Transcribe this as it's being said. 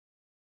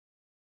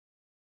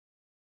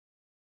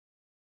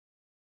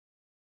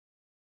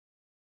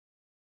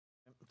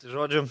Tai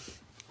žodžiu,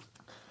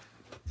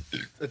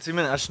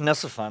 atsimeni, aš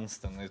nesu fans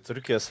ten, į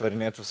Turkiją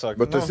svarinėti visokį.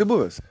 Bet tu esi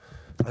buvęs?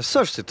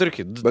 Aš tai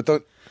Turkijai. Bet tau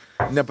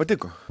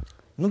nepatiko?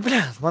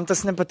 Man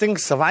tas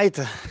nepatinka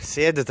savaitę,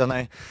 sėdi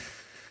tenai.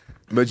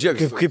 Bet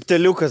žiūrėk, Kaip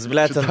teliukas,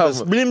 ten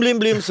tas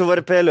blim su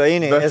varpeliu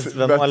eini. Bet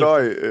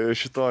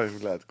šitoj,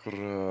 kur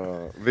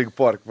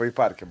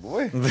Vaiparke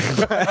buvai?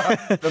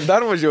 Ten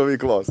dar mažiau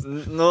veiklos.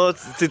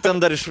 Tai ten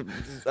dar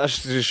aš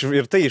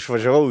ir tai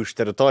išvažiavau iš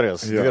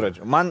teritorijos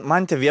dviračio.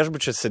 Man tie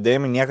viešbučio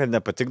sėdėjimai niekada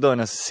nepatikdavo,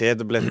 nes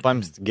sėdi,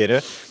 pamst geri.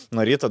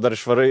 Nuo ryto dar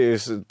išvarai,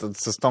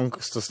 su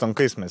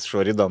stonkais mes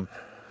išvarydom.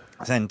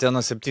 Ten nuo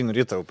 7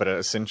 ryto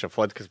siunčia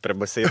fotkis prie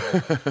baseino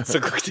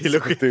su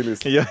kokteiliukais.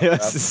 Jo,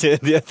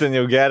 sėdė ten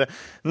jau geria.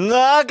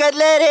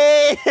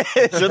 Kadleriai!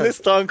 Žinai,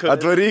 stonko.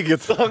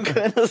 Atvarykit.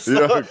 Stonko.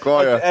 Jo,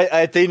 koja.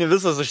 Ateini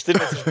visas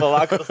užtinės iš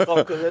pavakaro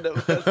stonko.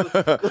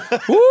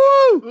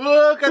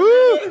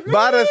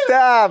 Baras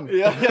ten!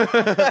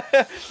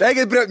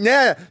 Eikit prie...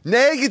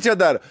 Neikit čia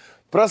dar.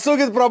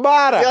 Prasukit pro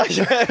barą.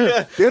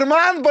 Ir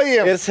man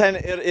paim.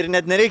 Ir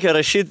net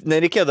nereikėdavo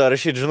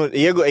rašyti, žinai,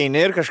 jeigu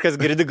eini ir kažkas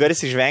girdi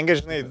garsiai žvengia,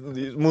 žinai,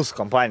 mūsų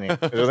kompanijai.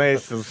 Žinai,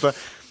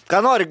 ką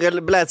nori,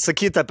 gali,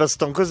 sakyti apie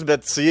stonkus,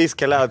 bet su jais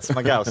keliauti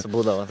smagiausia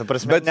būdavo. Ta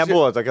prasme, bet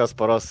nebuvo tokios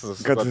paros.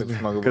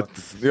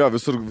 Jo,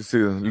 visur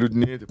visi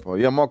liūdni, tipo,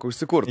 jie moka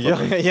užsikurti.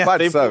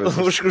 Patys savęs.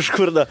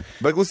 Užkurda.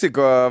 Bet klausyk,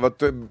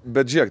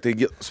 bet žiūrėk,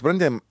 taigi,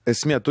 suprantėm,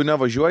 esmė, tu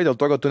nevažiuoji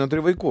dėl to, kad tu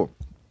neturi vaikų.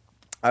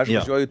 Aš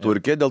važiuoju į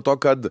Turkiją dėl to,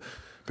 kad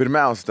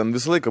pirmiausia, ten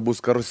visą laiką bus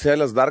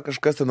karuselės, dar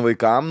kažkas ten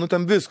vaikam,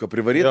 ten visko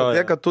privaryta,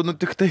 tiek, kad tu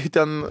tik tai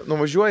ten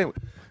nuvažiuoji.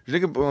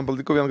 Žinai, man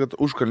patiko vien, kad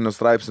užkalnio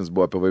straipsnis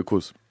buvo apie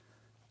vaikus.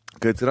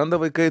 Kai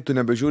atsiranda vaikai, tu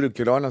nebežiūri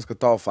kelionės,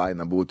 kad tau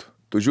faina būtų.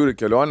 Tu žiūri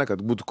kelionę,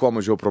 kad būtų kuo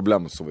mažiau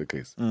problemų su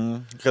vaikais.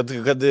 Kad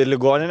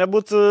ligoninė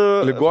būtų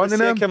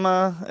pasiekiama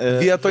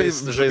vietoj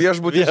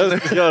viešbutį.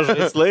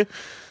 Žaislai.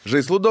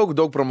 Žaislų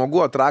daug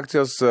pramogų,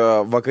 atrakcijos,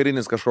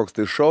 vakarinis kažkoks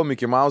tai šou,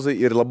 Mickey Mouse'ai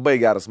ir labai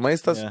geras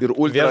maistas. Ir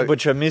ultra...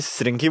 Viešbučiomis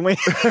rinkimai.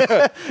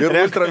 Ir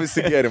ultra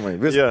visi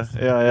gėrimai.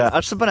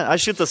 Aš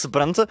šitą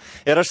suprantu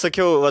ir aš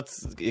sakiau,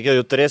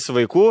 jeigu turėsiu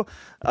vaikų,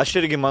 aš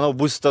irgi, manau,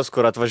 būsiu tas,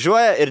 kur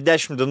atvažiuoja ir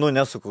 10 dienų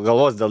nesuku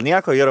galvos dėl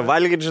nieko, ir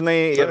valgyt,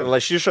 žinai, ir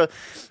lašišą.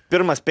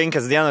 Pirmas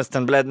 5 dienas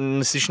ten,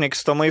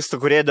 nusišnekis to maisto,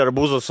 kurie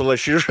darbūzo su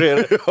lašišai ir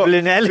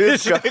blinelių.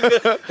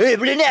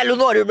 Blinelių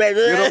noriu,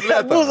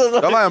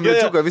 Davai,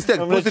 amlečiuką, vis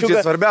tiek,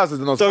 pusryčiai svarbiausias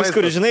dienos maistas. Toks,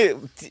 kur, žinai,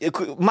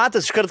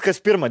 matas iškart kas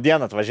pirmą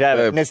dieną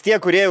atvažiavę, nes tie,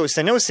 kurie jau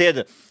seniau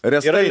sėdi.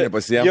 Restainį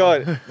pasiėmė. Jo,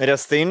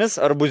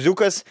 restainis,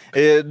 arbuziukas,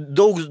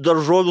 daug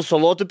daržovių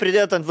salotų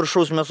pridėt ant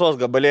viršaus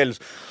mėsos gabalėlius.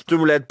 Tu,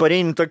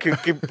 pareini tokį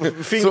kaip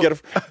finger.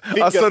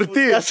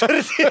 Asorti.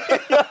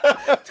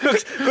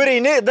 Kur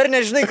eini, dar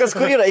nežinai, kas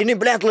kur yra. Eini,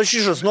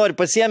 lašišas nori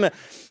pasiėmė,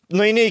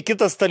 nueini į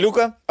kitą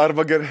staliuką.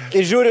 Arba gerai.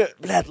 Ir žiūri,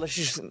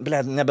 lašišas,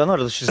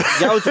 nebenori lašišas.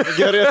 Jautina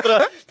gerai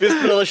atrodo, vis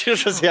prie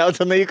lašišas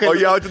jautina į O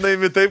jautina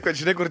įmi taip, kad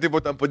žinai, kur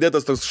tipo ten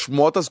padėtas toks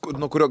šmotas,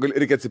 nuo kurio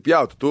reikia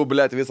atsipjauti. Tu,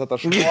 visą tą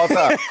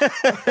šmotą.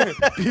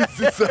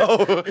 Pisi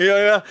savo.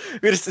 Jo.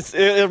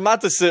 Ir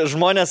matosi,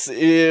 žmonės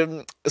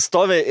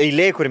stovi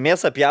eilėje, kur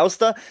mėsą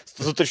pjausta,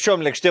 su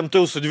tuščiom lėkštėm,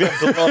 tu su 2.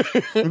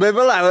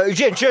 Bebela,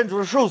 čia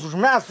viršaus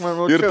užmes,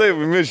 man. Ir taip,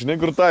 žinai,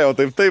 kur tai, o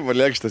taip,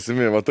 lėkštas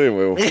įmi, va taip,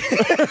 jau.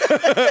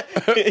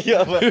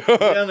 Jo,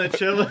 vieną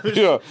čia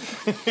jo.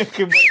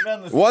 Kaip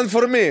barmenas. One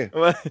for me.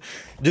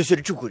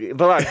 Deserčiukų.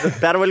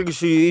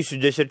 Pervalgysiu, įeisiu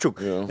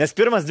deserčiukų. Nes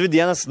pirmas 2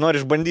 dienas nori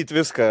išbandyti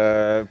viską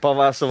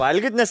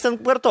suvalgyti, nes ten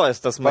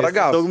vartojas tas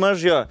maistas. Daug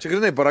maž jo. Čia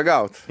grinai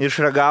paragaut.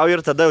 Išragauju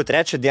ir tada jau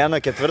 3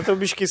 dieną, 4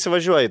 biškį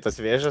įsivažiuoji tas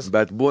vėžas.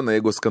 Bet būna,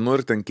 jeigu skanu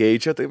ir ten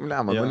keičia, tai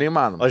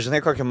neįmanoma. O žinai,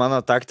 kokia mano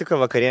taktika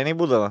vakarieniai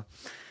būdavo?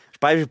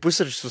 Pavyzdžiui,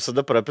 pusryčius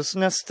visada prapisu,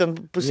 nes ten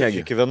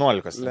pusryčiai iki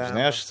 11.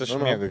 Žinai, aš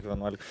mėgau iki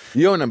 11.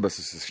 Jau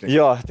nebesusišnekė.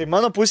 Jo, tai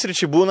mano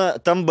pusryčiai būna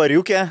tam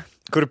bariuke,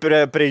 kur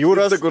prie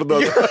jūros. Kur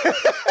duoda.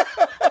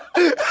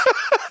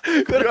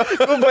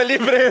 Kur bali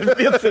prie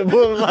picai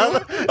būna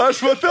mano.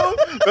 Aš matau,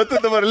 bet tu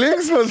dabar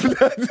linksmas,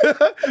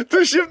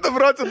 tu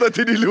 100%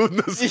 ateini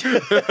liūdnas.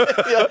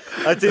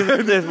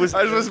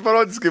 Aš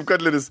pasiparodys kaip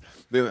Katleris.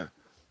 Daina.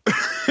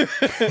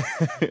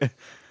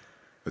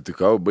 Bet tai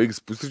ką,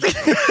 baigis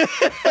pusryčiai?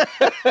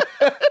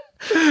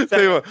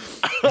 Tai va,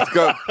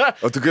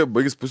 o tai ką,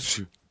 baigis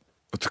pusryčiai?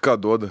 O tai ką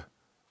duoda?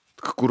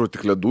 Kuro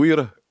tik ledų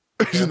yra?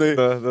 Žinai?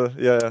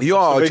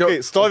 Jo, čia...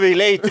 Stovi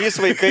eilėj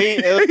 3 vaikai,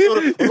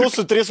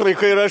 rusų 3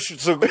 vaikai ir aš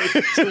su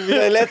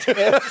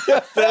violetinė.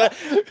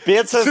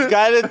 Picas,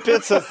 galit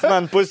picas,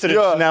 man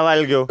pusryčių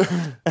nevalgiau.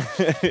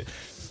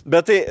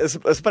 Bet tai,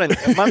 supranti,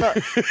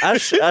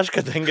 aš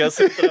kadangi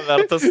esu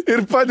introvertas.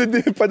 Ir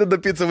padeda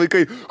pizza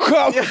vaikai.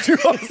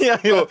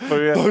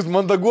 Toks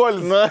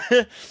mandaguolis.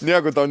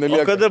 Nieko tau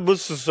nelieka. O kada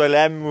bus su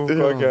soliamiu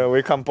kokia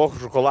vaikam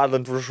pochų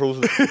šokoladą ant viršaus?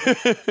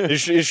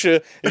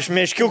 Iš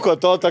meškiuko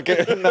to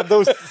tokia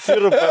medaus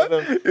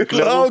sirupą.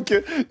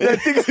 Laukia, ne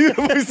tik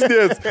sirupą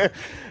įsidės.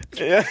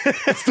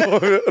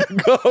 Stovi,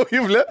 gauji,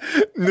 ble,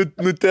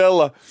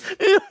 Nutella.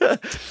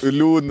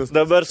 Liūdnas.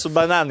 Dabar su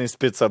bananais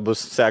pica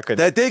bus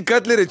sekanti. Tai ateik,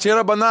 Katleri, čia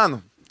yra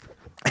bananų.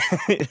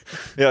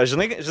 Jo,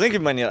 žinai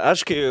kaip man,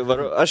 aš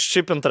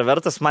šiaip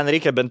intravertas, man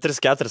reikia bent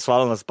 3-4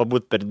 valandas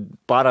pabūti per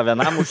parą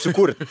vienam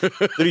užsikurti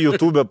ir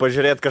YouTube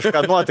pažiūrėti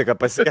kažką nuotiką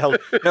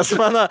pasikelti, nes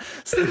mano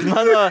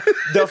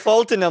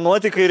defaultinė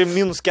nuotika yra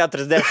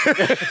 -40.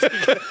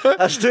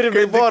 Aš turiu...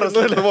 Kaip boras,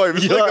 galvoju,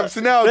 visą laiką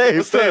apsiniauti.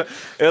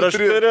 Ir aš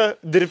turiu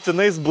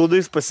dirbtinais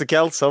būdais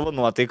pasikelti savo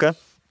nuotaiką.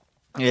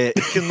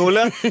 Iki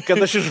 0, kad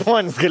aš iš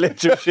žmonės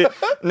galėčiau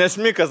nes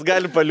Mikas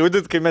gali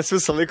paliūdyti, kai mes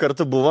visą laiką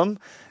kartu buvom,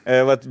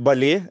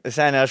 Bali,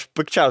 seniai, aš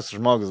pikčiausias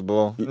žmogus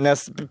buvau,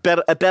 nes per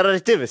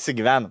arti visi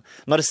gyvenam.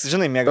 Nors,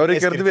 žinai, mėgau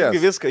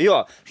viską.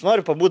 Jo, aš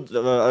noriu pabūti,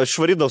 aš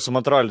varydavau su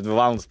Matroliu 2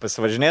 valandas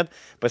pasivažinėti,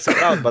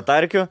 pasikrauti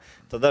batarkių,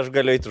 tada aš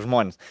galiu eiti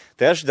žmonės.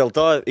 Tai aš dėl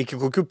to iki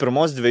kokių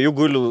 1-2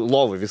 gulių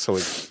lovų visą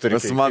laiką.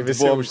 Mes man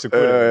buvom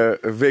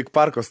Veik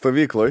parko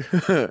stovykloj,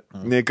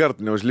 nei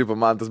kartų neužlipo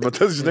man tas, bet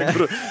tas, žinai,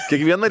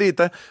 kiekvieną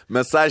rytą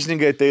mes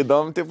sąžiningai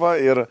ateidom, tipo,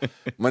 ir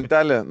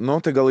mantelė,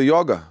 tai gal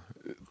joga.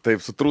 Taip,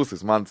 su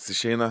trūsais, man tas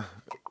išeina,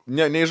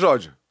 nei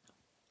žodžių.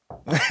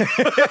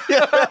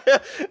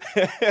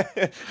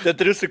 Tai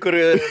triusi, kur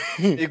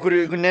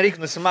nereik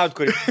nusimauti,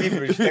 kur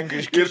ištenka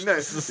iškirsti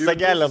su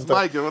stagelėm.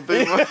 Smaikė, va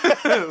taip,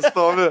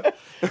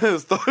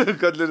 stovi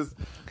Kadleris.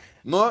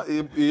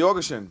 Į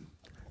jogą šiandien.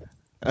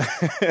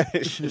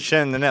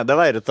 Šiandien, ne,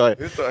 davai rytoj.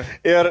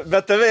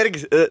 Bet tave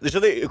irgi,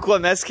 žinai, kuo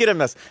mes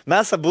skiriamės?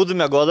 Mes abudu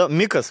mėgodom,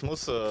 Mikas,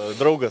 mūsų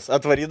draugas,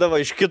 atvarydavo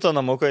iš kito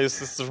namuko, jis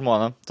su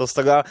žmona,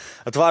 tostaga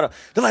atvaro,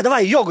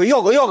 davai, joga,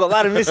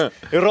 varom visi.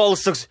 Ir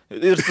Rolas toks,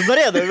 ir tu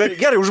norėdavai,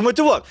 gerai,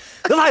 užmotyvuok.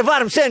 Davai,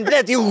 varom sen,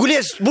 blėt, jeigu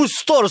gulės, bus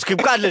storus kaip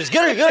Kadleris.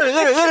 Gerai.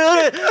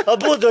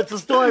 Abudu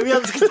atsistoja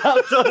vienas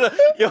kitam,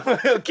 jau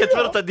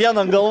 4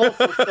 dieną galvos.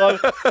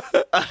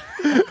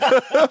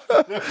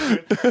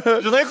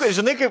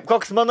 Žinai, kaip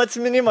koks mano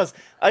atsiminimas,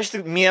 aš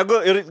tik miegu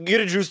ir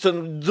girdžiu jūs ten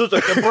 2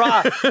 tokie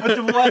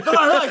motyvuoja,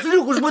 davai,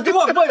 siliuk,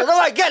 užmotyvuok,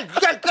 davai, kelk.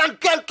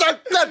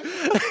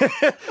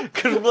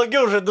 Kažkaip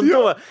blogiau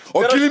žadintuvą.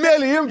 O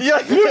kilimėlį imk,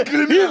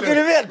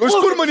 kilimėlį. Už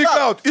kur manį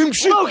kaut, imk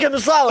šį. Plaukiam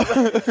į salą.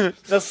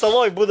 Nes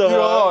saloj būdavo,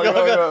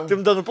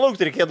 tim dar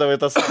nuplaukti reikėdavo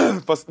į tą salą.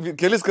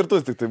 Kelis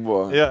kartus tik tai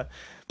buvo.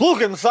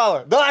 Plaukiam į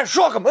salą, davai,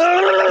 šokam.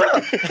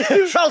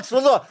 Šaltas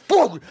vanduo,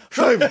 plauk.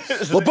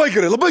 Labai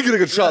gerai,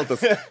 kad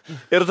šaltas.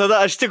 Ir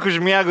tada aš tik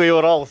užmiegu, jau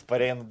Rolas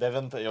pareinu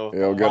 9 jau.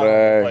 Jau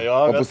gerai,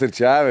 o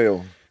pusryčiavė jau.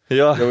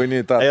 Jo,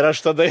 ir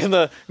aš tada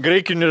eina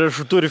graikinių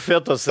riešutų ir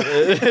fetos.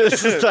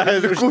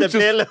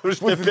 Užtepėlė.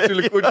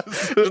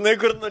 Žinai,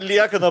 kur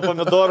lieka nuo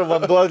pomidorų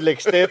vanduo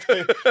lėkštėt,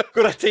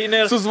 kur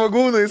ateina ir... Su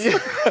svagūnais.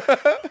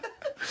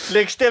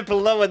 Lėkštė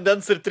pilna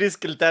vandens ir 3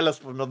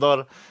 skiltelės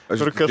pomidorų.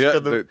 Kur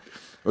kažkada...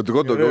 O tu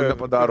ko daugiau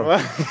nepadaro?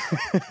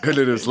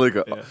 Gali ir visą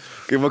laiką.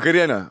 Kaip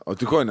vakarienė. O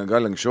tu ko,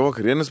 negali anksčiau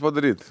vakarienės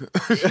padaryti?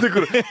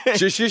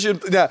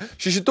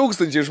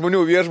 6,000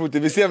 žmonių viešbutį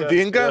visiems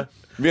tinka.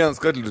 Vienas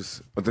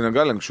Kadleris. O tu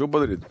negali anksčiau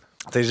padaryti?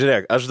 Tai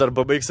žiūrėk, aš dar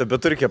pabaigsiu,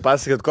 bet turkė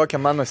pasakyti, kokią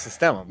mano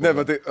sistemą. Ne,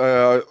 bet tai,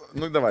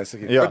 davai,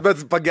 sakyk.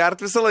 Bet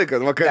pagert visą laiką,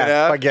 vakare.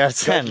 Pagert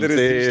sen,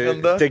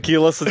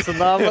 tekilas su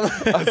cinamonu.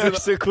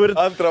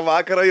 Antrą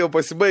vakarą jau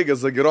pasibaigė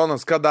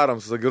Zagironas. Ką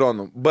darom su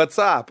Zagironu?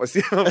 BCA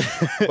pasiėmėm.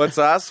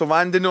 BCA su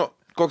vandeniu.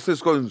 Koks tai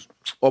skonius?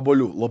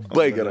 Obolių.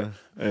 Labai gerai.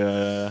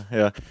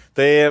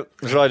 Tai,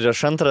 žodžiu,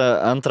 aš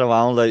antrą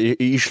valandą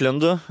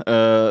išlendu.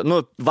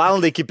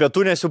 Valandą iki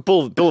pietų, nes jau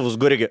pilvus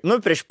gurigi.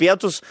 Prieš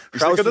pietus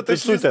šausiu kada tai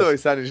išlyzdavai,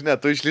 seniai, žinai,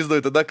 tu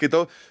išlyzdavai tada, kai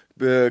tau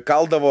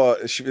kaldavo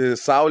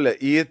saulę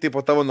į tipo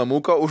tavo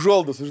namuką,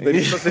 užuoldas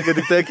uždarytas, kad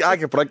tik tai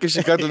akį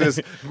prakiši, kad tu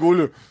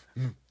guliu.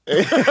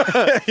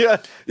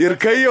 Ir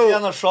kai jau...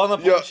 Vieną šoną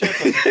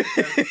panašėtą.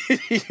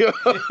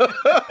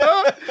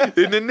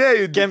 Ir ne,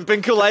 Kem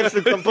 5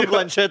 laipsnių kampu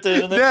planšetė,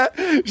 žinai. Ne,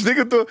 žinai,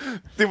 kad tu,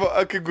 tipo,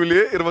 kai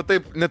guli ir va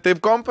taip, ne taip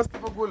kompas,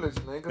 tipo guli,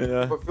 žinai, kad tu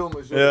po filmą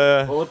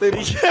žiūrė. O va taip...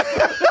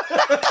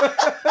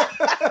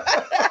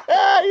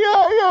 Jo.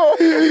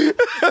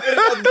 Ir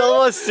kad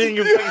galvos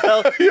singiu,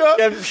 gal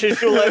kem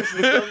 6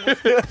 laipsnių kampu.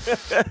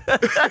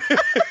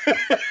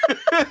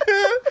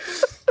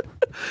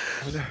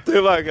 Tai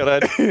vakarą.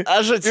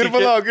 Aš atsikėliau. Ir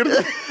palauk,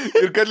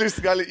 ir Kadleris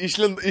gali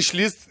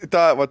išlyst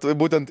tą,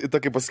 būtent į tą,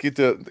 kaip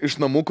pasakyti, iš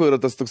namuko yra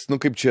tas toks,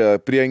 kaip čia,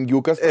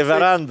 priengiukas.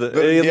 Veranda.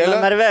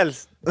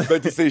 Narvelis.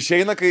 Bet jisai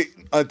išeina, kai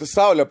ant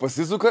saulė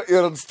pasisuka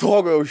ir ant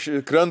stogo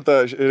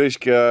krenta,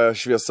 reiškia,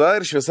 šviesa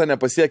ir šviesa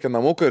nepasiekia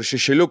namuko ir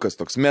šešėliukas,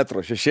 toks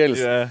metro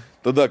šešėlis.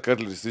 Tada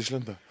Kadleris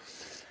išlenda.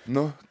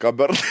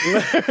 Kabar.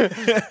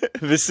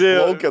 Visi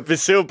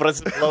jau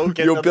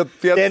prasiplaukė. Jau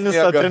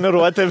teniso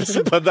treniruotę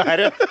visi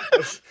padarė.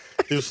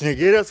 Jūs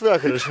negėrės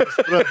vakarą,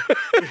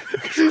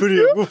 kažkur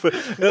jėgų.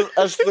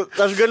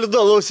 Aš galiu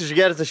dalaus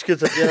išgerti iš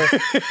kitą dieną.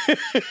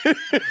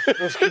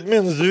 Aš kaip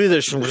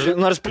 -20,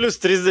 nors plus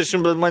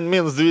 30, bet man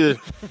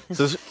 -20.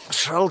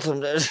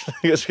 Šaltam,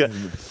 kažką.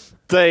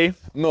 Tai,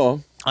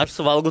 aš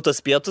suvalgau tas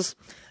pietus,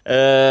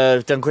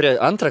 ten kurie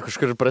antrą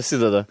kažkur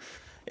prasideda.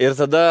 Ir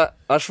tada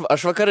aš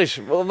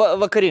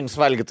vakarinis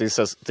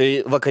valgytojas. Tai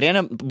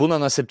vakarienė būna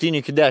nuo 7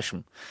 iki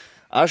 10.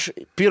 aš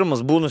pirmas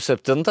būnu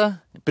 7,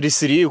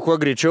 prisiryju kuo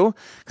greičiau,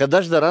 kad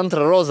aš dar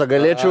antrą rozą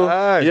galėčiau.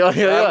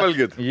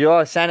 Jo,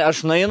 seniai,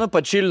 aš nueinu,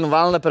 pačilinu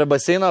valandą prie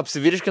baseiną,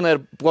 apsivirškinu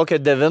ir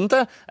kokią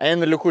 9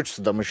 einu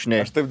likučius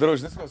damušinėjai. Aš taip darau,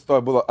 žinai, to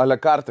buvo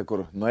alekartą, kur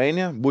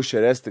nueini, bušė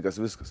restikas,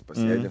 viskas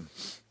pasėdė.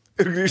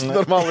 Ir grįžti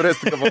normalų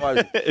restiką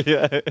pavalgyti.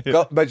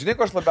 Bet žinai,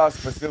 ko aš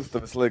labiausiai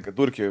pasilstu visą laiką,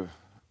 Turkijoje?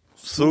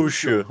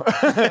 Sušių.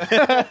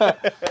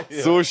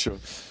 Sušių.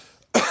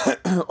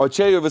 O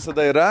čia jau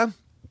visada yra,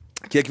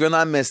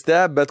 kiekvienam mieste,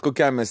 bet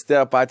kokiam mieste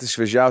patys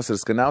šviežiausi ir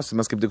skaniausi.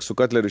 Mes kaip tik su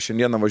Katleriu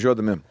šiandieną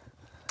važiuodami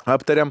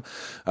aptariam,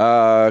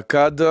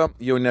 kad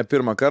jau ne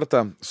pirmą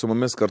kartą su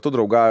mumis kartu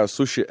draugauja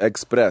Sushi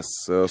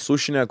Express.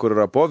 Sušinė, kur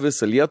yra po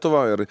visą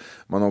Lietuvą ir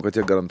manau, kad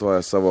jie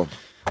garantuoja savo...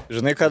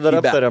 Žinai, ką dar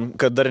aptariam,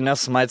 kad dar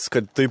nesmaits,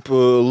 kad taip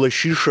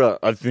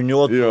lašišą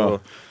apviniuotų.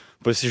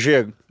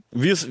 Pasižiūrėk.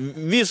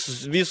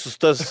 Visus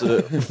tas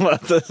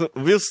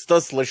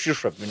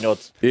lašišą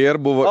apviniuotas. Ir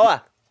buvo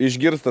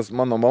išgirstas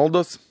mano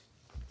maldos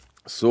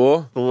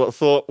su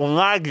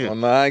unagi.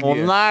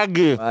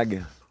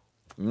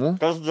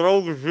 Kas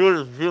draugus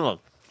žiūris, žinot.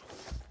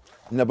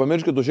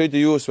 Nepamirškit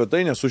užeiti jų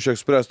svetainę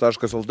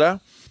sushiexpress.lt.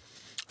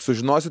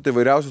 Sužinosite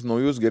įvairiausius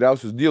naujus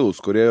geriausius dealus,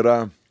 kurie yra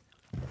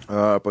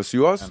pas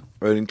juos,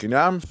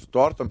 rinkiniams,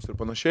 tortams ir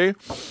panašiai.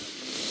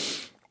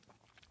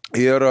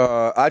 Ir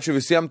ačiū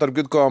visiems, tarp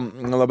kitko,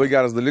 labai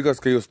geras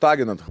dalykas, kai jūs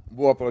taginat.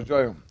 Buvo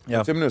pradžioj,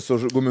 atsimnis,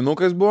 su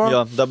guminukais buvo.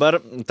 Jo,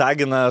 dabar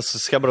tagina su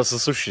Chebras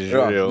sushi.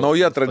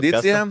 Nauja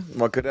tradicija,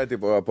 vakare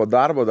po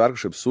darbo dar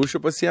kažkaip sushi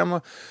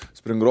pasiema,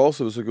 spring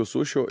rollsų, visokių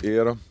sušių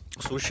ir...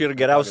 Sushi ir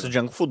geriausias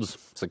junk foods,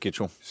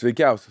 sakyčiau.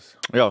 Sveikiausias.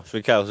 Jo,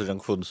 sveikiausias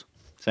junk foods.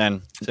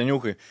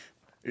 Seniukai.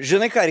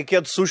 Žinai, ką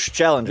reikėtų sushi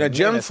challenge? Ne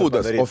junk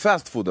foodas, o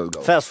fast foodas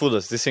gal. Fast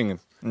foodas, teisingai.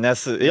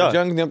 Nes, jo.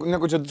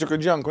 Nieko čia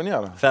džanko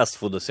nėra. Fast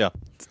foodas, jo.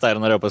 Tai ir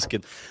norėjau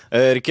pasakyti.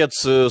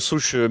 Reikėtų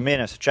sushi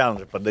mėnesio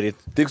challenge padaryti.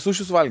 Tik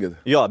sušius valgyti?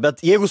 Jo,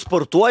 bet jeigu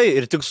sportuoji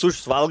ir tik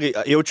sušius valgai,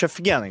 jau čia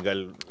figenai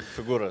gali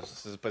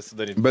figūras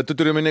pasidaryti. Bet tu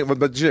turi minėti,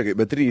 bet žiūrėk,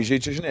 bet ryžiai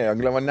čia, žinai,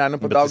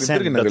 angliavandenių padauginti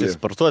irgi negali. Bet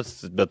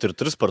sportuoti, bet ir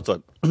turi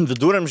sportuoti.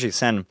 Viduramžiai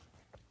seni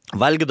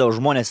valgydavo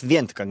žmonės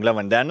vien tik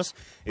angliavandenius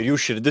ir jų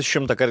širdis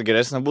 100 kartų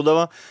geresnė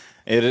būdavo.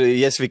 Ir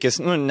jie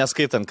sveikesni,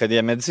 neskaitant, kad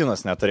jie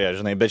medicinos neturėjo,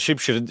 žinai, bet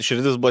šiaip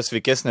širdis buvo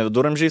sveikesnė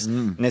viduramžiais,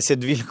 nes jie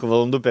 12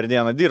 valandų per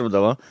dieną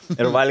dirbdavo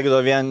ir valgydavo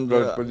vien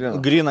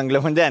gryn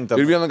angliavandenį.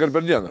 Ir vieną kartą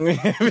per dieną.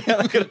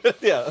 Vieną kartą per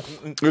dieną.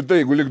 Ir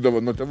tai, jeigu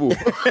likdavo nuo tėvų.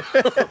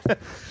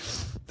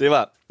 Tai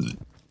va,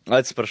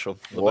 atsiprašau.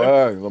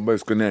 Oi, labai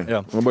skaniai. Ja.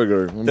 Labai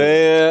gerai. Tai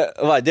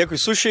va, dėkui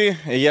sušiai,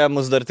 jie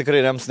mus dar tikrai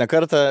rems ne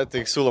kartą, tai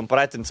siūlom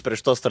pratinti prie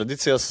šitos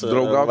tradicijos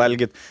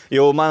valgyti.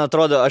 Jau, man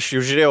atrodo, aš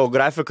jau žiūrėjau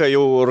grafiką,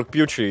 jau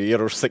rugpjūčiui ir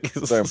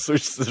užsakys.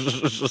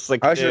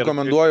 Aš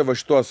rekomenduoju va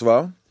šitos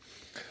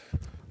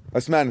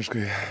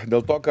asmeniškai,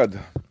 dėl to, kad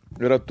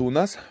yra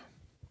tūnas,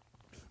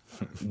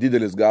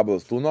 didelis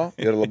gabalas tūno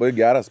ir labai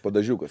geras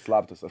padažiukas,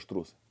 slaptas,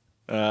 aštrus.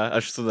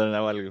 Aš su dar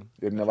nevalgiau.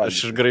 Ir nevalgiau.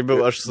 Aš išgraibiau,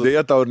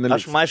 Dėja tau ir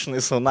neliks. Aš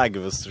mašinai savo nagį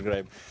vis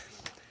išgraibiau.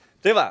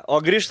 Tai va, o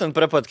grįžtant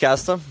prie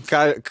podcast'o,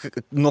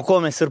 nuo ko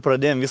mes ir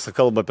pradėjom visą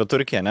kalbą apie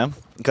Turkiją, ne?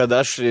 Kad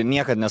aš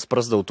niekad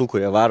nesprasdavau tų,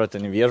 kurie varo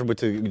ten į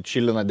viešbutį,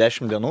 čilina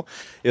 10 dienų.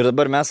 Ir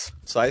dabar mes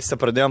su Aiste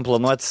pradėjom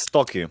planuoti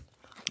Tokijų.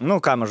 Nu,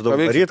 ką maždaug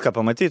daryti, ką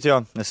pamatyti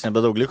jo, nes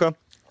nebedaug liko.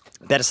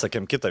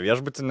 Persakėm kitą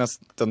viešbutį, nes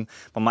ten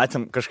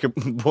pamatėm kažkaip,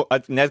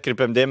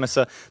 netkreipėm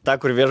dėmesio, tą,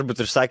 kur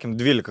viešbutį išsakėm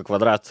 12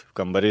 kvadratų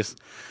kambarys.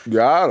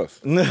 Geras.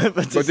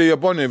 Bet tai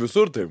Japonija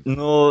visur taip.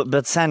 Nu,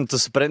 bet sen, tu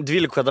supranti,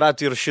 12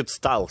 kvadratų ir šit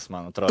stalas,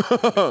 man atrodo.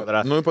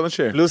 Nu,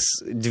 panašiai. Plus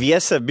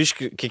dviese,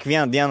 biški,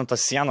 kiekvieną dieną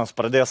tos sienos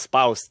pradėjo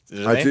spausti.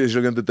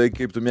 Atsižvelgiant į tai,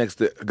 kaip tu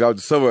mėgsti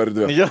gauti savo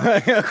erdvę. Jo,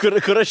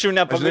 kur aš jau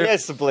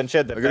nepagalėsiu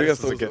planšetę.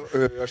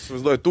 Aš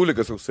įsivaizduoju,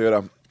 Tulikas koks yra.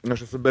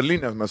 Aš esu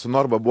Berlyne, mes su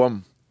Norba buvom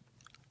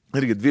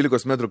irgi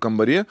 12 metrų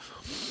kambarį,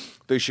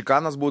 tai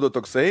šikanas būdavo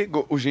toksai,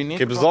 užeini...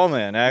 Kaip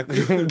zonoje, ne?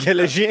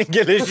 Geležiai,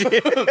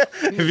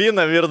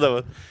 vyną virdavo.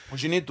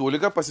 Užeini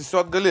Tuliką,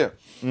 pasisiot gali.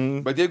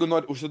 Bet jeigu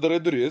nori,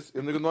 užsidarai duris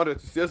ir jeigu nori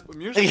atsisės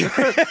pamiršti...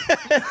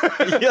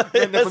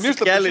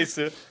 Nepamiršti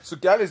keliaisi. Su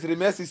keliais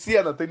rėmėsi į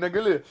sieną, tai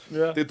negali.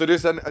 Ja. Tai turi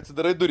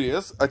atsidarai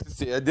duris,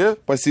 atsisėdi,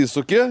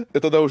 pasisuki ir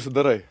tada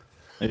užsidarai.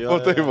 Jo,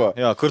 o tai va.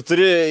 Jo, kur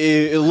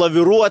turi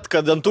laviruot,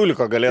 kad ant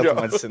Tuliko galėtum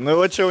atsisėti. Nu,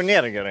 va čia jau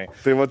nėra gerai.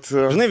 Tai vat,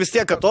 žinai, vis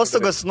tiek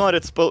atostogas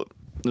norit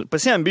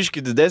pasiėm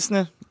biškį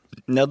didesnį,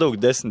 nedaug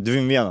didesnį,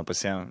 2-1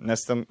 pasiėm.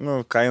 Nes ten,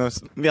 nu,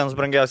 kainos vienas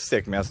brangiausias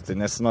tiek miestų, tai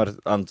nesinori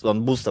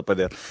ant būstą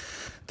padėti.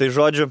 Tai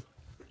žodžiu,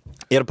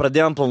 ir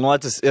pradėjom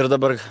planuotis ir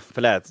dabar,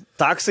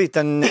 taksai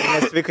ten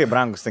nesveikai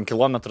brangus, ten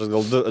kilometras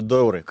gal 2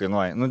 eurai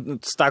kainuoja. Nu,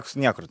 taksų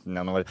niekur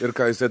nenuvalė. Ir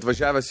ką, jis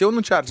atvažiavęs jau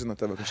nučardžino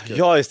tave kažkiek?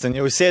 Jo, jis ten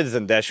jau sėdi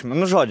ten 10.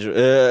 Nu, žodžiu,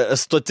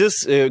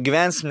 stotis,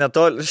 gyvensim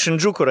netoli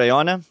Šindžuku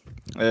rajone,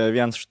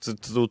 vienas iš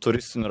tų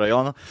turistinių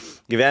rajonų.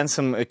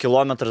 Gyvensim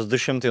kilometras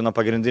 200 nuo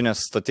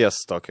pagrindinės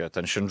stoties tokio,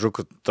 ten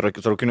Šindžuku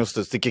traukinių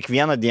stotis. Tai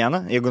kiekvieną dieną,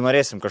 jeigu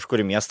norėsim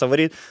kažkur į miestą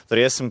varyti,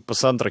 turėsim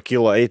 1,5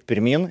 kilo eiti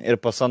pirmin ir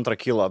 1,5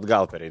 kilo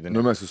atgal per eidinį.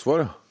 Nu, mes į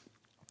svorio?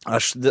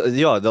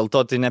 Jo, dėl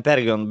to tai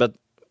nepergyvenu, bet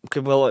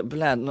kaip galvoju,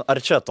 ar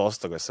čia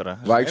atostogas yra?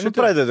 Vaikščioti?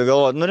 Pradedi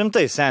galvoti,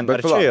 rimtai, sen,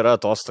 ar čia yra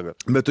atostogas?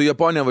 Bet tu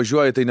Japoniją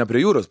važiuoji, tai ne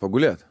prie jūros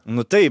pagulėt.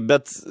 Taip,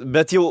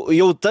 bet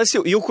jau tas,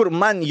 jau kur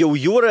man jau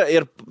jūra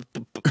ir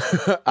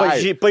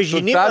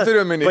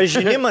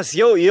pažinimas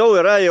jau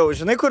yra,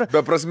 žinai kur?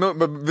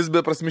 Vis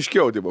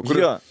beprasmiškiau, tipo.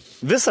 Jo,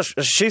 vis aš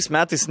šiais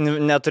metais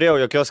neturėjau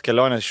jokios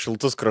kelionės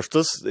šiltus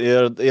kraštus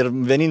ir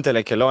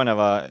vienintelė kelionė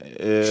va...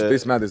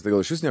 Šitais metais tai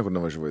gal šis niekur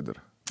nevažiuoji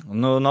dar?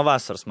 Nuo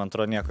vasaros, man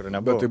atrodo, niekur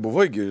nebuvo. Bet tai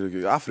buvai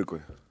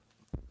Afrikoje.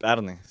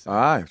 Pernai.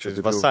 Ai, čia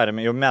taip vasarį,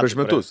 jau metų. Prieš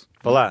metus.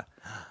 Pala.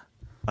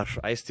 Aš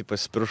Aistį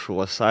pasipiršau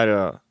vasario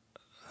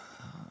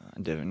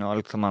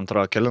 19, man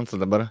atrodo,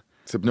 kelintą dabar.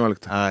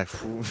 17. Ai,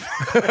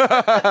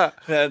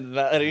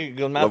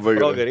 gal metų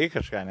progą reikia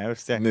kažką, ne,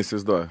 vis tiek.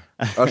 Nesizduoju.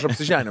 Aš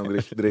apsiženiau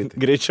greitai.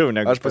 Greičiau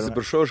negu. Aš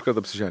pasipiršau, aš kad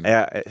apsiženiau.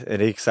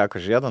 Reikia,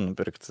 sako, žiedą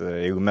nupirkti,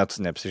 jeigu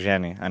metus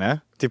neapsiženiai, ne?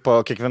 Tipo,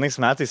 kiekvienais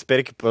metais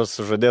perki pas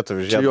sužadėtų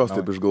žiedą. Čia jos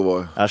taip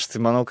išgalvoju. Aš tai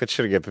manau, kad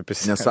čia irgi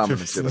apipisinėjai.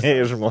 Nesąmonės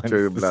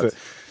žmonės.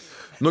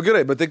 Nu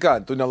gerai, bet tai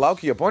ką, tu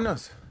nelauki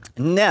Japonijos?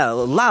 Ne,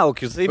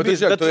 laukiu. Bet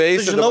tu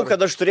žinau, kad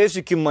aš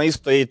turėsiu iki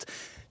maisto eiti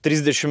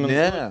 30 minučių.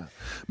 Ne,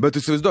 bet tu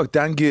įsivaizduok,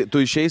 tengi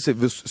tu išeisi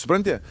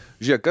supranti,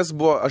 žiūrėk, kas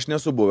buvo, aš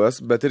nesu buvęs,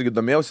 bet irgi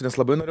domėjausi, nes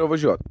labai norėjau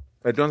važiuoti.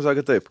 Bet Jonas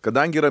sakė taip,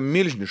 kadangi yra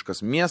milžiniškas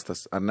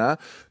miestas, ar ne,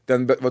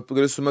 ten, tu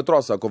gali su metro,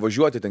 sako,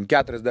 važiuoti ten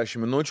 40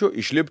 minučių,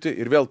 išlipti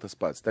ir vėl tas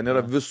pats. Ten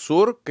yra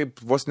visur, kaip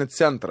vos net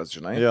centras,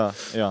 žinai. Ja.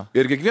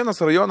 Ir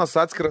kiekvienas rajonas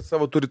atskiras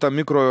savo turi tą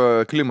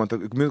mikroklimatą,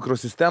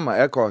 mikrosistemą,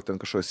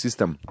 ten kažkokią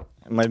sistemą.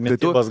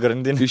 Mitybos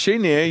grandinė.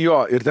 Išeinėjai jo,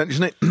 ir ten,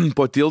 žinai,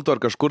 po tilto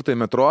ar kažkur tai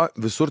metro,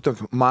 visur ten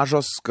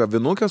mažos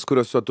kavinukės,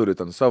 kurios turi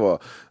ten savo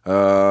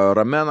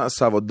rameną,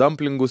 savo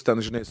dumplingus,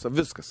 ten, žinai,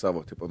 viskas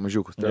savo, tipo,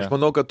 mažiukus. Tai aš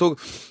manau, kad tu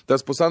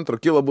tas 1,5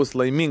 kilo bus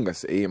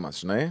laimingas ėjimas,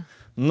 žinai.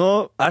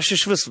 Nu, aš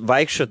iš vis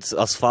vaikščiot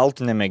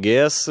asfaltų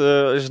nemėgėjęs,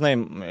 žinai,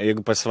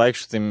 jeigu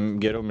pasivaikščiot, tai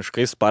geriau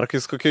miškais,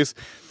 parkais kokiais.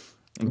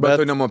 Bet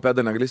tu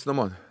nemopedą negalėsi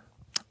namuoti?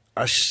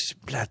 Aš,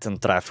 ten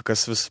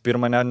trafikas visų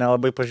pirma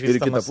nelabai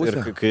pažįstamas.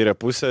 Ir kairė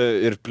pusė,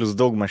 ir plus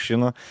daug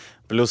mašinų,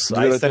 plus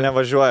Aistė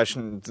nevažiuoja, aš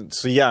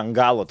su ją ant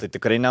galo, tai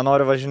tikrai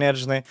nenoriu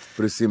važinėti, žinai.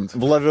 Prisimti.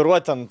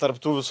 Laviruoti ten tarp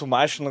tų visų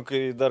mašinų,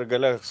 kai dar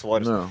galia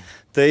svoris. No.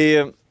 Tai,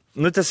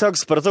 tiesiog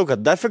supratau,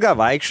 kad dafiga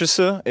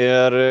vaikščiusiu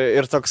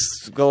ir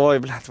toks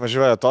galvoju,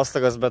 važiuoju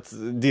atostogas, bet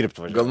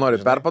dirbti važiuoju. Gal nori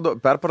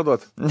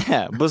perparduoti?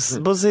 Ne, bus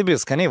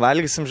zaibis, skaniai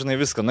valgysim,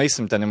 žinai, viską,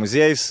 nueisim ten į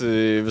muziejus,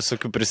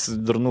 visokių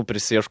durnų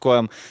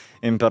prisieškojam.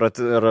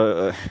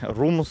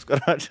 Rūmus,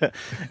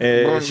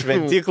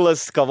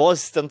 šventiklas,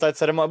 kavos, ten ta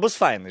ceremonija, bus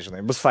fainai,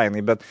 žinai, bus fainai,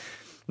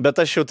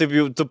 bet aš jau taip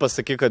jau, tu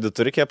pasakai, kad į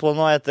Turkiją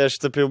planuoja, tai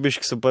aš taip jau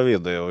biškį su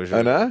pavydu jau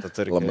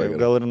žiūrėjau.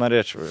 Gal ir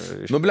norėčiau.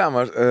 Nu,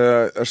 blem,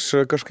 aš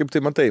kažkaip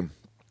tai matai.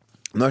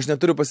 Nu, aš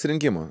neturiu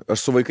pasirinkimo.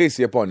 Aš su vaikais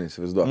į Japoniją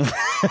įsivaizduoju.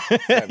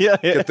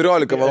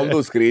 14 valandų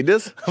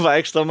skrydis.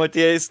 Vaikšto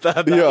Matėjais tą.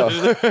 Jo.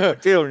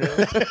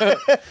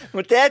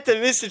 Matėte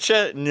visi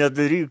čia,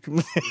 nedaryk.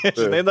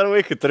 Žinai, dar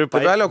vaikai turi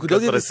paaiškinti. Galio,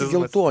 kodėl jie visi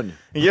geltoni?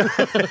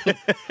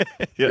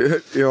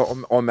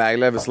 O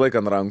meilė visą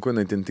laiką ant rankų,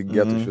 jinai ten tik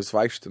gėtų iš vis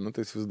vaikšti, nu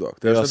tai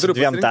įsivaizduok. Tai aš neturiu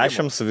dviem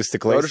tašiam su vis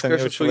tiklais.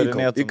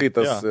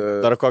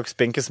 Dar koks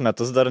 5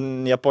 metus dar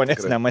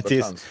Japonijos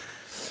nematys.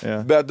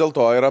 Yeah. Bet dėl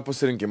to yra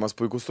pasirinkimas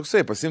puikus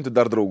toksai, pasimti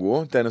dar draugų,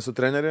 tenisų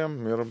treneriam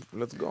ir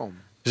let's go.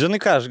 Žinai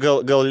ką, aš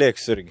gal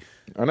lėksiu irgi.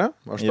 A ne?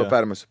 Aš to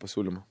permesiu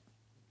pasiūlymą.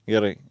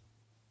 Gerai.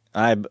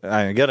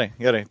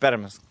 Gerai,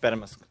 permesk.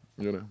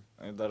 Gerai.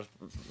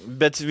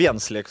 Bet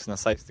vienas lėks,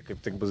 nes Aistė kaip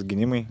tik bus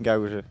gynimai,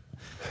 gegužė.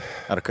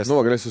 Ar kas? Nu,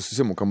 galėsiu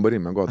susimu kambarį,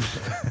 mėgoti.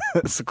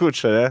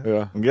 Sukučia, ne? Ja.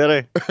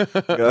 Gerai.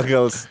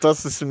 Gal su to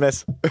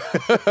susimesiu.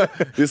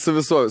 Jis su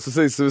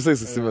visais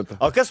susimeta.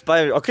 O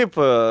kaip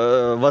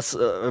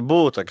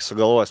buvau tokį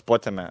sugalvojęs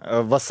potėme?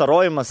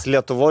 Vasarojimas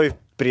Lietuvoje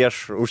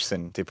prieš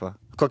užsienį, tipo.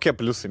 Kokie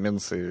pliusai,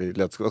 minusai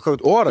Lietuvoje?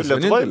 Oras,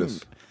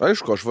 vienintelis.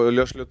 Aišku, aš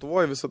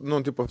Lietuvoje visą, nu,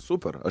 tipo,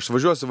 super. Aš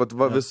važiuosiu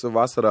visą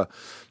vasarą,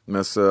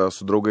 mes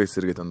su draugais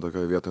irgi ten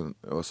tokioje vietoje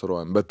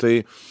vasarojam. Bet tai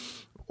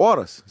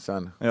oras,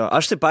 seniai. Jo,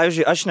 aš tai,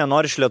 pavyzdžiui, aš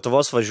nenoriu iš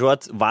Lietuvos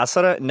važiuoti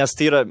vasarą, nes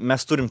tai yra,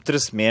 mes turim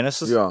 3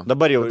 mėnesius, jo,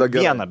 dabar jau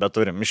vieną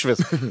beturim, iš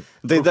vis.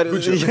 Tai dar,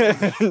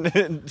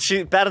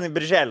 pernai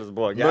birželis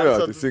buvo,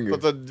 geras,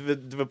 po to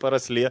 2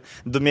 paras lyja,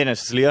 2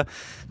 mėnesius lyja.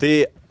 Tai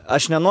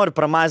aš nenoriu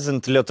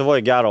pramazinti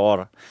Lietuvoje gerą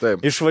orą.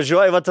 Taip.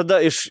 Išvažiuoju, tada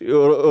iš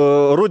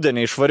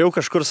rudenį išvariau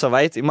kažkur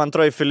savaitę, man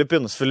atrodo, į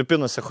Filipinus.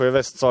 Filipinuose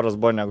huijevesnis oras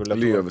buvo negu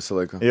Lietuvoje. Lyjo visą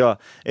laiką. Jo.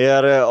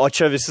 O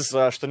čia visi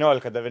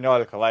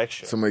 18-19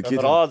 vaikščiai. Sumaikyti.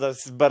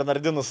 Rodas,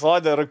 Bernardinų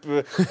sodė,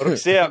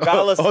 rugsėjo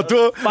galas. o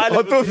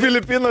tu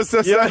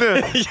Filipinuose seni.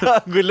 Jo,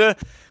 guli,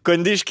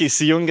 kondiškiai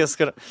įsijungęs.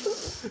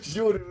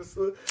 Žiūri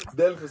visų,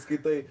 Delfis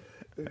skaitai.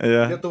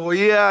 Ja.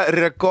 Lietuvoje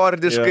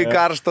rekordiškai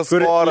karštas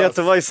oras.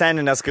 Lietuvoje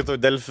seniai neskaitau,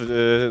 Delfi,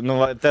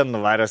 ten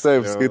nuvaręs.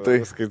 Taip,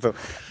 skaitau.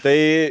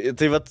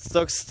 Tai va,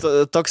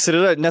 toks ir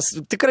yra, nes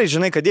tikrai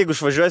žinai, kad jeigu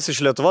išvažiuosi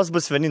iš Lietuvos,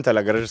 bus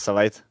vienintelė graži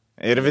savaitė.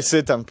 Ir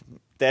visi ten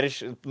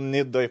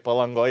Nidoj,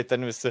 Palangoj,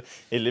 ten visi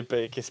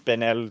įlipę iki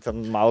spenelių,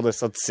 ten maudas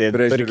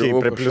atsėdė. Prie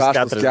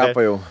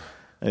 +40.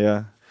 Ja.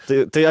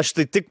 Tai aš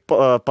tai tik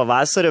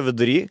pavasario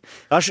vidury.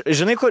 Aš,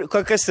 žinai,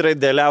 kas yra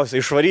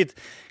idealiausia? Išvaryti,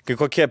 kai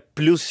kokie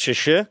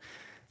 +6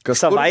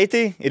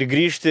 savaitai ir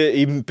grįžti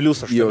į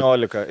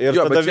 +18. Ir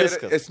jo, tada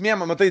viskas. Esmė,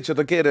 matai, čia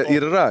tokia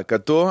ir yra,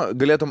 kad tu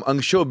galėtum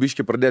anksčiau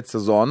biški pradėti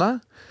sezoną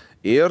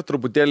ir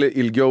truputėlį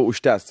ilgiau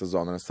užtęsti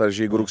sezoną. Nes,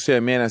 taržiai, jeigu rugsėjo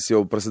mėnesį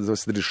jau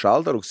pasidarys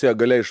šalta, rugsėjo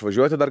galėjai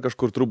išvažiuoti dar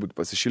kažkur truputį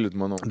pasišilyti,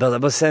 manau. Bet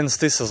dabar senis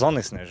tai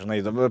sezonais,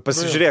 nežinai. Dabar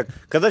pasižiūrėk,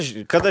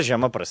 kada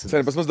žiema prasideda.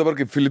 Seniai, pas mus dabar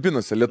kaip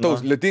Filipinuose,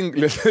 lietaus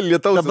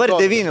dabar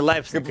 9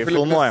 laipsniai, kaip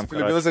filmuojam.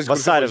 Filipinuose,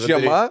 vasarį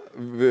žiema,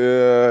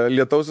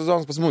 lietaus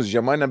sezonas, pas mus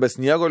žiema,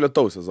 nebesniego,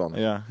 lietaus sezonas.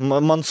 Ja.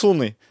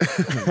 Mansūnai.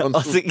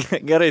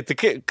 Gerai,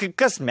 tai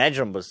kas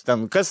medžiam bus?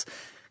 Ten kas...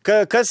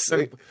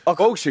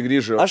 Paukščiai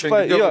grįžo. Aš,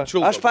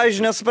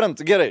 pavyzdžiui,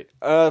 nesuprantu. Gerai,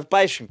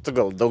 paaiškink, tu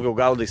gal daugiau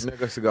gaudais.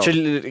 Čia,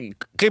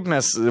 kaip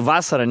mes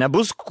vasarą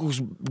nebus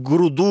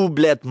grūdų,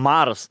 blėt,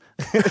 maras.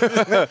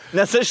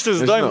 Nes aš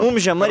įsivaizduoju,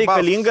 mums žiema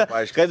reikalinga,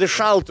 kad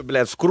iššaltų,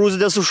 blėt,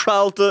 skrūzdės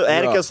užšaltų,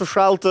 erkės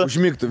užšaltų.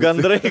 Užmigtų.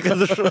 Gandrai,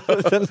 kad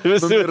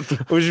visi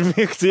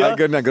užmigtų.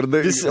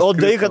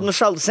 Odai, kad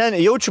nušaltų.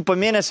 Seniai, jaučiu po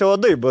mėnesio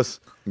odai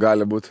bus.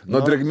 Gali būti.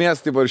 Nuo drėgmės,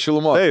 taip, ar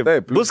šilumos.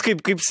 Taip. Bus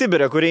kaip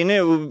Sibirė, kur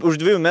eini už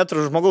 2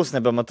 metrų žmogaus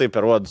nebematai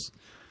per uodus.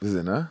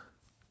 Visi, ne?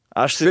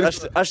 Aš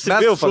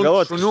spėjau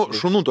pagalvoti.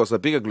 Šunų tuos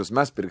apykaklius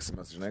mes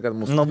pirksime, žinai, kad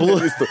mūsų...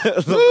 Nublūstų.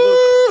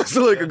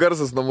 Visą laiką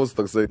garsas nuo mūsų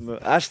toksai.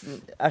 Aš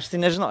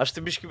tai nežinau, aš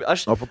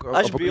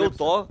bijau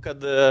to,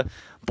 kad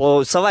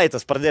po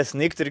savaitės pradės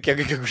nykti ir kiek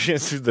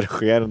gegužės vidurio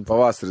hujarinti.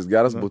 Pavasaris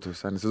geras būtų.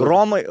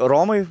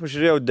 Romai,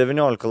 žiūrėjau,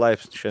 19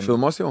 laipsnių šiandien.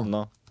 Šilumos jau?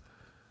 Nu.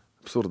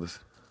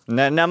 Absurdas.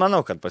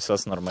 Nemanau, kad pas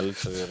juos normaliai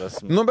čia yra.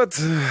 Nu, bet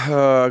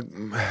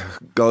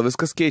gal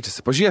viskas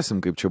keičiasi. Pažiūrėsim,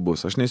 kaip čia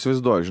bus. Aš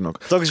neįsivaizduoju,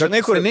 žinok. Toks, žinai,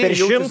 kur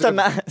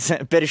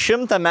per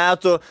 100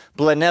 metų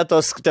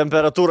planetos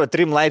temperatūra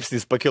 3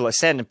 laipsniais pakilo.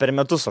 Seniai, per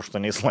metus 8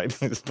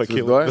 laipsniais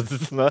pakilo.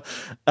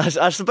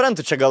 Aš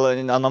suprantu, čia gal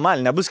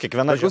anomalija, nebus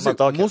kiekviena žiema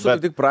tokia. Mūsų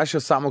tik prašė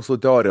sąmokslo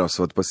teorijos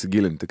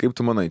pasigilinti. Kaip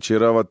tu manai? Čia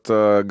yra,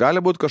 gali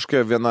būti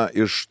kažkokia viena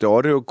iš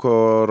teorijų,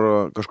 kur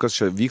kažkas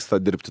čia vyksta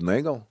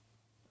dirbtinai gal?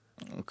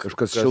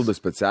 Kažkas šildo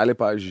specialiai,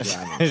 pavyzdžiui,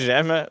 žemę.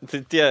 Žemė,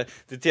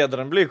 tai tie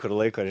drambliai, kur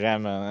laiko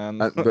žemę.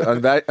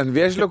 Ant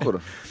vėžlio kur?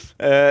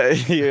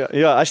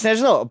 Jo, aš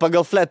nežinau,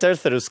 pagal Flat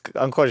Eartherius,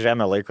 ant ko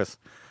žemė laikos.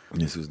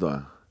 Nesivizduoju.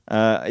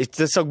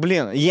 Tiesiog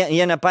blin.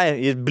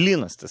 Jie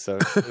blinas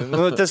tiesiog.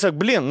 Tiesiog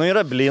blin,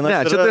 yra blinas.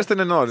 Ne, čia tai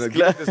nenoriu.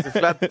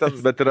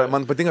 Bet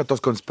man patinka tos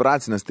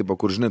konspiracinės tipo,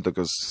 kur žinai,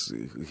 tokios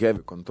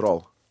heavy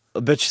control.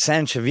 Bet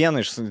čia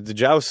viena iš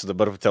didžiausių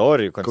dabar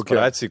teorijų,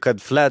 konspiracijų,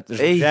 kad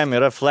žemė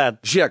yra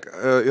flat. Žiūrėk,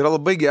 yra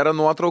labai gera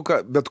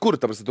nuotrauka, bet kur,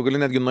 tarsi, tu gali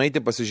netgi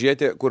nueiti,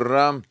 pasižiūrėti, kur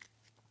yra,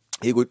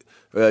 jeigu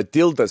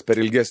tiltas per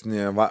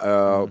ilgesnį,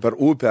 per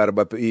upę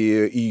arba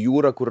į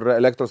jūrą, kur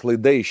yra elektros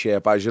laidai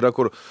išėję, pažiūrė,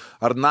 kur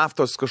ar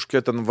naftos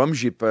kažkokie ten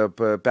vamžiai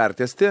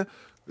pertesti,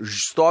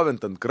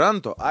 stovint ant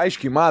kranto,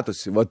 aiškiai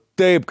matosi, va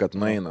taip, kad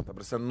nueina. Ta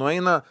prasme,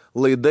 nueina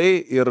laidai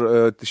ir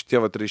šitie,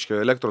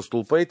 reiškia, elektros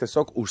stulpai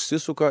tiesiog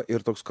užsisuka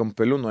ir toks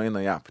kampeliu nueina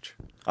į apačią.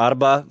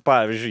 Arba,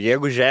 pavyzdžiui,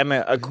 jeigu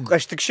žemė,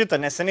 aš tik šitą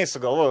neseniai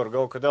sugalvojau ir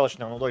galvoju, kodėl aš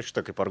nenaudoju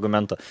šitą kaip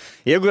argumentą.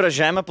 Jeigu yra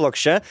žemė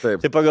plokščia,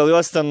 tai pagal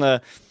juos ten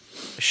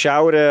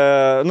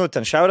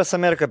ten Šiaurės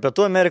Amerika,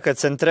 Pietų Amerika,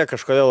 centre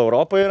kažkodėl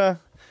Europa yra.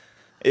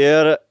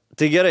 Ir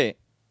tai gerai.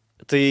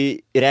 Tai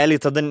realiai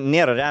tada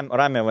nėra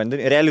ramio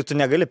vandenį. Realiai tu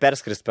negali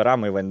perskristi per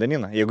ramą į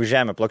vandenyną, jeigu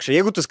žemė plokščia.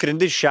 Jeigu tu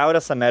skrendi iš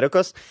Šiaurės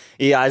Amerikos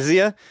į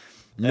Aziją...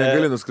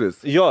 Negali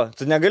nuskristi. Jo,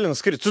 tu negali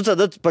nuskristi. Tu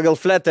tada pagal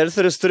Flat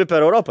Eartherius turi per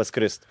Europą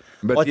skristi.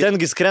 O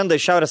tengi skrenda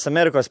iš Šiaurės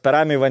Amerikos per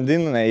ramą į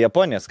vandenyną, į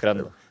Japoniją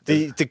skrenda.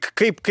 Tai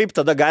kaip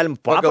tada galim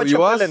pagal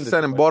juos,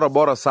 senim,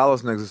 Bora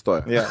salos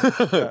neegzistuoja.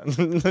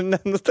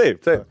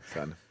 Taip.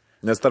 Senim.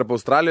 Nes tarp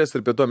Australijos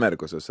ir Pietų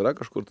Amerikos jos yra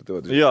kažkur.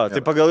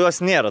 Tai pagal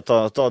juos nėra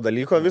to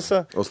dalyko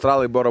viso.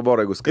 Australai Bora,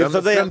 jeigu skrenda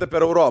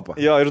per Europą.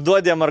 Jo, ir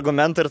duodi jam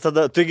argumentą ir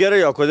tada, tai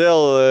gerai, jo,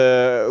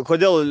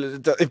 kodėl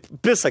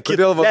pisa kitą.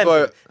 Kodėl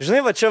vartoja?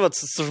 Žinai, va čia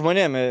su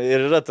žmonėmi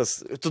ir yra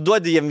tas, tu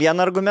duodi jam vieną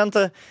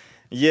argumentą,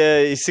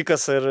 jie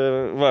įsikasa ir,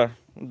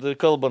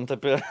 kalbant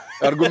apie...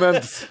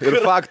 Argumentus ir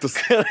faktus.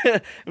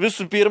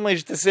 Visų pirma,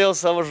 ištesėjau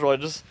savo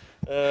žodžius.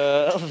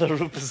 The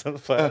roof is on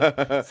fire.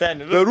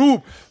 The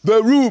roof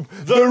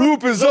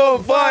is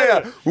on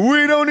fire.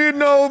 We don't need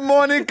no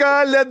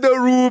Monica, let the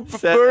roof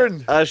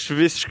burn. Aš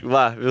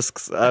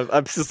viskas,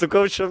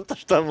 apsisukau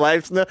 108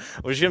 laipsnio,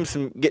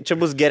 užimsim, čia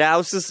bus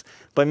geriausias,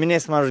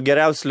 paminėsim aš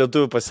geriausius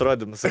lietuvių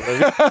pasirodymus.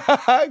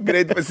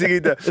 Greit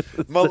pasikeitė.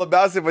 Man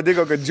labiausiai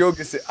patiko, kad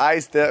džiaugiasi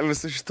Aistė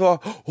visu šito.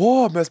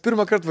 Mes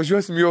pirmą kartą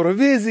važiuosim į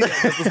Euroviziją.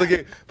 Nes tu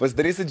sakai,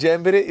 pasidarysi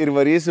džemberį ir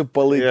varysi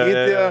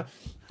palaikyti.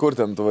 Kur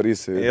ten tu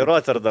varysi? Į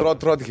Rotterdam.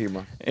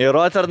 Trondheimą. Į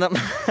Rotterdam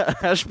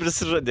aš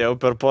prisižadėjau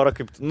per porą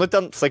kaip...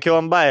 Ten sakiau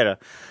ant bairio.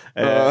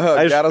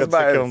 Aišku, kad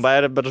sakiau ant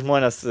bairio, bet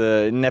žmonės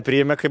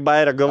nepriėmė kaip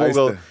bairio. Gavau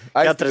gal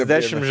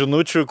 40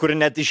 žinučių, kur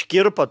net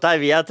iškirpo tą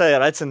vietą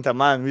ir atsiuntė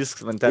man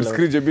viskas. Ir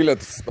skrydžio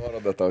bilietus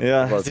nuorodą tau.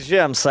 Ja,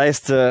 žiūrėjom,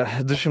 saistė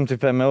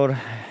 205 eurų.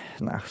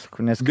 Na,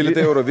 nes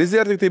Bilietai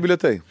Eurovizija ar tik tai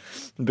bilietai?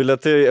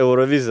 Bilietai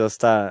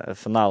Eurovizijos tą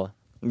finalą.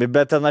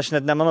 Bet ten aš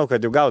net nemanau, kad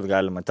jų gaut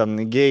galima. Ten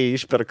gėjai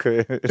išperka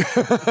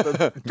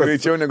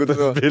Greičiau negu tu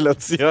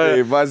bilietus.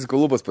 Tai baziko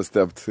lūpas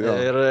pastept.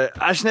 Ir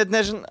aš net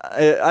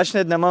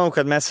nemanau,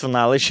 kad mes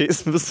finalą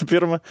išeis visų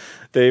pirma.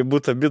 Tai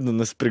būtų abidu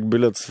nusipirk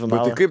bilietus Bet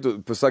finalą. tai kaip tu,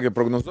 pasakė,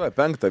 prognozuoja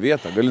 5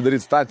 vietą, gali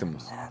daryti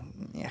statymus.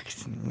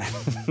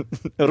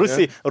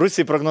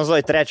 Rusijai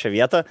prognozuoja 3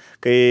 vietą,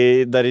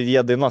 kai dar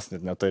jie dainos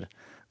net neturi.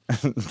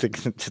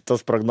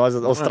 Tos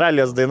prognozės.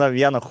 Australijos daina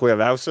viena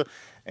hujaviausių.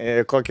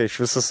 Kokią iš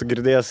visų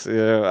sugirdėjęs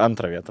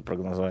 2 vietą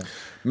prognozuoja.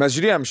 Mes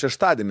žiūrėjom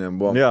šeštadienį,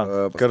 buvom.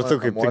 Jo, kartu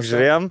kaip tik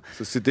žiūrėjom.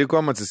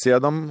 Susitikom,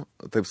 atsisėdom,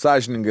 taip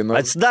sąžiningai.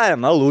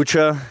 Atsidarėm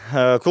alūčią,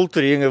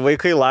 kultūringai,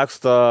 vaikai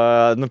laksto,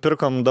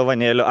 nupirkom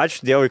dovanėlių.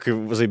 Ačiū Dievui, kai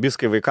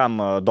zaibiskai vaikam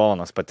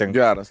dovanas patinka.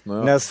 Geras, nu.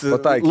 Nes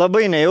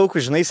labai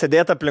nejauku, žinai,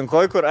 sėdėti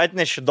aplinkoj, kur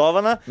atneši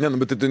dovaną. Ne, nu,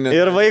 bet tai ne.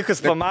 Ir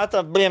vaikas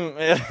pamato, blim.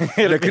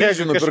 Ir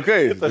kryžių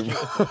nupirkai.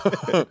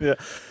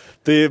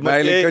 Tai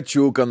meilį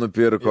kačiuką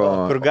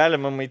nupirko. Kur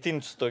galima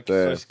maitintis tokį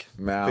suskį.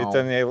 Tai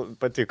ten jai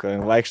patiko,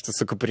 vaikšti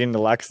su kuprinį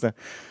lakstą.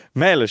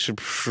 Meilė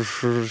šiaip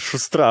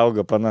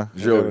šustrauga, pana.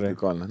 Žiauriai,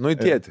 kolne. Nu, į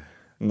tėtį.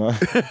 Nu.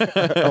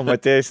 O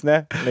matėjus,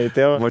 ne? Ne į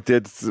tėvą?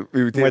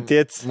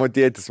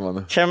 Matėtis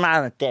mano. Čia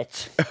mano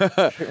tėtis.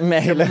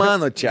 Meilė.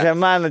 Mano čia. Čia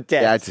mano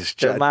tėtis.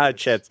 Čia mano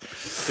tėtis.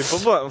 Tai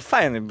buvo,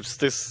 fainai,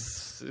 tais...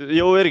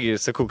 Jau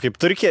irgi, sakau, kaip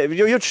Turkija,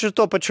 jau čia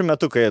tuo pačiu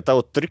metu, kai tau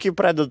Turkija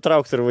pradeda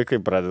traukti ir vaikai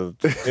pradeda.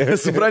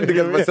 Supranti,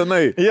 kad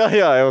pasenai. Jo,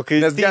 jau,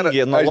 kai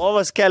tingi, nuo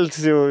lovas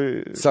keltis jau.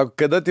 Sako,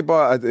 kada, tipo,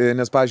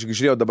 nes, pavyzdžiui,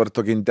 žiūrėjau dabar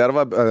tokį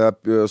intervą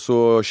su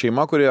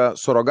šeima, kurie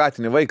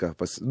surogatinį vaiką,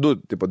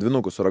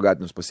 dvinukus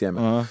surogatinius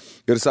pasiėmė.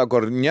 Ir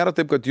sako, ar nėra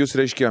taip, kad jūs,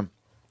 reiškia,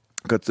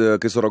 kad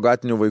kai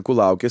surogatinių vaikų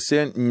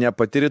laukėsi,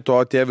 nepatiri to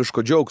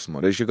tėviško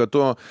džiaugsmo. Reiškia, kad tu,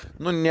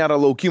 nėra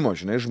laukimo,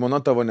 žinai, žmona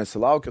tavo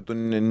nesilaukia, tu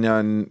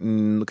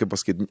kaip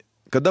pasakyti,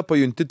 kada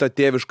pajunti tą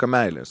tėvišką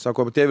meilę.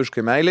 Sako,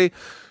 tėviškai meiliai,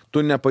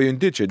 tu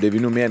nepajunti čia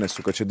 9 mėnesių,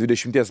 kad čia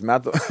 20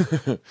 metų.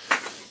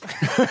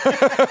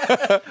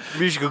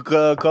 Biškių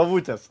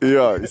kavutės.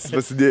 Jo, jis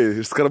pasidėjo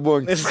iš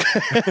skarbonkės.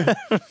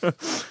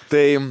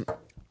 Tai...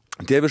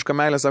 Tėviška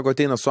meilė, sako,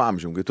 ateina su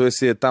amžium, kai tu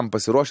esi tam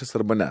pasiruošęs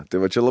arba ne.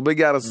 Tai va čia labai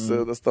geras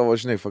tas tavo,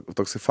 žinai,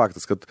 toksai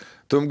faktas, kad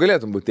tu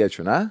galėtum būti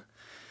tėčiu, ne?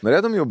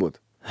 Norėtum jau būti?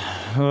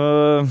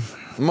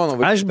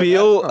 Aš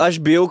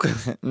bijau, kad...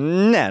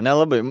 Ne,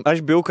 nelabai.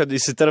 Aš bijau, kad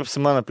įsiterps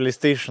mano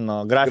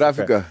PlayStation'o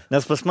grafiką.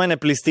 Nes pas mane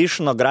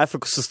PlayStation'o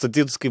grafikus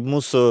sustatytus kaip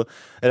mūsų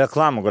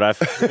reklamų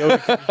grafikus. Jau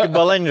iki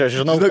balandžio,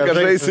 žinau, kad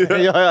žaisi.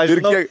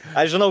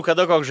 Aš žinau,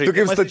 kada koks žaidimas. Tu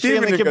kaip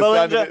statybininkas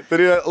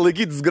turi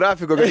laikytis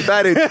grafiko, kad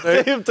pereiti.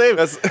 Taip.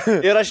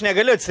 Ir aš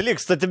negaliu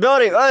atsilikti.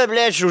 Statibiorai,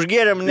 blėčiai,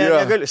 užgėrėm,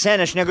 negaliu.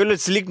 Senė, aš negaliu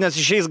atsilikti, nes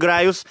išeis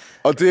grajus.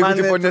 O tu jeigu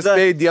tipo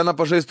nespėjai dieną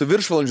pažaistų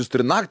viršvalandžius,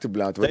 turi naktį,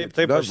 blėt.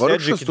 Taip, aš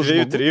sėdžiu iki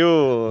 2-3.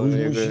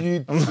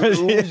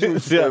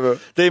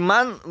 Tai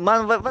man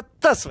va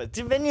tas,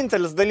 tai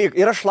vienintelis dalykas.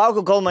 Ir aš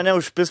laukiu, kol mane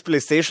užpis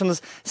PlayStation'as.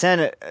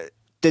 Seniai,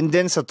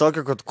 tendencija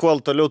tokia, kad kuo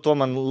toliau, tuo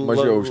man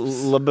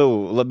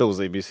labiau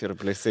zaibys yra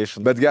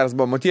PlayStation. Bet geras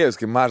buvo Motiejus,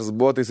 kai mažas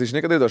buvo, tai jis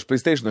žinai, kada aš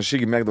PlayStation, aš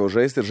irgi mėgdavau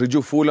žaisti ir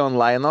žaidžiu full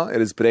online ir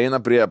jis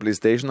prieina prie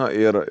PlayStation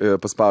ir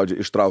paspaudžia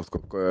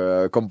ištraukti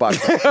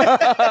kompaktą.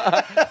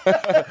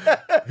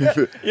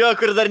 Jo,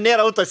 kur dar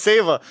nėra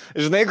autosave,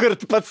 žinai, kur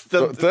pats...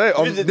 Tai,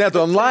 net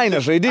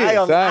online žaidį,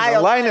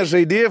 online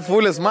žaidį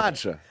fullis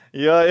mačą.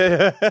 Jo.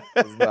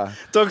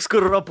 Toks,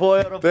 kur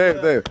ropoja.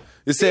 Taip.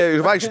 Jisai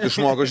vaikščioti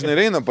išmoko,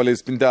 žinai, eina palei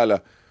spintelę.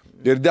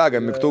 Ir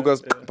dega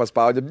mygtukas,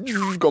 paspaudė,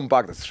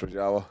 kompaktas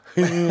išvažiavo.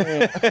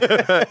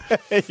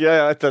 Jo,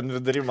 ten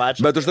vidury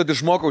mačą. Bet užtat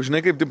išmokau, žinai,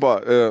 kaip, tipo,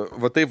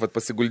 va taip,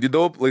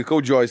 pasiguldydavau, laikau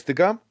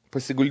joystiką,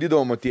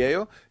 pasiguldydavau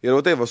Motiejų ir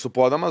va taip,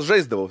 supodamas,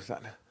 žaisdavau,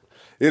 senė.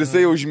 Ir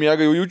jisai jau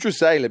užmiega, jau jaučiu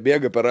seilę,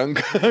 bėga per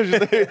ranką,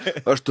 žinai.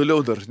 Aš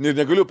toliau dar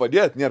negaliu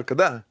padėti, nėra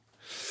kada.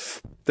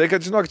 Tai,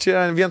 kad, žinok,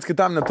 čia viens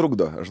kitam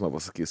netrukdo, aš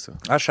pasakysiu.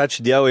 Aš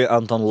ačiū Dievui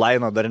ant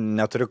online dar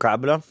neturiu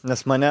kablio,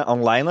 nes mane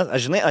online, aš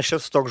žinai, aš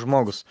esu toks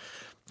žmogus.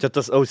 Čia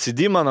tas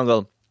OCD mano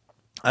gal.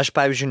 Aš,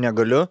 pavyzdžiui,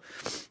 negaliu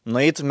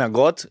nueiti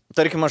miegot,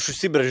 tarkim, aš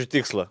užsibrėžiu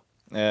tikslą.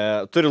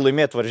 Turiu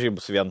laimėti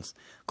varžybus vienas.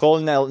 Kol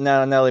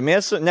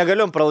nelaimėsiu,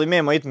 negaliu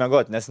pralaimėjimą eiti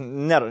miegot, nes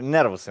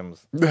nervus jums.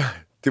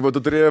 Tipo, tu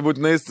turėjai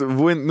būtinais,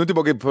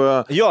 tipo kaip...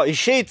 Jo,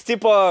 išeit,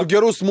 tipo...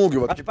 Gerų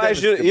smūgių. Aš,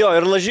 pavyzdžiui, jo,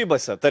 ir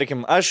lažybose,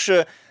 tarkim,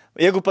 aš...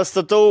 Jeigu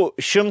pastatau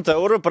 100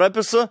 eurų,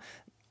 prapisu,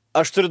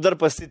 aš turiu dar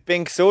pastatyti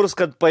 5 eurus,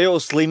 kad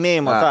pajaus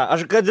laimėjimą.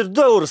 Aš kad ir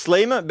 2 eurus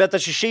laimiu, bet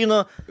aš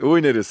išeinu...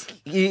 Uineris.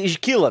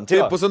 Iškylant.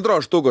 Taip,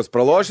 1,5 štukos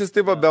pralošęs,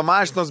 tipo, be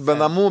mašinos, be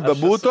namų, be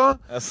būto,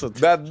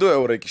 bet 2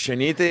 eurai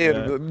kišenytė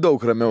ir daug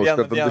ramiau.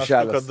 Vieną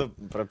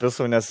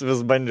prapisau, nes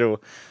vis bandžiau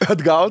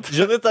atgauti.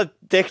 Žinai tą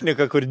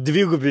techniką, kur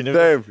dvigubiniu.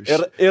 Taip.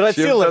 Ir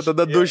atsilaš.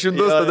 Tada 200,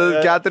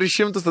 tada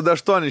 400, tada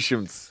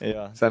 800.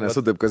 Sen,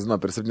 esu taip kazino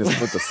per 7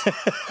 minutės.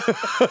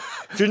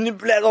 Čia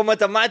neplėgo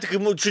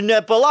matematikai, čia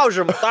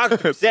nepalaužiam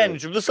taktų, sen,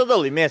 čia visada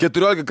laimėsi.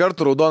 14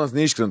 kartų raudonas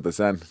neiškrenta,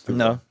 sen.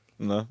 No.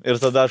 Nu, ir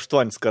tada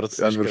 8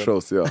 kartus. Ant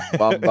viršaus, jo.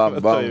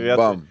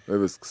 Bam,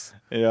 viskas.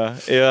 Ja.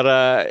 Ir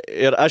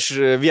aš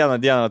vieną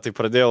dieną tai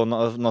pradėjau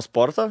nuo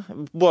sporto.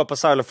 Buvo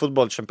pasaulio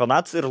futbolo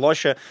čempionatas ir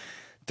lošė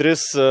 3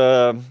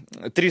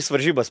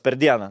 varžybas per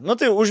dieną. Nu,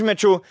 tai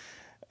užmečiau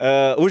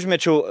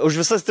už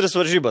visas 3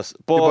 varžybas.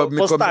 Po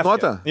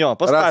kombinuotą? Jo,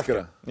 po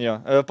stavkę. Jo,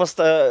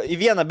 į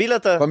vieną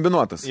biletą.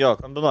 Kombinuotas. Jo,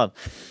 kombinuot.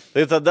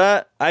 Tai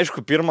tada,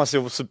 aišku, pirmas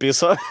jau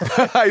supyso.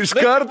 Iš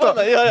karto?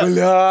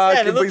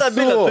 Blia, nu tą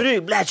biletą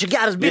turi, blia, čia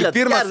geras biletas.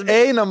 Pirmas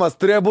einamas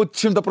turėjo būti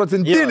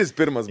 100%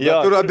 pirmas,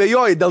 bet tu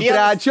abejoji dėl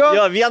trečio.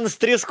 Jo,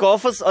 1-3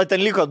 kofas, o ten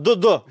liko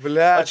 2-2.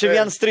 Blia. O čia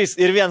 1-3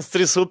 ir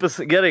 1-3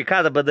 upis. Gerai,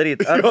 ką dabar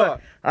daryti?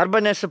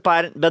 Arba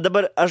nesiparinti,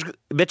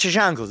 bet čia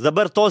ženklas,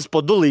 dabar tos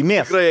po 2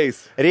 laimės.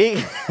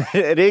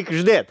 Reikia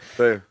uždėti.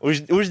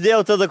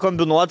 Uždėjau tada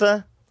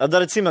kombinuotą.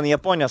 Dar atsimenu,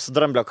 Japonija su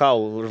dramblio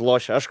kaulu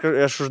užlošė.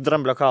 Aš už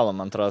dramblio kaulą,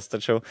 man atrodo,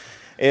 tačiau.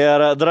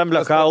 Ir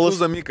dramblio kaulus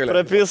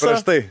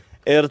prapisa.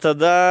 Ir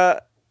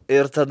tada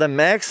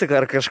Meksika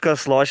ar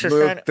kažkas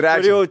lošė.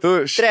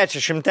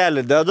 Trečią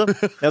šimtelį dedu,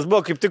 nes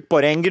buvo kaip tik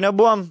po renginio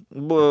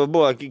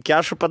buvo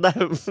kešų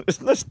padavę.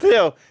 Aš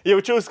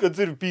jaučiausi, kad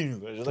turiu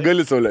pinigų.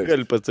 Gali sauliai.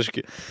 Gali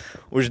pataškį.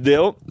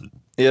 Uždėjau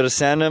ir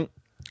seniai.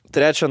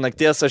 3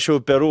 nakties aš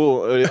jau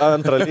Peru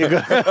 2 lygą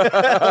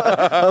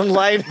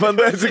online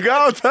bandai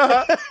atsigauti.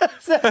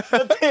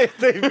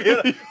 Taip.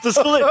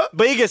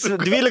 Baigėsi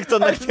 12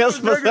 nakties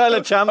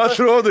pasaulio čempionatas.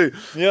 Aš rodai,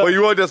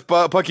 pajuodės,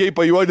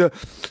 pajuodė.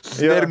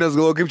 Snervinės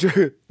galvo, kaip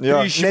čia.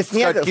 Nes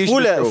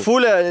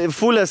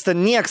fulės ten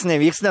nieks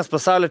nevyks, nes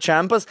pasaulio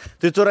čempas,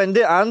 tai tu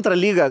randi 2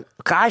 lygą.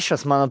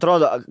 Kašas, man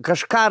atrodo,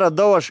 kažką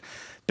radau aš.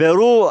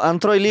 Peru,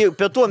 2 lygų,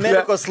 Pietų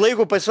Amerikos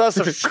laikų pas juos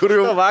aš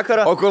šitą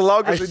vakarą. O kur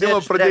laukia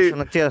žaidimo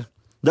pradėjai?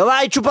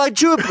 Davai,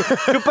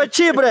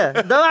 čiupačibre.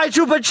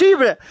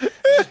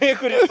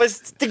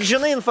 Tik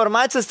žinai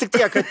informacijos, tik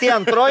tiek, kad tie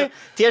 2,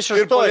 tie 6.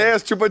 Ir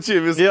palėjęs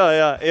čiupačivis. Jo.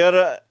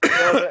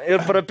 Ir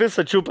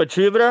prapisa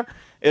čiupačibre.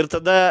 Ir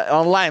tada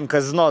online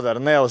kazino dar,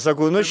 jau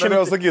sakau,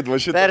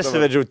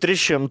 persivedžiau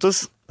 300,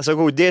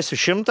 sakau, dėsiu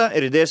 100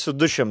 ir dėsiu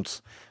 200.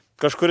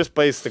 Kažkuris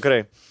paės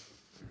tikrai.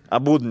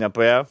 Abūd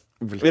nepaėjo.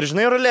 Ir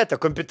žinai, ruletė,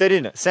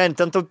 kompiuterinė. Sen,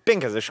 ten tau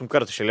 50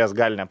 kartų šėlės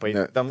gali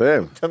nepaėti.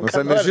 Taip,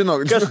 nežino,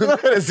 kiek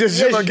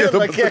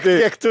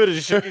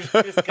turi,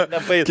 kad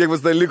nepaėti. Kiek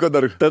vis dar liko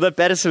dar. Tada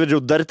persivedžiau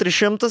dar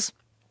 300,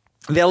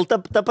 vėl tą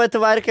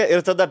patį varkę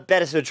ir tada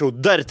persivedžiau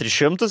dar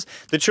 300.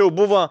 Tačiau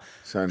buvo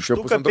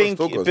štuka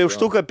 5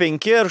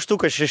 ir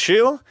štuka 6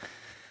 jau.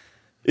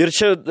 Ir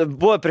čia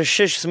buvo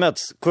prieš 6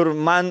 metus, kur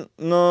man,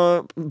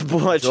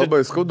 buvo čia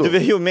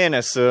 2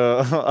 mėnesių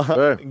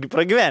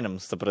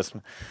pragyvenimus, ta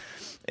prasme.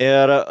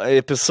 Ir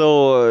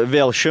pisau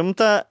vėl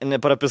 100,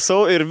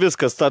 neprapisau ir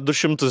viskas, tą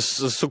 200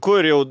 suku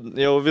ir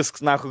jau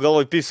viskas,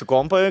 galvoj, pysiu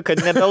kompą, kad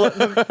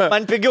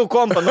man pigiau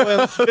kompą,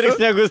 pirks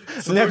negu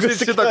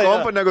šitą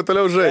kompą, negu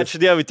toliau žai.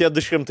 Ačiū Dievui, tie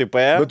 200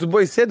 paėjo. Bet tu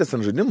buvai sėdęs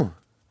ant žaidimų?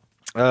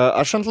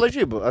 Aš ant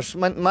lažybų.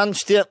 Man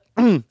šitie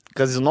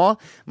kazino,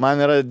 man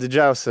yra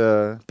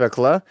didžiausia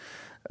pekla.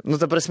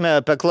 Ta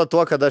prasme, pekla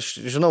tuo, kad aš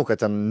žinau,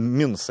 kad ten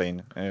minusai,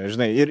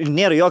 žinai, ir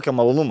nėra jokio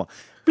malonumo.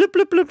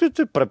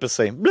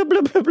 Prapisai.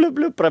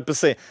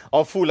 Prapisai.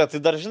 O fulė, tai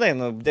dar, žinai,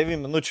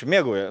 9 minučių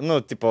mėgauja.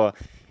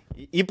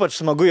 Ypač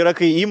smagu yra,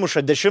 kai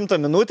įmuša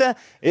 10 minutę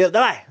ir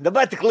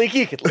dabar tik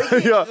laikykit.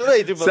 Jo,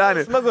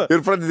 seniai.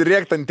 Ir pradedi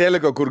rėkti ant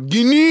teliko, kur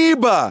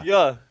gynyba!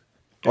 Jo.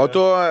 O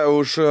tu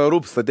už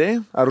Rūp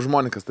statėjai? Ar už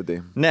Moniką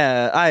statėjai?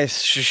 Ne,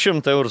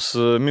 100 eurų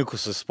su Miku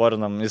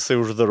susiporinam, jisai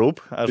už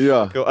Rūp.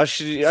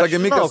 Aš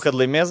žinau, kad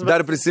laimės.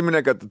 Dar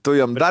prisiminė, kad tu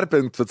jam dar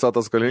 5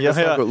 skolingas.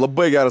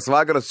 Labai geras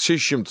vakaras,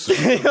 600.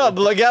 Jo,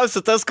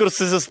 blogiausia tas, kur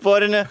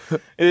susisporinė.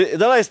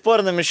 Davai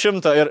sporinam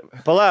 100 ir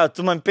palauk,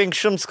 tu man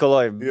 500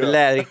 skoloj.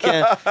 Ble,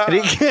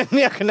 reikia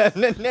nieko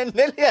nelieti.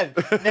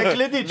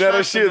 Neklydyti.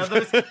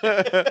 Nerašyti.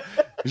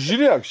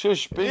 Žiūrėk,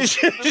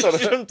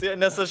 600,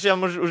 nes aš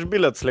jam už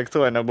bilietus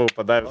lėktuvą nebuvau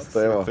padaręs.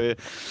 Tai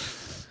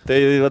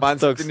man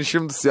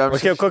 700 jam.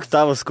 Kokia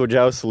tavo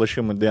skaudžiausia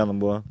lašimų diena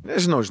buvo?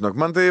 Nežinau, žinok,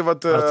 man tai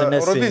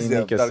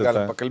Eurovizija, dar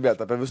galim pakalbėti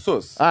apie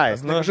visus.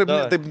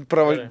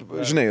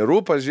 Žinai,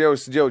 Rūpas,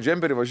 žiūrėjau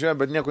džemperį, važiuoju,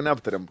 bet nieko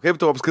neaptarėm. Kaip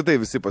tu apskaitai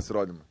visi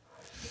pasirodymai?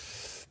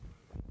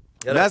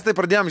 Mes tai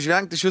pradėjom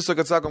žvengti iš viso,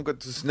 kad sakom, kad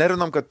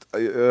susinervinom, kad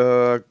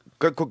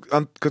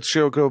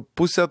čia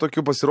pusė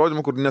tokių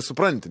pasirodymų, kur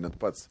nesupranti net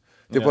pats.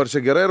 Taip, ar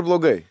čia gerai ar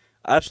blogai?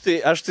 Aš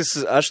tai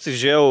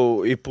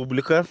žiūrėjau į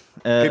publiką.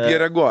 Kaip jie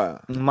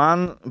reaguoja?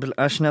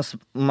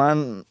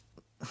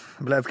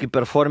 Kaip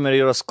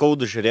performeriai yra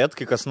skaudu žiūrėti,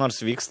 kai kas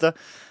nors vyksta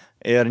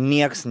ir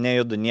nieks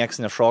nejuda, nieks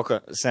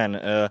nešoka.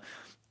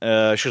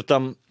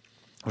 Šitam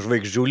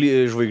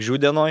žvaigždžių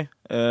dienoj,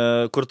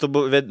 kur tu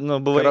buvai,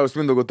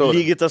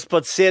 lygiai tas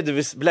pats sėdi,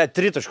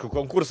 tritaškų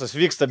konkursas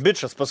vyksta,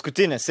 bičas,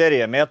 paskutinė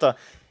serija įmeta,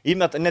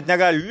 net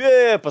negali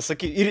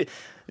pasakyti. Ir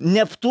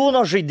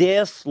Neptūno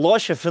žaidėjas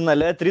lošia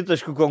finale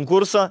tritaškų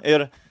konkurso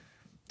ir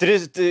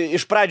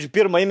iš pradžių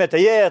pirmą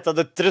įmetė,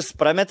 tada 3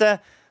 prametė,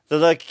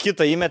 tada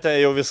kitą įmetė,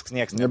 jau viskas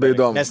nieks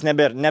nebeįdomu. Nes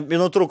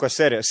nutrūko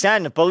serija.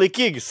 Seni,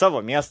 palaikygi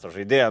savo miesto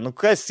žaidėją, nu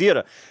kas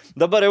yra?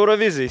 Dabar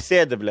Eurovizijai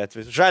sėdi, blėt,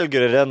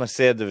 Žalgirio arena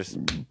sėdi vis.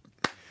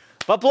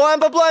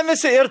 Paplojam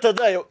visi ir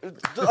tada jau,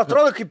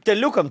 atrodo kaip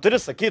teliukam turi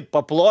sakyti,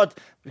 paplot,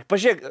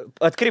 pažiūrėk,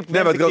 atkreip.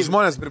 Ne, bet gal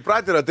žmonės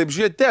pripratę yra taip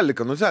žiūrėti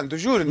teliką, nu sen, tu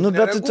žiūri. Nu,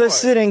 bet tu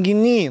esi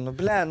renginy, nu,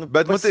 ble, nu,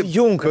 bet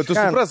pasijunk. Bet tu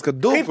supras, kad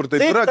daug kur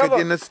taip yra, kad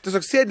jie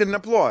tiesiog sėdi ir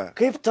neploja.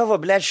 Kaip tavo,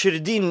 ble,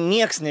 širdį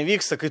nieks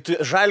nevyksta, kai tu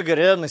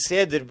Žalgirio arena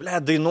sėdi ir, ble,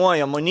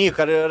 dainuoja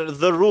Monika ar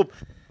The Roop.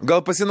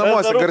 Gal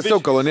pasinamuose garsiau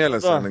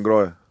kolonėlėse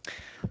negroja.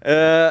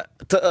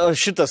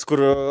 Šitas, kur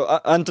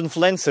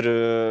ant-influencerių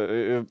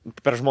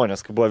per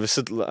žmonės, kai buvo visi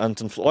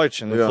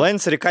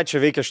ant-influenceriai, ką čia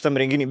veikia šitam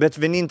renginį, bet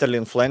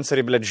vienintelį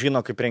influenceriai, blėt,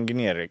 žino, kaip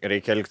renginį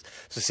reikia elgti.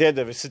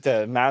 Susėdė visi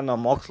tie meno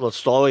mokslo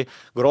atstovai,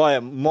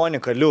 groja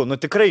Monika Liu, nu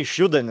tikrai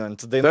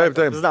išjudanant dainą.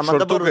 Taip, man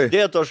dabar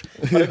uždėtų, aš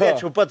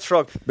pradėčiau pat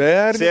šok.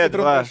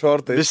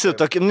 Visi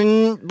tokie,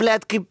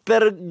 blėt, kaip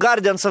per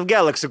Guardians of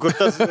Galaxy, kur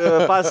tas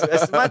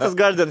esi matęs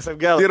Guardians of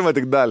Galaxy. Pirmą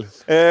tik dalį.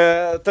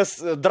 Tas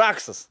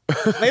Draxas.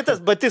 Tas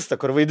Batista,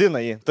 kur vaidina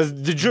jį. Tas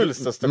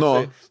didžiulis, tas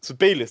toksai, su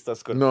peilis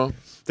tas, kur.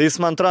 Tai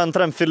jis man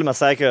antram filme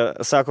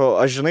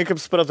sako, aš žinai, kaip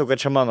supratau, kad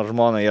čia mano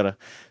žmona yra.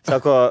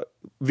 Sako,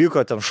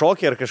 vyko ten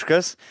šokį ar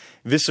kažkas,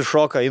 visi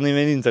šoka, jinai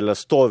vienintelė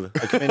stovi,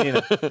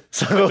 akmeninė.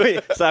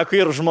 Sako,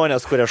 ir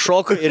žmonės, kurie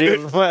šoka, ir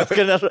žmonės,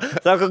 kurie šoka.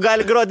 Sako,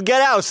 gali groti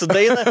geriausią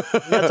dainą,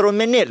 net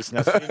raumenėlis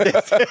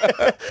nesudės.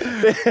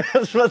 Tai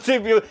aš man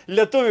taip jau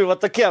lietuviai va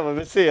tokie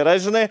visi yra,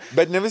 žinai.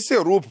 Bet ne visi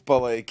Rūp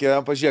palaikė,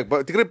 pažiūrėk,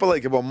 tikrai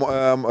palaikė, buvo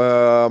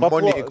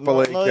Monik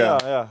palaikė.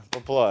 Jo,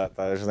 paploja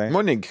tą, žinai.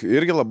 Monik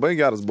irgi labai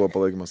geras buvo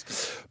palaikymas.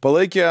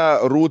 Palaikė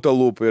Rūta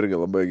Lūp irgi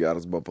labai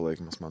geras buvo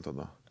palaikymas, man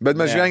tada. Bet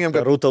mes žvengiam,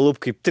 kad... Rūta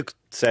Lūp kaip tik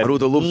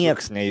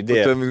nieks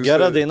neįdėjo.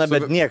 Gera daina,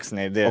 bet nieks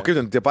neįdėjo. O kaip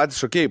ten, tie patys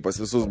šokėjai pas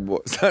visus buvo.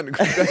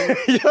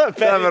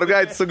 Ta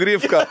mergaitė su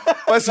grifka.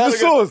 Pas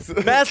visus.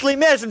 Mes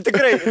laimėsim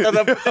tikrai.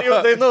 Tada trijų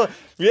dainų.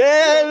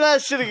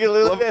 Mes irgi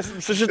laimėsim.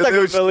 Su šitą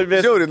kaip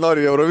laimėsim. Žiauriai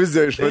noriu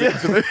Euroviziją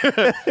išvaryti.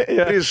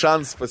 Trys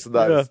šans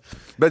pasidarys.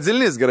 Bet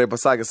Zilnys gerai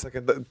pasakė,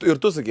 ir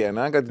tu sakė,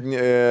 ne, kad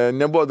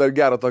nebuvo dar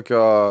gero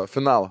tokio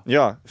finalo.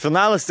 Jo,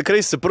 finalas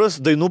tikrai stiprus,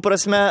 dainų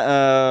prasme.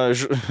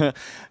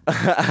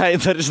 Ai,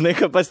 dar žinai,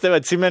 ką pas tave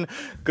atsimeni,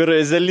 kur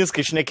Zilnys,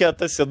 kai šnekėjo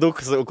tas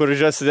sėdukas, kur už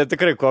jos sėdė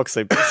tikrai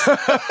koksai.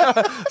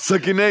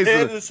 Sakiniais.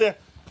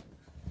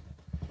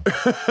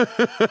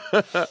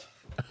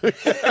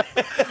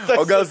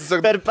 O gal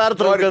tiesiog per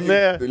pertrauką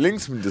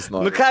linksmintis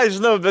nori. Nu ką,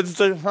 žinau, bet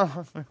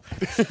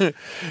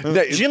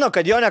žino,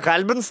 kad jo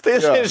nekalbins, tai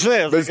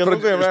žinai.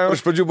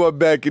 Iš pradžių buvo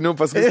be akinių,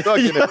 paskui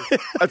tokinė.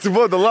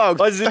 Atsibodo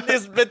laukti. O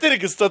Zilnys, bet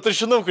irgi su to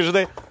tušinukų,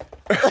 žinai.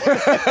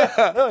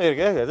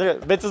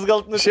 Bet jis gal...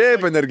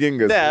 Šiaip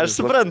energingas. Ne, aš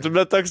suprantu,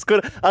 bet toks, kur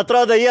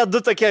atrodo jie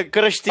du tokie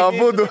kraštiniai.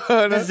 Abudu.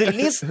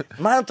 Zilnys,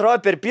 man atrodo,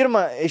 per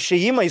pirmą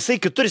išėjimą jisai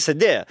kitur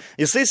sėdėjo.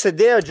 Jisai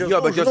sėdėjo džiaugsmu. Jo,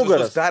 bet jos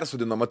visus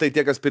persudino. Matai,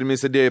 tie, kas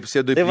pirmieji sėdėjo,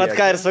 sėdo į priekį. Tai vat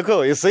ką ir sakau,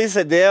 jisai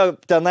sėdėjo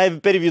tenai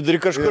per vidurį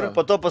kažkur,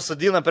 po to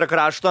pasodina prie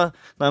krašto.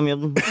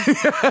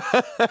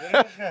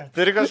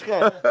 Turi kažką.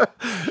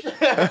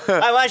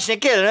 Ai, man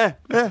šnekėlė,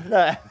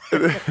 ne?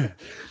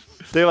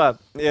 Tai va,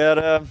 ir...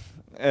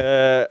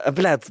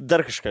 Blet, dar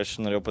kažką aš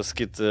norėjau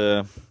pasakyti.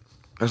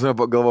 Aš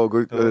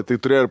galvojau,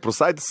 tai turėjo ir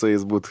Prusaitis su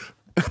jais būti.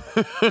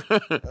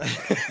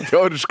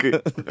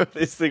 Teoriškai. Tai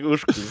jisai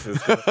užkulisis.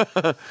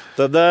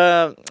 Tada,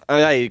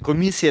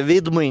 komisija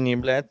veidmainiai,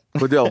 blet.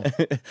 Kodėl?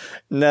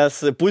 Nes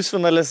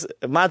pusfinalis,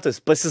 matos,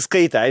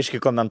 pasiskaitė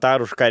aiškiai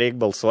komentarų, už ką reikia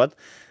balsuoti.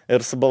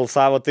 Ir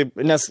subalsavo taip,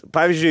 nes,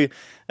 pavyzdžiui,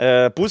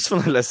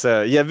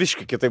 pusfinalėse jie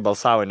viškai kitaip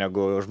balsavo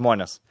negu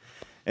žmonės.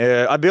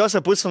 Abiejose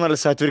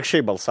pusfinalėse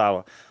atvirkščiai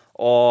balsavo.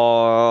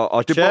 O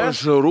čia... Tipo, už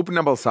Rūp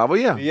nebalsavo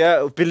jie? Jie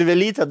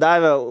pilvelytę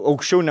davė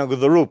aukščiau negu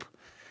The Roop.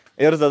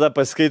 Ir tada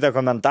paskaitė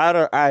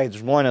komentarą,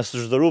 žmonės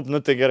už The Roop, nu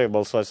tai gerai,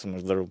 balsuosim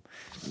už The Roop.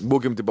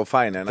 Būkim tipo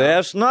fainė, ne? Tai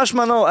aš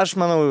manau,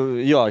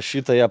 jo,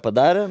 šitą jie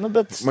padarė, nu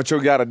bet...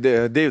 Mačiau gerą,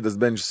 Davidas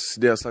Benčis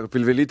dėjo, sako,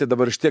 pilvelytė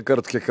dabar iš tiek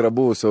kartų, kiek yra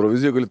buvusi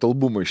Eurovizijoje, galėtų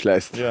albumą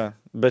išleisti. Ja,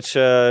 bet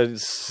čia...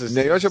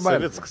 Ne jo čia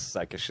baimė. Savickas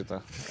sakė šitą,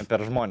 per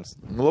žmonės.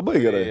 Nu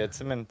labai gerai. Tai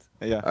atsimint.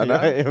 Ja.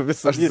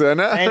 Aš tai,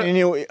 ne?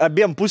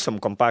 Abiem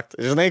pusėm kompaktą.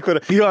 Žinai, kur...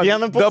 Jo,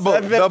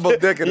 double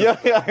decker. Jo,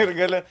 ir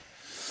gali...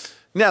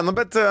 Ne, nu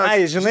bet...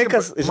 žinai,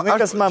 kas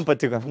man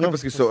patiko. Kaip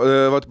pasakysiu,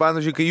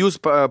 pavyzdžiui, kai jūs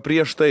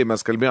prieš tai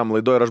mes kalbėjom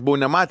laidoje ir aš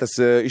buvau nematęs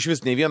iš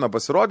vis nei vieno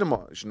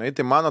pasirodymo, žinai,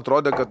 tai man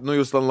atrodė, kad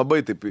jūs ten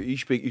labai taip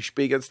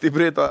išpeikėt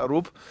stipriai tą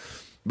Rūp.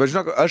 Bet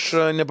žinok,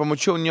 aš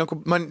nepamačiau nieko,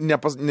 man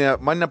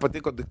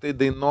nepatiko tik tai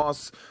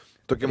dainos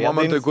tokie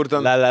momentai, kur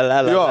ten...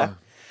 Jo.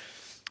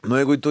 Nu,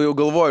 jeigu tu jau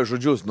galvoji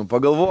žodžius, nu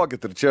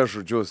pagalvokit ir čia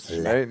žodžius,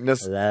 žinai, nes...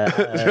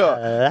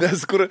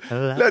 nes kur...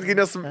 Letgi,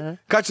 nes...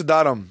 Ką čia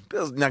darom?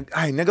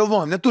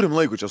 Negalvojam, neturim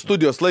laiko čia,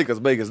 studijos laikas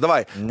baigės,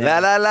 davai. Šis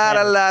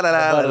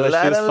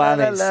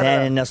fanai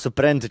seniai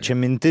nesupranti, čia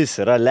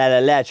mintis yra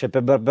čia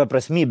apie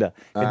beprasmybę,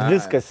 kad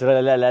viskas yra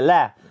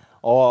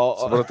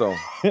Supratau.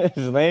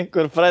 Žinai,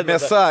 kur pradeda.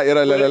 Mėsa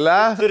yra lelele.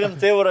 Turim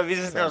tai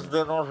Eurovizinės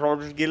dainos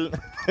žodžius gilin.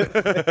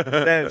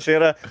 Čia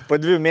yra po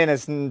 2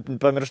 mėnesių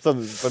pamirštas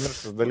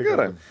dalykas.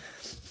 Gerai.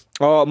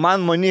 O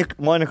man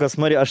Monikos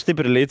Marija, aš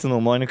taip ir leitinau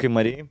Monikai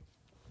Marijai,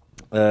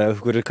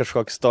 kuri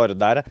kažkokį istoriją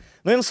darė.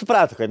 Nu, jis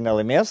suprato, kad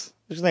nelaimės.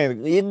 Žinai,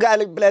 jį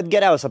gali,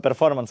 geriausią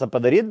performansą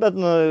padaryti, bet,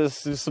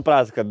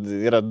 suprato, kad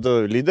yra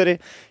 2 lyderiai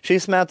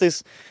šiais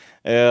metais.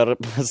 Ir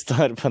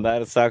istoriją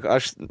padarė, sako,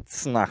 aš,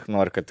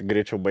 noriu, kad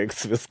greičiau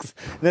baigtų viskas.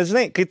 Nes,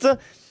 žinai, kai tu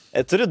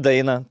turi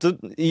dainą,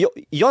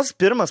 jos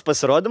pirmas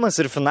pasirodymas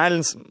ir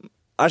finalinis,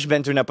 aš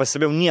bent jau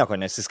nepasibėjau, nieko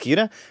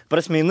nesiskyrė.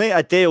 Prasme, jinai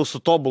atėjo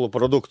su tobulu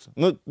produktu.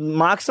 Nu,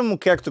 maksimum,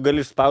 kiek tu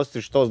gali išspausti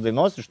iš tos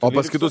dainos. O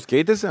pas kitus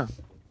keitėsi?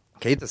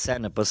 Keitėsi,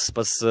 seniai,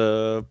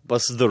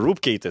 pas The Roop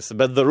keitėsi,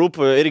 bet The Roop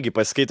irgi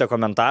pasikeitė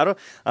komentarų,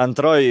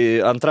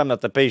 antrame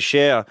etape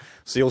išėjo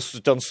jau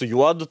su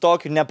juodu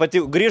tokiu,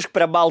 nepatiko, grįžk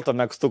prie balto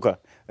megstuko.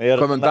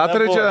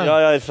 Komentatoriai čia?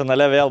 Jo,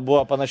 finale vėl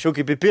buvo panašiau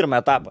kaip į pirmą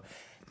etapą.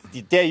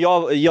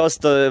 Jos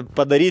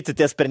padaryti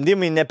tie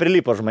sprendimai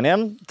neprilipo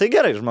žmonėm, tai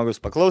gerai,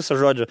 žmogus paklausė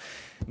žodžių,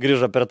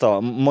 grįžo per to.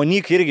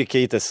 Monika irgi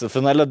keitėsi,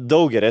 finale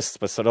daug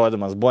geresnis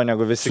pasirodymas buvo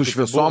negu visi. Su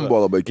šviesom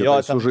buvo labai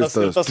kietai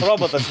sužaistas. Tas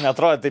robotas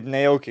neatrodė taip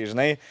nejaukiai,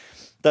 žinai.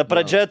 Ta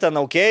pradžia ten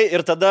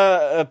ir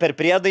tada per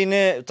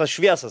priedainį tas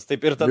šviesas,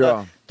 taip ir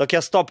tada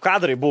tokie stop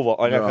kadrai buvo,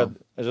 o ne kad,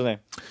 žinai.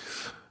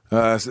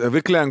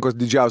 Viklenkos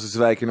didžiausias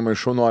sveikinimai,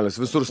 šaunuolis,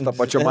 visur su tą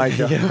pačią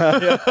maikę.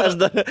 Aš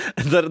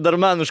dar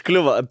man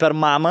užkliuvo per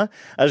mamą,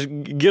 aš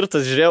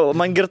girtas žiūrėjau,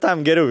 man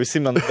girtam geriau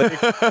įsimenu.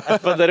 Aš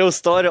padariau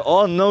story,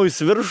 jis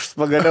viršus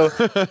pagaliau,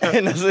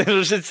 nes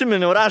aš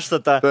atsiminiau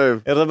raštą tą.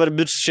 Taip. Ir dabar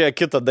bič čia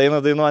kitą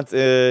dainą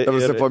dainuoti.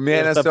 Ir po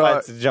mėnesio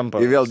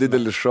į vėl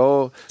didelį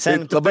šou.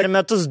 Sen, per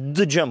metus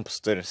 2 jumpus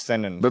turi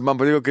sceninį. Bet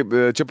man patiko, kaip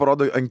čia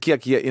parodo, ant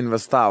kiek jie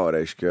investavo,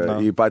 reiškia,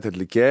 į patį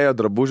atlikėją,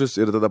 drabužius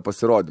ir tada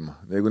pasirodymą.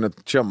 Jeigu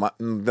net čia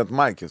net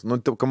Maikės,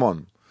 come on.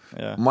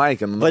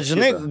 Maikė, bet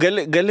žinai,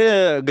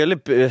 gali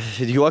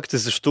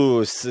juoktis iš tų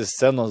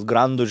scenos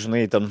grandų,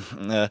 žinai, ten,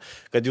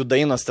 kad jų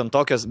dainos ten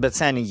tokios, bet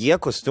seniai jie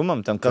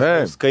kostiumam, ten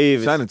Kazlauskai.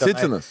 Seniai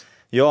Cicinas.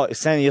 Jo,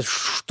 seniai jie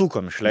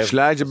štukom išleidžia.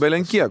 Išleidžia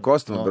belenkie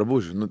kostiumą,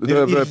 drabužių.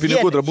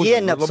 Pinigų drabužių.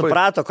 Jie net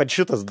suprato, kad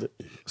šitas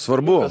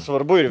svarbu.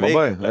 Svarbu ir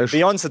veikia.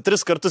 Beyoncé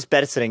 3 kartus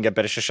persirengė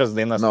per 6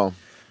 dainas.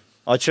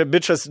 O čia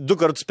bičas 2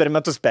 kartus per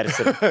metus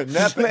persirengė.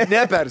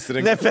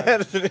 Nepersirengė.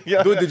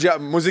 2 didžiausiai,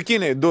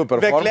 muzikiniai 2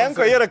 performansai.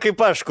 Beklenko yra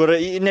kaip aš, kur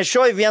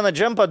nešioji vieną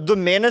džempą 2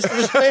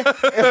 mėnesius, žinai,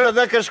 ir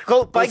tada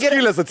kažkol pagiria.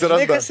 Skylės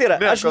atsiranda. Žinai, kas yra?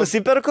 Aš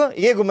nusiperku,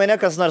 jeigu mane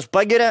kas nors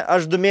pagiria,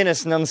 aš 2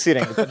 mėnesius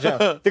nenusirengiu.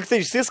 Tik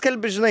tai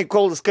išsiskalbi, žinai,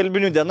 kol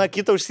skalbinių diena,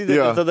 kitą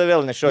užsidėti ir tada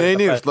vėl nešioji.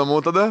 Neini iš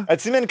namų tada?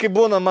 Atsimeni, kai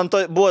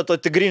buvo to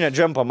tigrinio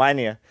džempo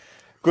manija.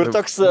 Kur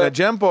toks... Ne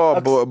džempo,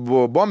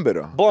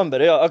 bomberio.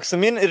 Bomberio, jo,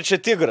 aksumin ir čia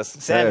tigras.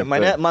 Seniai,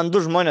 man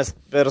 2 žmonės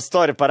per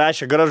story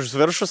parašė gražus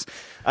viršus.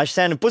 Aš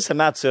seniai pusę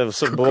metų su juo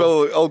visur buvau.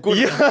 Kol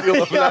alkūnį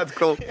kilo,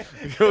 kol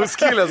jau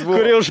skylės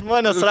buvo. Kur jau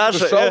žmonės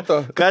rašo,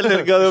 gal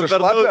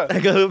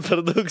jau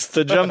per daug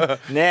sto džempo.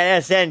 Ne,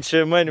 seniai,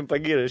 čia manim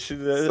pagirė,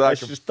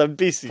 aš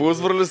ištampysiu.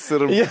 Pusvarlis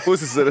ir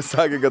pusis ir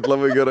sakė, kad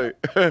labai gerai.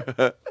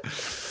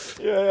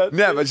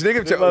 Ne, bet žinai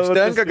kaip čia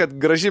užtenka, kad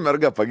graži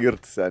merga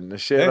pagirti sen,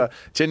 nes čia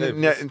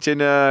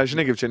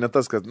žinai kaip čia ne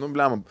tas, kad,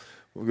 blemam,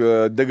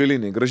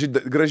 degaliniai,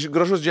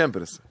 gražus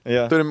džemperis.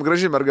 Turim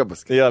graži merga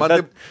pasakyti.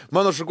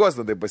 Mano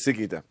šukuosna tai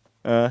pasikeitė.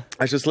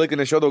 Aš visą laiką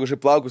nešiodavau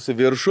kažkaip plaukus į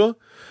viršų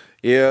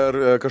ir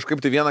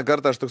kažkaip tai vieną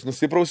kartą aš toks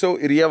nusiprausiau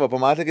ir Ieva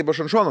pamatė, kaip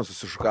aš ant šono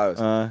susišukavęs.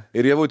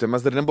 Ir Ievutė,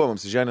 mes dar nebuvom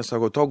apsiženę,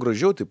 sako, tau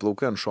gražiau, tai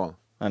plaukai ant šono.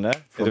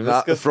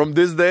 From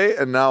this day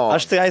and now on.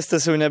 Aš tai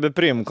Aistės jau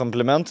nebepriimu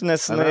komplimentų,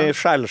 nes jinai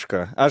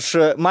šališka.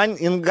 Man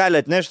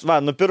gali atnešti,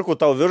 nupirkau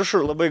tau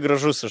viršų, labai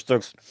gražus aš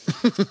toks.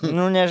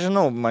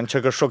 Nežinau, man čia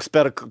kažkoks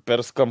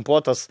per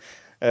skampuotas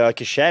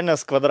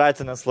kišenės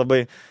kvadratinės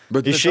labai.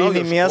 Bet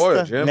išeini į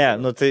miestą.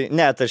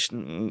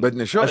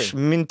 Aš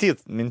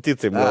mintyt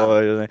tai buvo.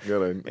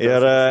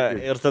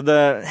 Gerai. Ir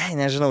tada,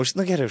 nežinau,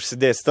 gerai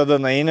užsidėsi. Tada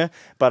naini,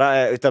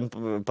 ten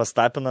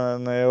pastapina,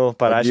 jau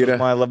parašė,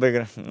 man labai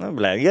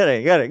gerai.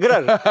 Gerai,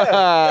 gražu.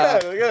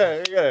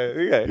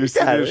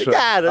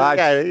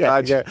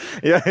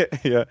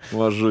 Gerai.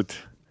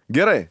 Mažutį.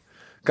 Gerai.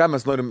 Ką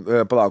mes norim,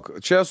 palauk,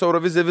 čia su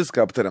Eurovizija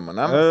viską aptariam,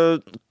 ne?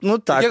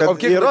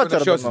 Kad į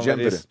Rotterdamą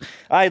džemperį.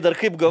 Dar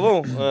kaip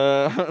gavau,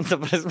 ta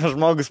prasme,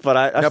 žmogus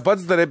parašė. Ne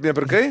pats dar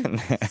nepirkai?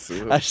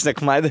 Aš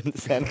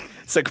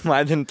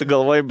sekmadienį tu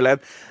galvoji,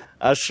 blėt,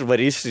 aš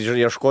varysiu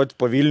ieškoti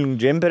po Vilnių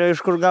džemperio,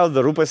 iš kur gal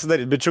darų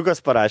pasidaryti.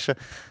 Bičiukas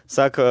parašė,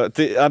 sako,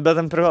 bet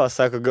ant privalo,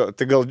 sako,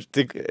 tai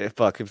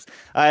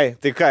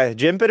ką,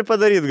 džemperį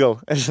padaryt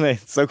gal? Žinai,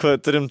 sako,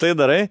 turim tai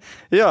darai?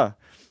 Jo.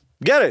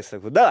 Gerai,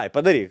 sakau, davai,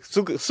 padaryk.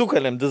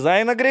 Sukalėm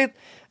dizainą greit,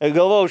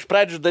 galvojau iš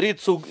pradžių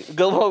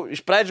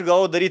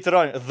daryti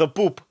ironiją. The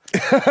Poop.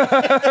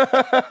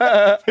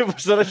 Kaip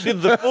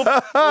užsirašyti The Poop?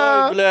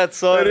 Blėt,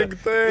 sorry.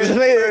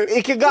 Žinai,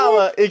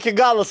 iki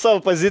galo savo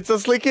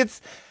pozicijas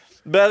laikytis.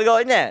 Bet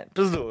gal ne,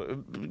 pizdu,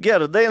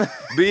 gerą dainą.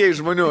 Bijai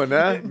žmonių,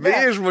 ne?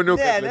 Bijai žmonių.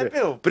 Ne,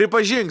 nepil.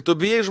 Pripažink, tu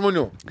bijai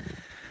žmonių.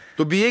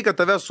 Tu bijai, kad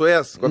tave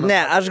suės. Ne,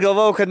 aš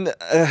galvau, kad,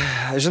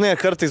 žinai,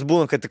 kartais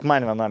būna, kad tik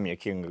man vienam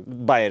jėkinga.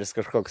 Bayeris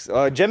kažkoks.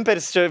 O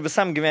džemperis čia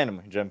visam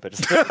gyvenimui.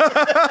 Džemperis.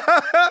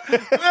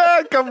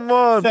 Come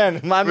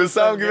on. Man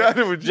Visam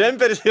gyvenimui.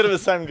 Džemperis ir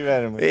visam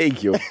gyvenimui.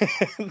 Eik jau.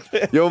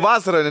 Jau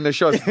vasarą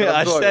nenešios.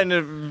 Aš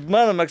ten,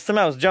 mano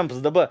mėgstamiausias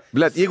džempas dabar.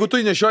 Blet, jeigu tu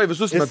nešioji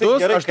visus Jisai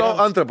metus, gerai aš tau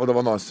antrą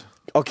padovanosiu.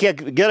 O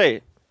kiek,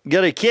 gerai,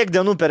 kiek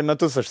dienų per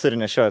metus aš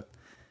turiu nešioti?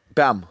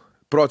 5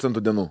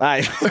 procentų dienų.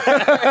 Ai.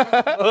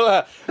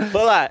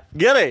 Pala,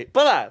 gerai,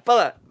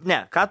 pala. Ne,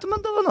 ką tu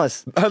man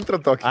dovanosi? Antrą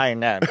tokį. Ai,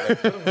 ne.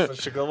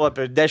 Aš galvoju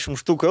apie 10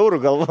 štukų eurų,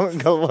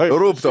 galvoju.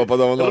 Rūp tau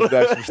padovanos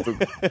 10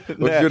 štukų.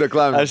 Už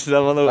reklamą. Aš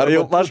nemanau,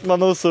 aš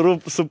manau,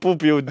 su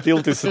pup jau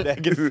tiltai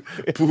sudeginti.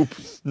 Pup.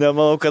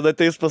 Nemanau, kad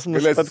ateis pas mus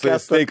Galėsi su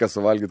podcastą. steiką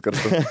suvalgyti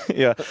kartu.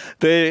 Ja.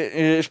 Tai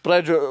iš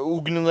pradžių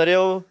ugnį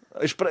norėjau,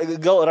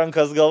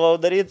 rankas galvau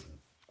daryti.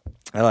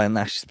 Elai,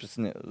 na, šis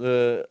prisinė.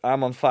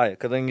 I'm on fire,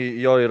 kadangi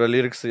jo yra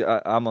lyriksai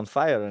I'm on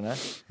fire, ne?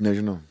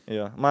 Nežinau.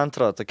 Jo, man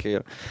atrodo tokie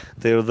jo.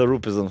 Tai ir The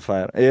Roop is on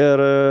fire. Ir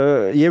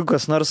jeigu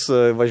kas nors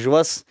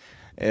važiuos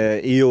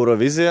į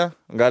Euroviziją,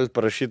 galit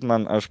parašyti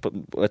man, aš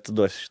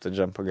atiduosiu šitą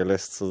džempą,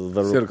 galėsit su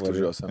The Roop. Sirgti už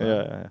juos, ne? Ja.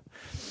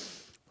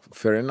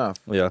 Fair enough.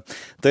 Jo.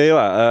 Tai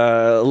va,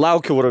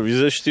 laukiu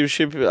Eurovizijos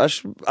šiaip. Aš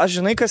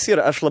žinai, kas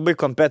yra, aš labai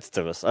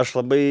kompetityvus. Aš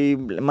labai,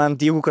 man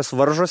jeigu kas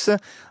varžosi,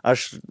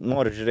 aš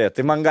noriu žiūrėti.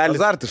 Tai man gali...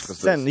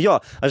 Azartiškas. Jo,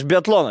 aš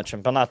biatlono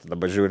čempionatą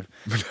dabar žiūriu.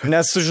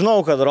 Nes sužinau,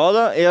 kad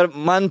rodo ir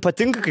man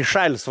patinka, kai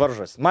šalis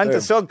varžosi. Man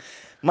tiesiog...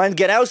 Man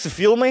geriausi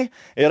filmai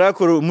yra,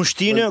 kur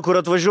muštynių, kur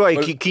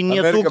atvažiuoja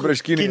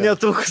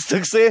kinietukas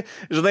toksai,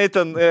 žinai,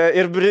 ten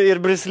ir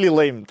Brisly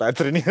laim tą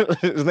turnyrą,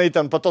 žinai,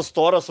 ten patos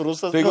storas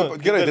rusas. Tai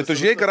gerai, tai tu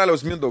žiūrėjai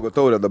Karaliaus Mindaugo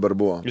taurę dabar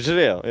buvo?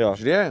 Žiūrėjau, jo.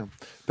 Žiūrėjai?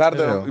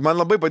 Perdavau. Man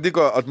labai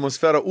patiko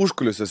atmosfera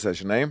užkuliusiuose,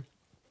 žinai.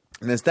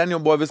 Nes ten jau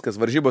buvo viskas,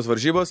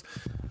 varžybos.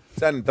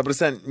 Sen, ta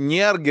prasme,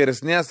 nėra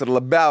geresnės ir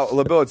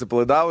labiau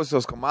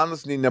atsipalaidavusios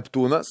komandos nei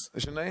Neptūnas,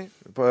 žinai.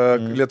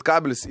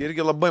 Lietkabilis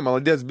irgi labai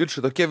maladės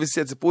bičiai, tokie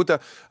visi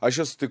atsipūtę. Aš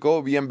juos sutikau,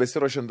 jiem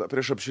besiruošiant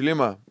prieš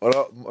apšilimą.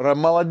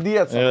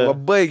 Maladės,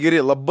 labai geri,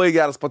 labai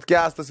geras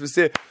podcastas,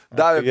 visi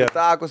davė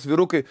pitakos,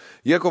 vyrukai.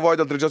 Jie kovojo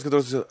dėl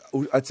 3-4,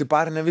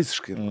 atsiparinę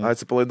visiškai.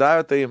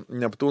 Atsipalaidavę, tai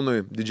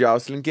Neptūnui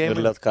didžiausi linkėjimai.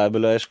 Ir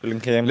Lietkabilio, aišku,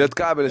 linkėjimai.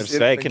 Lietkabelis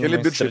ir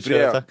keli bičiai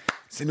turėjo.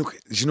 Seniukai,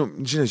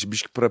 žinai,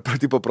 biškai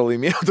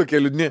pralaimėjau tokie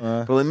liūdni.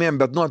 Pralaimėjom,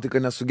 bet nuotaika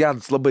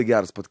nesugedus, labai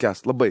geras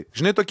podcast, labai.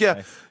 Žinai, tokie,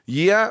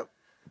 jie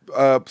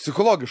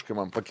psichologiškai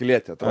man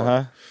pakilėti, atrodo.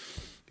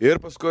 Ir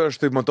paskui aš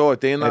taip matau,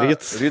 ateina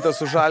rytas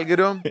su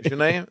Žalgiriu,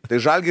 žinai, tai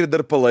Žalgirį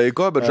dar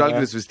palaiko, bet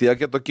Žalgiris vis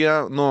tiek tokie,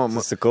 nu,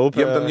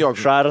 susikaupė, jiem ten jok,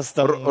 Šaras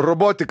ten...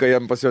 robotika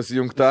jiem pas juos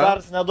įjungta.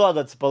 Šaras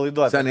neduoda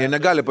atsipalaiduoti. Seniai, jie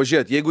negali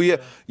pažiūrėti, jeigu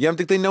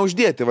jiem tik tai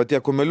neuždėti, va tie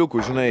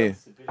kumeliukų, žinai.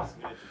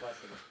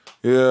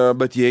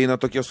 Bet jie eina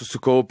tokie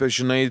susikaupę,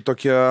 žinai,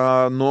 tokie,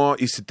 nu,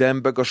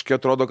 įsitempę kažkiek,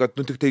 atrodo, kad,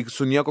 nu, tik tai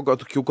su nieko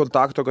tokių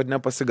kontakto, kad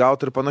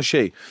nepasigautų ir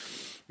panašiai.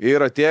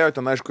 Ir atėjo,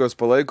 ten, aišku, jos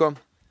palaiko.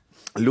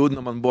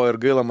 Liūdna man buvo ir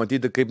gaila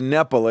matyti, kaip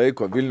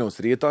nepalaiko Vilniaus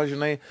Ryto,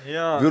 žinai.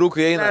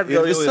 Vyrukai eina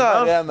ir visa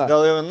arena.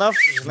 Gal jau naf,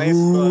 žinai.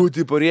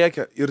 Tipo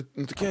rėkia. Ir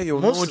tokie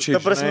jaunučiai,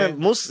 ta prasme,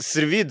 mūsų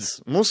Sirvidis,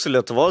 mūsų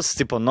Lietuvos,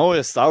 tipo,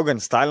 naujas,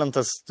 augantis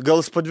talentas,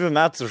 gal po 2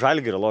 metų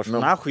Žalgirio loš.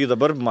 Nahu, jį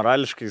dabar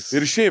morališkai.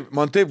 Ir šiaip,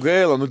 man taip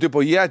gaila, nu,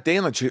 tipo, jie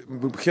ateina, čia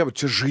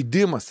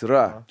žaidimas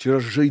yra. Čia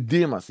yra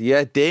žaidimas. Jie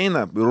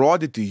ateina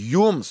rodyti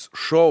jums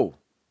šou.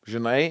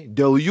 Žinai,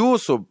 dėl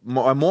jūsų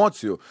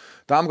emocijų,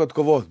 tam, kad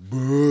kovot,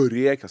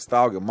 rėkia,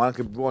 staugia, man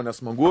kaip buvo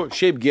nesmagu,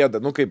 šiaip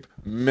gėda, nu kaip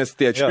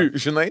miestiečiai,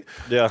 žinai,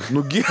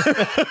 nu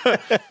gėda.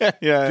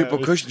 Tipo,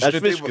 aš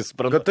viškis,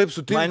 kad taip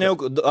sutinka. Man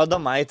jau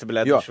Adomaitį,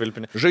 blėt,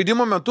 švilpinį.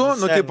 Žaidimo metu,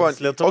 nu, tipo,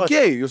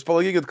 okei, jūs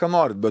palaikykit, ką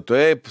norit, bet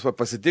taip,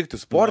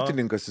 pasitikti,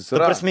 sportininkas jis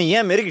yra. Ta prasme,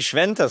 jiem irgi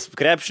šventės,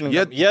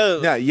 krepšininkas.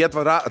 Jie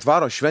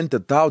atvaro šventę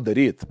tau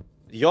daryti.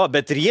 Jo,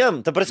 bet ir jiem,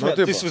 ta prasme,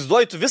 tu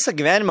įsivaizduoji, tu visą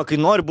gyvenimą, kai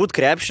nori būti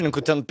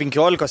krepšininku, ten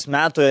 15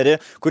 metų eri,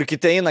 kur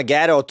kiti eina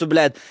geria, o tu,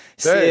 blėt,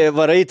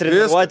 varai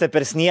treniruotę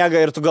per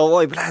sniegą ir tu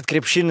galvoji, blėt,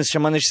 krepšinis, čia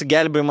man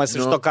išsigelbėjimas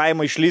iš to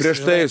kaimo išlys. Prieš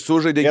tai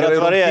sužaidė gerai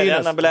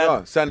rungtynės,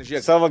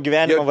 blėt, savo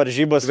gyvenimo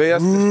varžybos.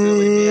 Vėjas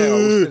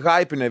laimėjo,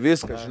 užsihaipinė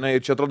viską, žinai,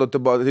 ir čia atrodo,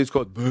 tai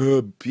skot,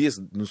 pys,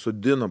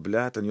 nusudino,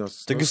 blėt, ant jos.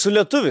 Taigi su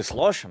lietuviais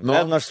lošiam,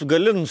 nors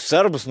gali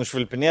serbus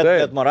nušvilpinėti,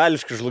 bet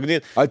morališkai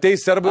žlugdyti.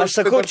 Ateis serbus.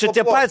 Aš sakau, čia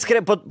tie patys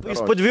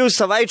po 2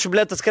 savaičių,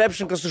 blėt, tas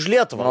krepšininkas už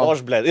Lietuvą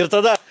loš, blėt. Ir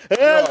tada,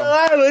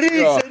 varyk,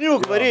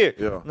 seniuk,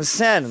 varyk. Nu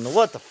seni, nu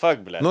what the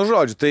fuck, blėt. Nu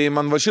žodžiu, tai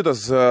man va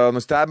šitas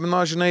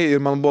nustebino, žinai,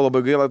 ir man buvo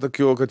labai gaila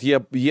tokių, kad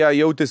jie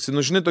jautėsi, nu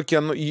žinai, tokie,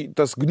 nu,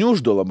 tas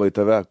gniuždo labai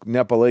tave,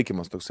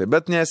 nepalaikymas toksai,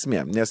 bet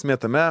nesmė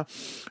tame,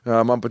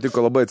 man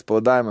patiko labai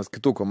atsipalaidavimas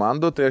kitų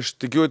komandų, tai aš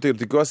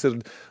tikiuosi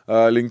ir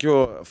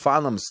linkiu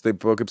fanams,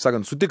 taip, kaip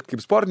sakant, sutikti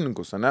kaip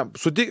sportininkus, ne?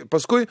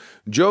 Paskui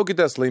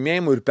džiaukitės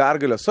laimėjimu ir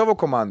pergalę savo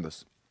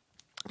komandos.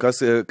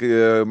 Kas,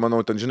 manau,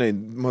 ten, žinai,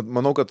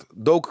 manau, kad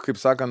daug, kaip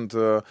sakant,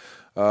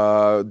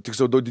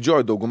 tiksliau,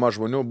 didžioji dauguma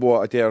žmonių buvo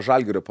atėję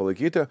Žalgirio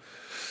palaikyti.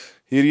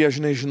 Ir jie,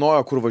 žinai,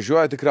 žinojo, kur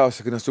važiuoja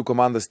tikriausiai, nes jų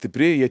komanda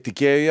stipri, jie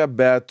tikėjo,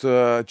 bet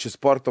čia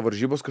sporto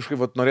varžybos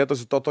kažkaip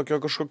norėtųsi to tokio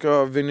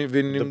kažkokio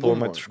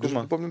vieningumo.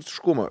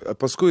 Diplomatiškumo.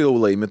 Paskui jau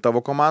laimi tavo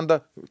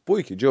komanda,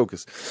 puikiai,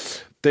 džiaugis.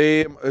 Tai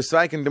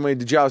sveikindimai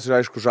didžiausiai,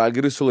 aišku,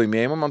 Žalgiriui su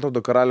laimėjimu. Man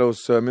atrodo,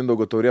 Karaliaus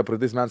Mindaugo taurė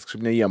praeitais metais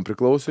kažkaip ne jiem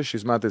priklausė,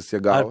 šiais metais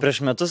jie gavo. Ar prieš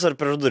metus, ar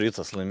prieš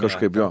Rytas laimėjo?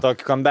 Kažkaip jo.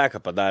 Tokį comebacką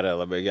padarė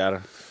labai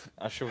gerą.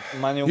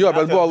 Man jau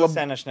bet buvo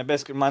labai... Aš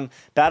nebeskiriu, man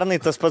pernai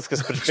tas pats,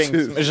 kas prieš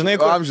 5. Žinai,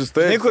 kur... Amžius,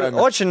 taip.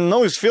 O čia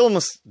naujus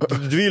filmus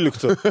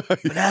 12.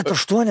 Net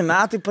 8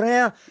 metai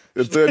praėjo.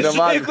 Ir tu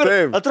nematai,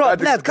 taip.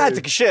 Atrodo, net ką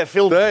tik išėjo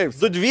filmas.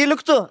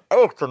 2012?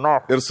 Auk, tu no.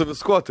 Ir su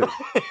viskuo tai.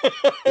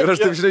 Ir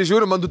aš taip, žinai,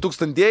 žiūriu, man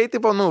 2000-ieji,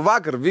 tipo,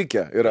 vakar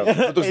vykė yra.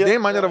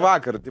 2000-ieji man yra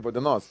vakar, tipo,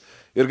 dienos.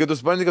 Ir kai tu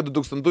supranti, kad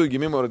 2000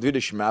 gimimo yra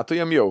 20 metų,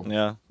 jam jau.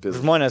 Yeah.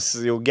 Žmonės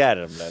jau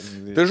geria,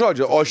 ble. Tai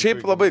žodžiu, o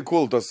šiaip labai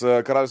cool tas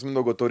Karaliaus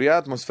Mindaugo taurė,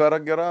 atmosfera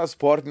gera,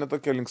 sportinė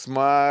tokia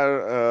linksma,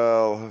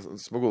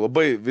 smagu,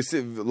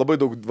 labai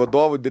daug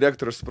vadovų,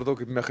 direktorių, aš supratau,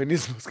 kaip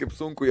mechanizmas, kaip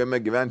sunku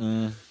jame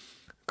gyventi.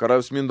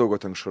 Karaliaus Mindaugo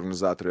ten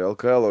organizatoriai,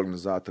 LKL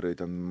organizatoriai,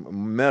 ten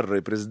merai,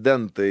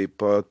 prezidentai,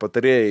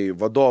 patarėjai,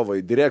 vadovai,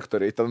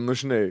 direktoriai, ten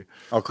nužinai.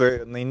 O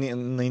kai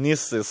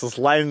nainys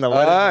suslavina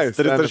vardas,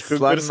 3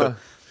 taškus.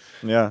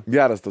 Yeah.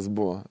 Geras tas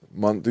buvo.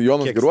 Man,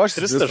 Jonas Giruošis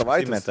 3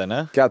 savaitės,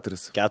 ne?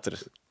 4.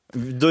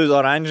 2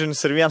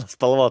 oranžinis ir 1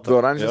 spalvotas. 2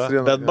 oranžinis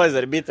ir 1. Bet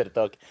buzzer beater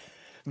tokį.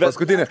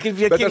 Paskutinė.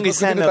 Kaip juokingai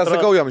seniai. Bet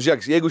sakau jam,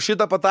 žiūrėk, jeigu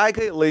šitą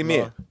pataikai,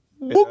 laimė.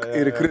 Buk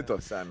ir krito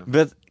seniai.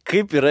 Bet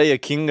kaip yra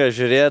juokinga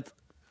žiūrėti.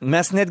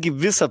 Mes netgi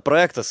visą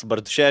projektą su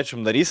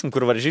Bartuševičium darysim,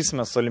 kur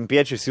varžysime su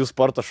olimpiečiais jų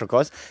sporto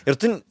šakos. Ir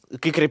tu,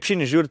 kai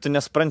krepšinį žiūri, tu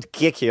nesupranti,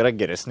 kiek jie yra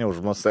geresni už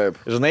mus. Taip.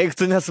 Žinai,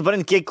 tu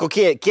nesupranti,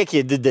 kiek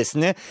jie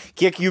didesni,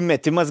 kiek jų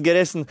metimas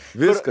geresni.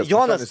 Viskas.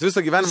 Jonas,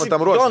 visą gyvenimą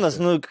tam ruošia.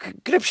 Jonas,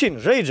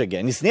 krepšinį žaidžia,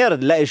 jis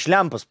nėra iš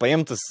lempos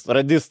paimtas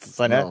radistas,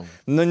 ne?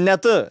 No. Ne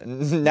tu,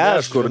 ne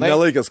aš. Kur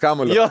nelaikęs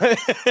kamuolio.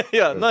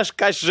 Jo,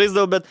 aš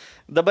žaisdavau, bet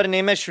dabar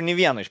neįmešiu nei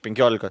vieną iš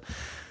 15.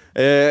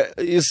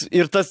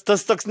 Ir tas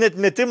toks net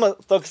metimas,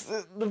 toks,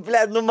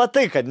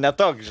 matai, kad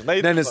netoks,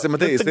 žinai. Ne, nes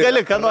matai, tu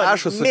gali ką nors.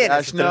 Aš su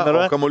dešinę,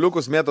 o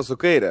kamuoliukus mėto su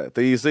kairė.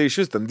 Tai jisai iš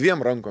vis ten 2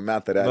 rankom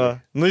meta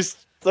realiai. Nu, jis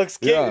toks,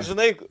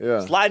 žinai,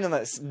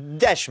 slaninas,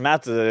 10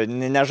 metų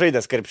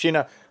nežaidęs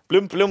krepšinio,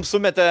 plium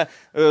sumetė,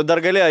 dar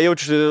galėjo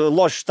jaučiu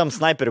loš šitam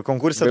snaiperių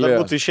konkursą, dar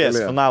būtų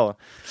išėjęs finalo.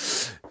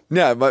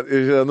 Ne,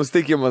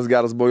 nusteikimas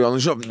geras buvo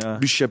jo.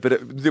 Biščia,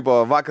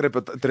 vakarą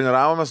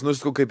treniravomės,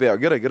 nusikau kaip ėjo.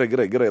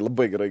 Gerai,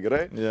 labai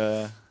gerai.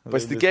 Yeah.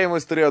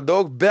 Pasitikėjimas turėjo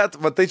daug, bet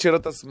va tai čia yra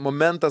tas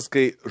momentas,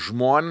 kai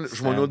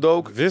žmonių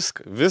daug.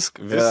 Viską.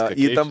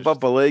 Įtampa,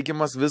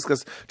 palaikymas,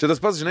 viskas. Čia tas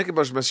pats, žinai, kaip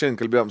mes šiandien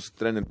kalbėjom su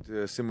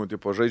treneriu Simu,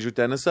 tipo, žaidžiu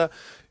tenisą.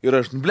 Ir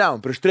aš,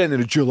 prieš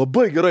trenerių, čia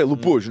labai gerai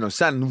lupu, žinau,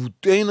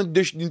 eina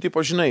dešinį,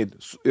 tipo, žinai.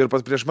 Ir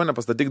prieš mane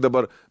pastatyk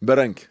dabar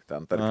berankį,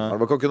 ten, tarkim,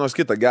 arba kokį nors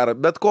kitą gerą,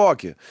 bet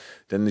kokį.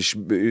 Ten iš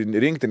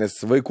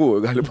rinktinės vaikų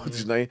gali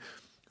būti, žinai.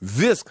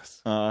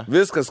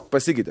 Viskas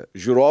pasikeitė.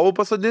 Žiūrovų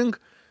pasadink.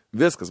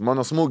 Viskas,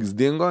 mano smūgis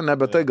dingo,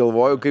 nebe tai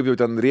galvoju, kaip jau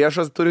ten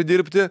riešas turi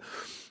dirbti,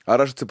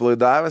 ar aš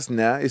atsipalaidavęs,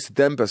 ne,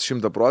 įsitempęs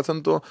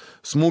 100%,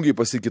 smūgiai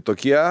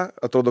pasikitokie,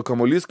 atrodo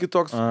kamuolys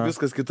kitoks,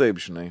 viskas kitaip,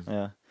 žinai.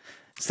 Yeah.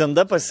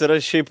 Stand-upas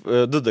yra šiaip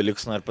 2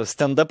 dalykus.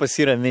 Stand-upas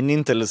yra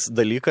vienintelis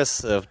dalykas,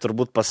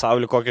 turbūt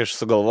pasaulį, kokį aš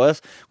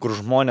sugalvojęs, kur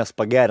žmonės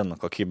pagerina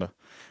kokybę.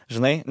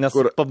 Žinai, nes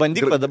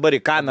pabandyk dabar į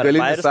kamerą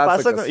Bairis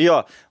pasako.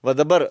 Jo, va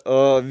dabar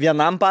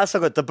vienam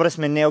pasako, ta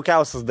prasme,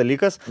 nejaukiausias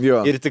dalykas.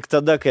 Jo. Ir tik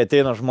tada, kai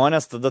ateina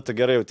žmonės, tada tu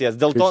gerai jauties.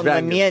 Dėl to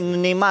namie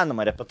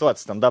neįmanoma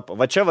repetuoti stand-upą.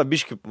 Va čia va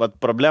biški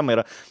problema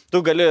yra. Tu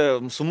gali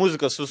su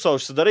muzikos viso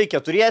užsidarai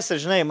 4,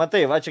 žinai,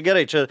 matai, va čia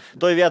gerai, čia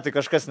toj vietoj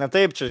kažkas ne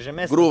taip, čia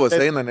žemesnis. Grūvas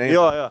eina, ne?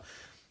 Jo.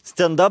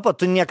 Stand-upą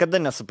tu niekada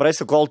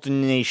nesuprasi, kol tu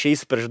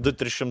neišeisi prieš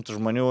 200-300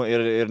 žmonių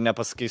ir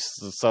nepasakys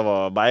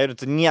savo bairių,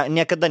 tu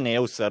niekada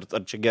nejausi, ar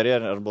čia geri,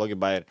 ar blogi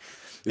bairiai.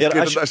 Ir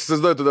aš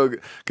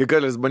įsivaizduoju, kai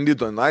kalis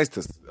bandytų ant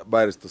aistės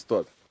bairis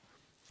testuoti.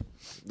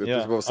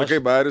 Ir tu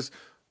sakai bairius,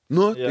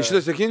 tai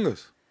šitas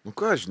juokingas? Nu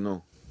ką aš žinau?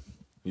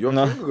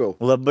 Juokinga gal?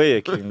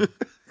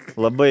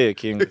 Labai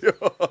juokinga.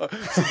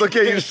 Su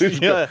tokia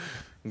išraiška.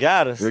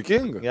 Geras.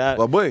 Juokinga.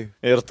 Labai.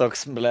 Ir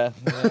toks, ble.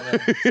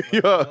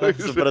 Jo,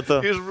 supratau.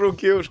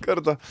 Išbraukėjau iš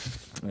karto.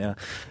 Ja.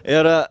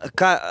 Ir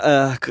ką...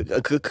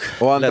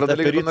 O antrą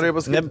dalyką norėjai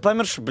pasakyti?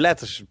 Pamiršu, ble,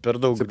 aš per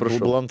daug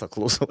blantą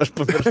klausau. Aš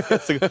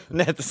pamiršu.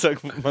 Ne,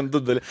 tiesiog man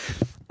 2 dalykai.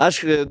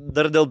 Aš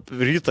dar dėl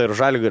Ryto ir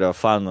Žalgirio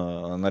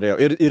fanų norėjau.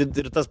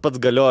 Ir tas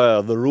pats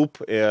galioja The Roop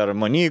ir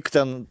Monique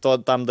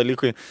tam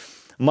dalykui.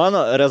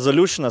 Mano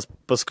resolutionas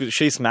paskui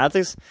šiais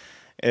metais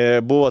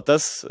buvo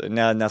tas,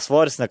 ne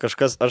svoris, ne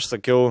kažkas, aš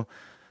sakiau,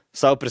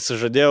 savo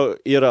prisižadėjau,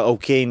 yra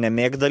okay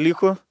nemėg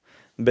dalykų,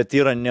 bet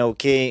yra ne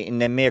okay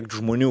nemėg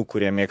žmonių,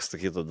 kurie mėgsta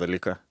kitą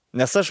dalyką.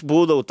 Nes aš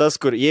būdavau tas,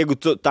 kur jeigu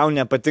tau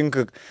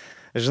nepatinka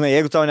Žinai,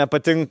 jeigu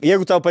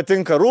tau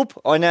patinka Rūp,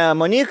 o ne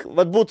Monik,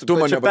 vat būtų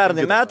čia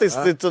pernai metais,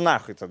 tai tu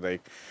nahui tada.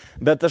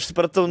 Bet aš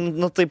supratau,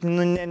 taip,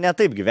 ne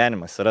taip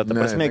gyvenimas yra. Ta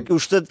prasme,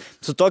 užtat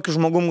su tokiu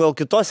žmogum gal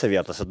kitose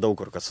vietose daug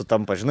kur kas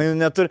sutampa, žinai,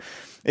 neturi.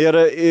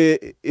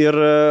 Ir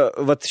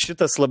vat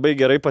šitas labai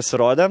gerai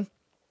pasirodė.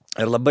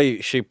 Ir labai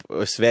šiaip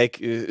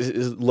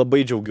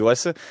labai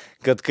džiaugiuosi,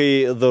 kad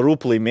kai The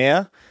Roop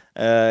laimėjo,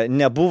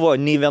 nebuvo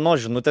nei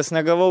vienos žinutės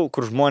negavau,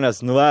 kur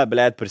žmonės,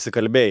 blėt,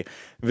 prisikalbėjai.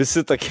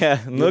 Visi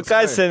tokie,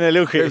 ką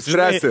seneliukai,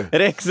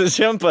 reiksis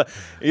šempą.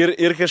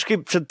 Ir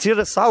kažkaip, čia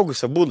yra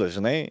saugusio būdo,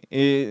 žinai.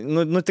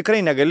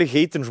 Tikrai negali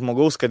heitinti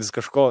žmogaus, kad jis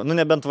kažko,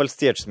 nebent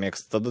valstiečius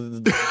mėgsta, tada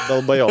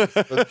dalbajobas.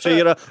 Čia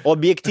yra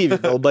objektyviai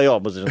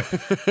dalbajobas, žinai.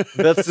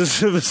 Bet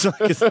su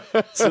visokiais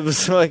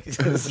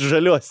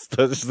žaliuos,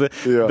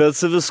 bet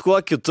su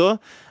viskuo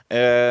kitu,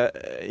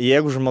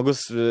 jeigu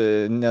žmogus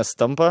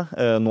nestampa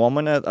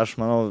nuomonę, aš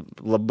manau,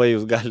 labai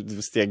jūs galite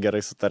vis tiek gerai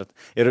sutarti.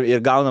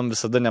 Ir gaunam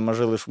visada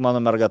nemažai laiškų. Mano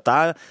merga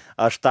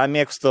aš tą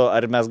mėgstu,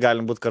 ar mes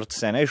galim būti kartu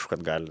seniai, aišku,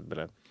 kad galit,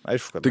 bre.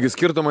 Aišku, kad. Taigi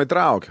skirtumai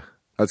traukia.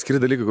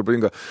 Atskiri dalykai, kur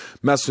patinka.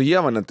 Mes su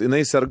Ieva, net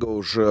jinai serga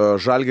už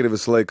Žalgirį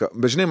visą laiką.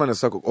 Bet žinai, mane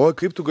sako,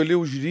 kaip tu gali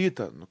už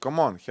Rytą?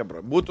 Come on, hebra.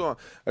 Būtų,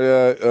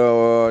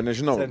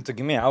 nežinau. Tu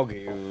gimė,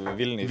 augai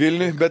Vilniui.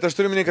 Vilniui, bet aš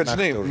turiu minėti, kad,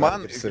 žinai,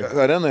 man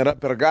arena yra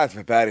per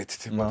gatvę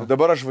pereiti.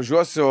 Dabar aš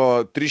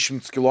važiuosiu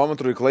 300 km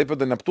į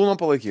Klaipėdą Neptūno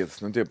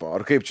palaikyti.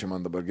 Ar kaip čia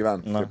man dabar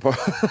gyventi? Ne,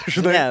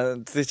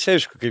 tai čia,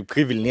 aišku,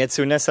 kai Vilnietis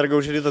jau neserga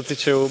už Rytą, tai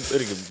čia jau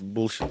irgi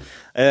bullshit.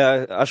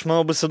 Aš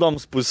manau, bus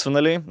įdomus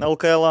pusfinaliai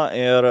LKL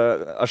ir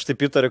aš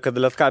taip įtariu, kad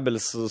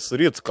Lietkabelis su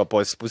Rytu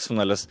kapos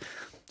pusfinalis.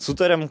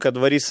 Sutarėm, kad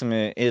varysim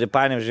ir į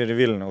Panevėžį, ir į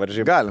Vilnių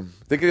varžybą. Galim.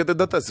 Tai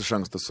datas iš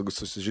anksto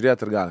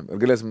susižiūrėti ir galim. Ir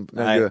galėsim...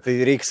 Tai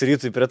reiks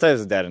Rytui prie tais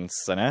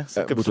derintis, ne?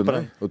 Kaip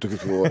suprantu? O tu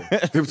kaip galvoji?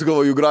 Kaip tu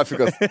galvoji jų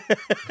grafikas?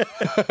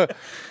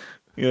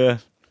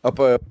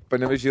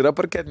 Panevėžį yra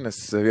parketinės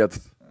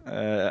vietos?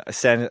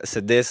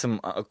 Sėdėsim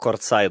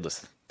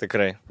courtside'us.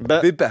 Tikrai.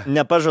 Bet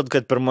nepažad,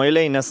 kad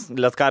pirmoiliai, nes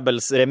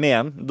Lietkabelis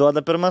remėjam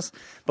duoda pirmas.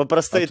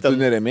 Paprastai... Tu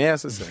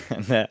neremėjas esi?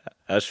 Ne,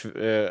 aš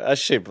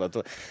šiaip.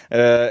 O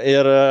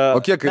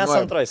kiek kainuoja? Mes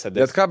antroji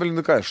sėdės.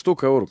 Lietkabelis,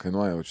 štuką eurų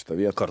kainuoja šitą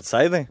vietą.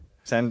 Courtside'ai?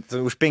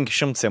 Už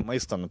 500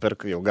 maisto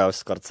nupirk, jau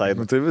gausi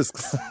courtside'ų. Tai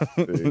viskas.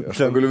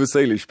 Aš galiu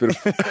visą eilį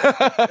išpirkti.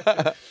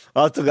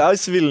 O tu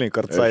gausi Vilniui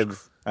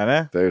courtside'us,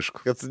 ne? Tai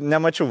aišku. Kad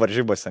nemačiau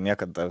varžybose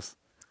niekad tavs.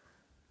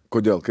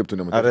 Kodėl? Kaip tu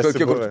nematai?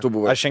 Kiek tu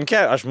buvai?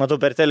 Aš matau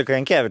per teliką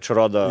Jankevičių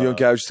rodo.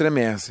 Jankevičius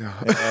remėjas, jo.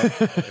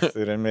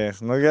 Remėjas.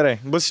 Gerai.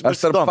 Bus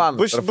įdomu.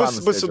 Bus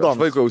įdomu.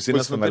 Vaiko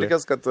ausinės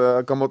nupirkęs, kad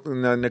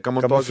ne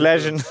kamatozas.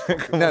 Kamufležin.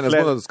 Ne, nes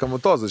būna tas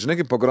kamatozas, žinai,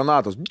 kaip po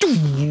granatos.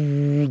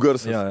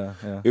 Garsas.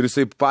 Ir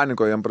jisai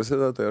paniko jam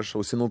prasideda, tai aš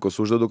ausinukus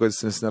uždedu, kad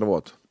jis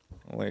nesinervuotų.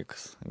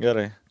 Laikas.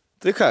 Gerai.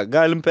 Tai ką,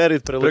 galim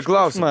perėti prie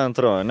laiškų, man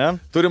atrodo, ne?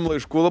 Turim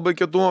laiškų labai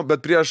kitų,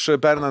 bet prieš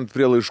perinant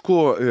prie laiškų,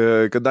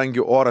 kadangi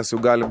oras jau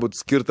gali būti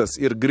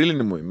skirtas ir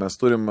grilinimui, mes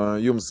turim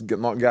jums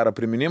gerą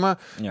priminimą,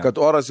 kad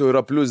oras jau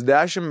yra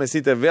 +10,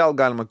 mesytę vėl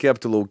galima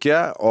kepti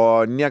lauke,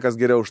 o niekas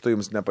geriau už tai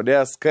jums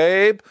nepadės,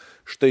 kaip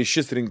štai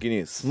šis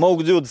rinkinys.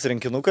 Smoke Dudes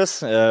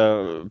rinkinukas,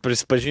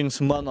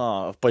 prisipažinsiu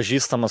mano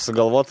pažįstamą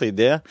sugalvotą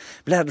idėją.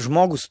 Blet,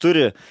 žmogus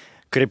turi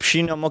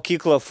krepšinio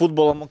mokyklą,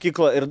 futbolo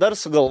mokyklą ir dar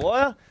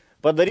sugalvoja,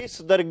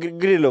 padarysiu dar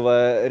grilių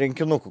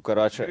rinkinukų,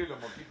 karočią. Grilio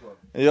mokyklą.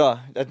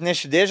 Jo,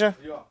 atneši dėžę.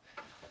 Jo.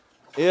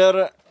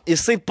 Ir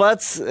jisai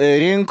pats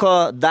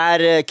rinko,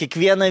 darė,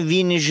 kiekvieną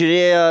vynį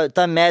žiūrėjo,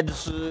 tą medį,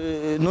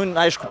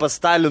 aišku, pas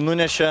stalį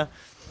nunešė.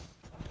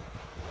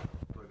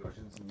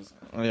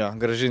 Jo,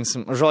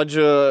 gražinsim.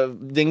 Žodžiu,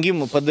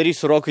 dengimų,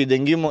 padarysiu Rokui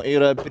dengimų,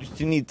 yra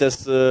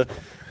pirtinytės...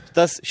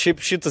 Tas šiaip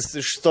šitas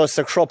iš to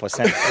sekšopos,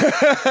 ne?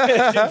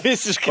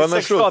 Visiškai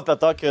sekšopę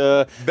tokį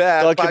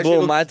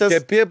buvau matęs.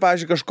 Kepi,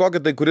 pažiūrėjau,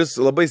 kažkokį tai, kuris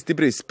labai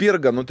stipriai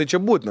spirga, tai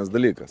čia būtinas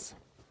dalykas.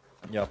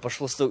 Jo,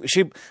 pašlastau.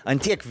 Šiaip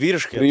antiek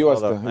vyriškai.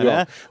 Prijuosta.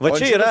 Va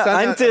čia yra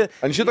ant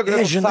šito,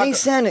 kad... Žinai,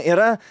 seni,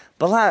 yra,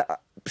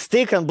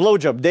 steak and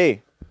blowjob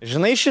day.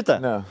 Žinai šitą?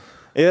 Ne.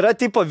 Yra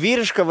tipo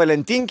vyriška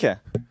valentinkę,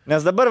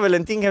 nes dabar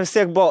valentinkę vis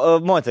tiek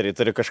moteriai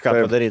turi kažką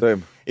padaryti.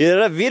 Taip. Ir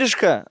yra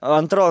vyriška,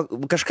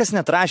 kažkas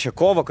netrašė,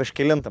 kovo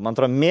kažkelintą, man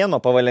atrodo,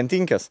 mėno po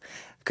valentinkės,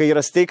 kai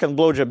yra steak and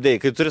blowjob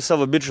day, kai turi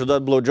savo bičių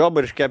duoti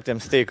blowjobą ir iškepti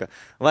jam steiką.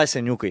 Va,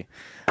 seniukai.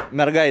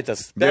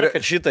 Mergaitės,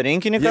 perkat šitą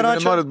rinkinį, karočią.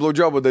 Jeigu nenorit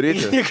blowjobą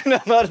daryti. Jeigu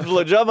nenorit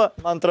blowjobą,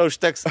 man atrodo,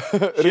 užteks.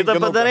 Šitą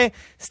padarai,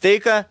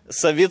 steiką,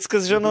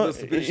 Savickas, žinau,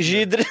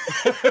 žydri.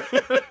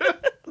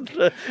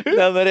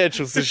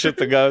 Nenorėčiau su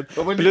šitą gauti.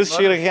 Plius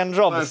šį yra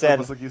handjobas,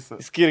 seniai.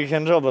 Skiri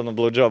handjobą nuo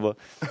blowjobą.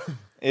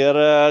 Ir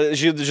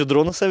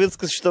Žydrūnų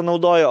Savickas šitą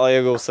naudoja, o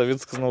jeigu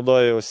Savickas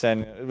naudoja jau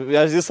seniai.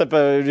 Jis apie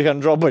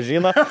handjobą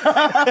žino.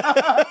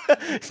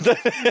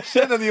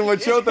 Šiandien jį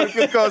mačiau, tarp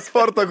kitko,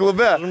 sporto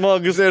klube.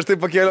 Žmogus. Aš tai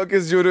pakėliau,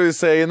 kai žiūriu,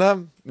 jis eina,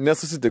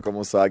 nesusitiko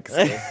mūsų akis.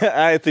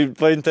 Ai, tai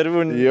po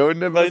interviu. Jau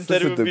nebesusitiko. Po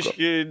interviu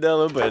biškai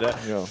nelabai, ne?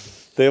 Jo.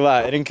 Tai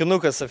va,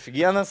 rinkinukas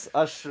afigienas,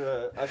 aš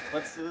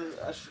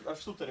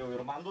sutariau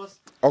ir man duos.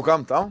 O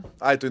kam tau?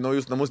 Ai, tu į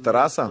naujus namus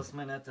terasą? Pas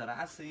mane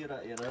terasa yra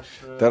ir aš...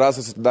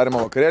 Terasas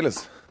atidarimo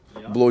vakarėlis?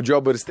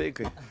 Blaudžioba ir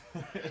steikai.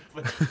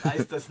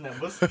 Aistas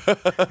nebus.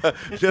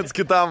 Viens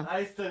kitam.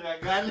 Aistą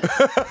negali.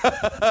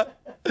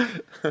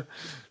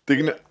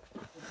 Tik ne...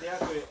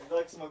 Dėkui,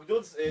 Dogs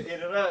McDudes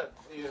ir yra,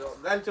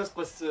 galite jūs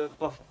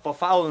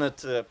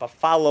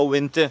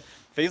pafollowinti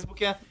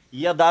Facebook'e,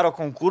 jie daro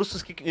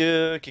konkursus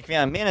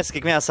kiekvieną mėnesį,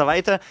 kiekvieną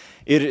savaitę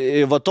ir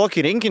va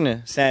tokį rinkinį,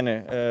 seni,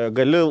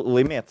 gali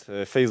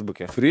laimėti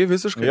Facebook'e. Free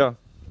visiškai? Jo.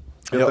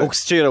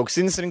 Čia yra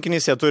auksinis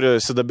rinkinys, jie turi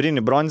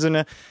sidabrinį,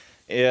 bronzinį.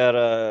 Ir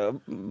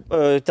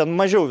ten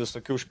mažiau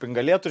visokių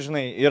špingalėtų,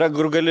 žinai, yra,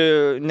 kur gali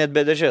net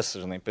be dėžės,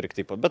 žinai,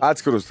 pirkti taip. Bet...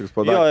 Atskirus tik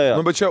padarė. Jo.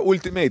 Nu, bet čia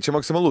ultimate, čia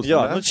maksimalus.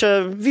 Jo, ne? Nu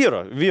čia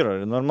vyro,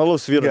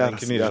 normalus vyro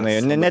rinkinys,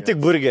 žinai, ne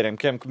tik burgeriam,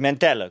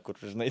 mentelė, kur,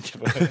 žinai,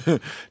 tipo.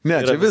 Ne,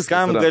 čia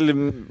viskam gali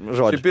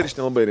žodžiu. Čia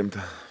pirštinė labai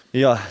rimta.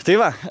 Jo, tai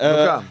va,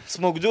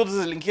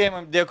 Smogdudas,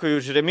 linkėjimam, dėkui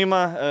už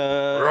rėmimą.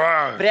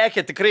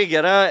 Prekė tikrai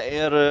gera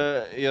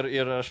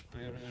ir aš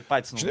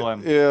patys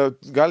naudojam.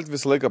 Galit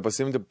visą laiką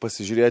pasimti,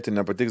 pasižiūrėti,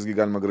 nepatiksgi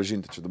galima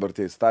gražinti. Čia dabar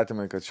tie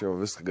įstatymai, kad čia jau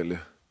viską gali.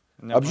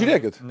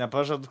 Apžiūrėkit.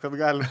 Nepažadu, kad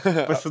galim.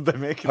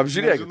 Pasidomėkit.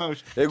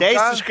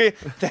 Apžiūrėkit.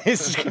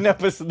 Teisiškai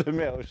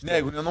nepasidomėjau.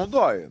 Ne, jeigu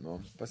nenaudoji, nu,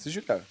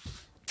 pasižiūrėk.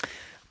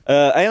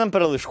 Einam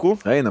prie laiškų.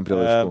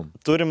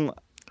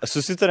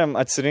 Susitarėm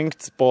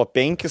atsirinkti po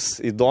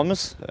 5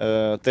 įdomius,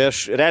 tai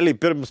aš realiai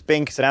pirmus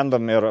 5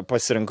 random ir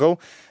pasirinkau,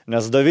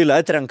 nes Dovilė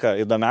atrenka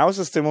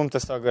įdomiausias, tai mums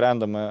tiesiog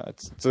random,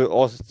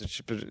 o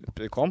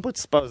čia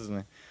komputis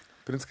spausdinai.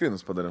 Print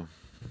screenus padariau.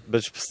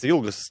 Bet čia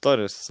ilgas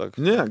istorijos, tiesiog.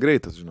 Ne,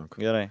 greitas, žinok.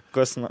 Gerai,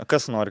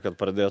 kas nori, kad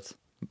pradėt?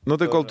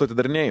 Nu tai kol tu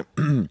atidarnėjai.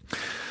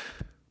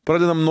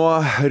 Pradedam nuo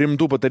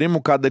rimtų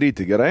patarimų, ką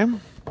daryti, gerai?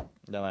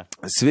 Davai.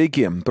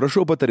 Sveiki,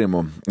 prašau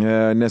patarimų,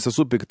 nes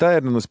esu pikta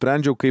ir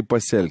nenusprendžiau, kaip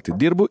pasielgti.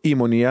 Dirbu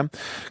įmonėje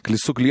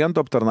su klientų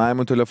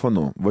aptarnavimu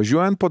telefonu.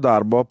 Važiuojant po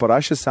darbo,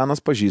 parašė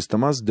senas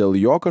pažįstamas dėl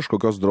jo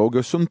kažkokios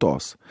draugės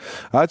siuntos.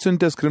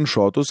 Atsiuntė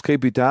skrinšotus,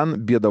 kaip į ten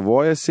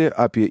bėdavojasi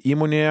apie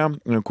įmonėje,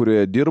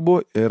 kurioje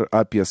dirbu ir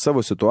apie savo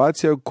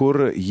situaciją,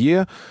 kur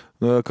jie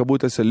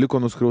kabutėse liko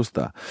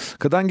nuskriausta.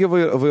 Kadangi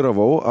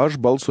vairavau, aš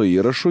balso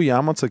įrašų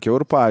jam atsakiau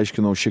ir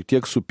paaiškinau šiek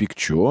tiek su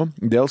pykčiu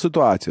dėl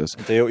situacijos.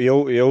 Tai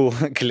jau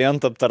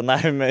klientų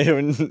aptarnavime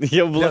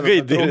jau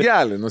blogai dirbi.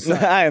 Draugelį,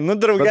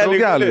 draugelį.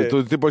 Draugelį,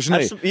 tu tipo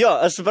žinai.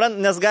 Aš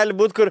suprantu, nes gali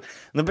būti, kur,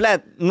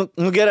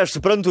 gerai, aš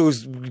suprantu,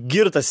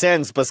 girtas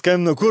senis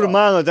paskambino, kur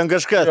mano ten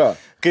kažkas. Jo.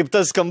 Kaip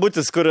tas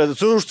skambutis, kur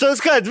už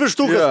CSK 2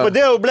 štukas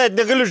padėjau,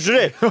 negaliu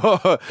žiūrėti.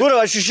 Kur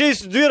aš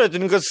išeisiu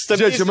dviratininkas,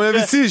 stabdysiu. Čia mane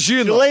visi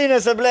žino.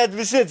 Šilainėse,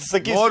 visi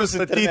atsisakys. Noriu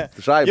statyti.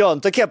 Jo,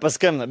 tokie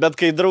paskambina, bet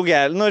kai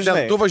draugelį,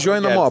 žinai. Tu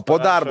važiuoji namo po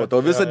darbo,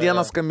 tau visą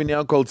dieną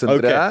skambinėjo call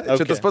centre.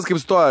 Čia tas pats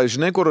kaip stoja,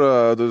 žinai, kur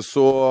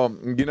su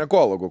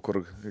ginekologu,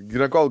 kur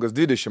ginekologas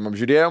 20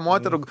 apžiūrėjo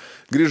moterų,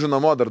 grįžo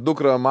namo, dar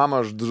dukra,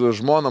 mama,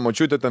 žmona,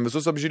 močiutė, ten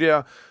visus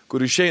apžiūrėjo,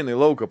 kur išeina į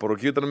lauką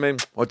parūkytarmiai,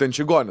 o ten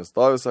čigonis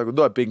stovi, sako,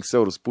 duoda 5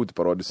 eurus pūti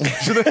parodysiu.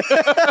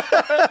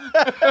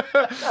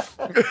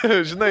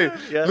 Žinai,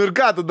 nu ir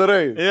ką tu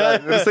darai?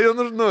 Ir jisai,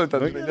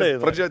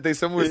 pradžioje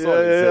teisiamų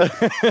įsodį.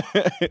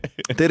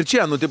 Tai ir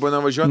čia, tipo,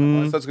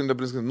 nevažiuojant, atskundė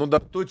priskundė,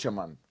 dar tu čia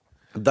man.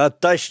 Da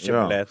taš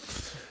čia, blėt.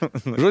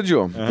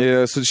 Žodžiu,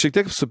 šiek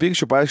tiek su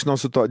pykščiu paaiškinau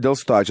dėl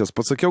situacijos.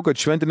 Pasakiau, kad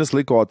šventinis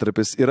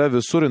laikotarpis yra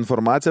visur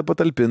informacija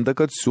patalpinta,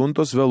 kad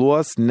siuntos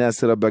vėluos,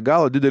 nes yra be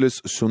galo didelis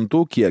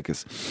siuntų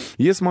kiekis.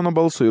 Jis mano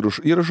balso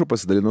įrašų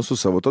pasidalino su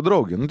savo to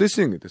draugė. Nu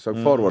teisingai,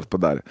 tiesiog forward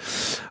padarė.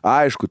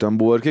 Aišku,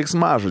 ten buvo ir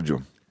keiksmažodžių.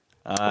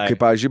 Kaip,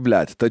 pavyzdžiui,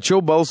 blėt.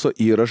 Tačiau balso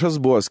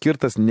įrašas buvo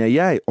skirtas ne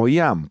jai, o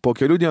jam. Po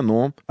kelių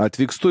dienų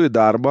atvykstu į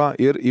darbą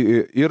ir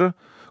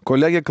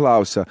kolegė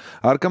klausia,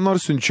 ar kam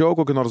nors siunčiau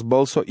kokį nors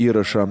balso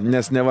įrašą,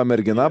 nes neva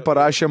mergina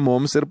parašė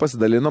mums ir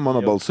pasidalino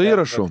mano balso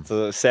įrašu.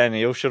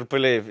 Seniai, jau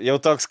širpuliai, jau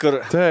toks, kur...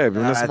 Taip,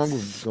 nesmagu,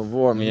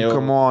 galvojom,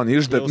 come on,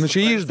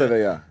 čia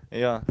išdavė ją.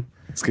 Jo.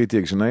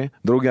 Skaityk, žinai,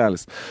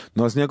 draugelis.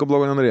 Nors nieko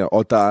blogo nenorėjo,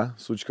 o ta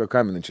sučka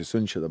kaminančiai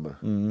siunčia dabar.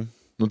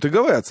 Nu tai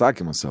gavai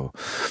atsakymą savo.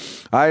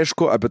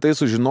 Aišku, apie tai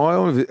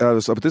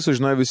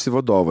sužinojo visi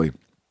vadovai.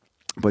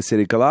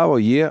 Pasireikalavo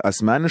jie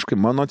asmeniškai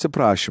mano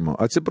atsiprašymo.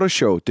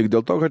 Atsiprašiau tik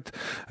dėl to, kad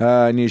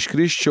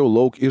neiškriščiau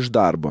lauk iš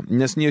darbo,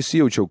 nes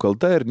nesijaučiau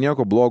kalta ir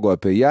nieko blogo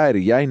apie ją ir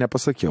jai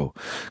nepasakiau.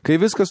 Kai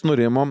viskas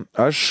nurimo,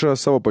 aš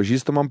savo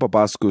pažįstamam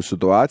papasakojau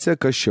situaciją,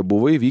 kas čia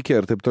buvo įvykę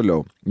ir taip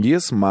toliau.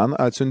 Jis man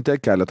atsiuntė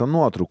keletą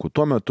nuotraukų.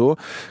 Tuo metu,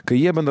 kai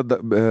jie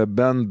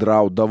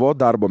bendraudavo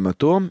darbo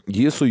metu,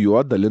 jis su juo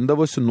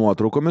dalindavosi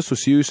nuotraukomis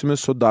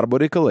susijusiamis su darbo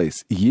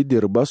reikalais. Ji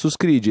dirba su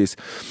skrydžiais.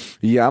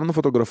 Jam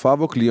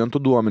nufotografavo klientų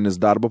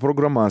duomenis, darbo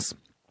programas,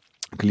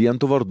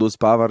 klientų vardus,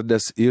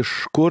 pavardės,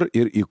 iš kur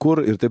ir į kur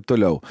ir taip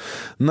toliau.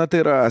 Na,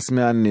 tai yra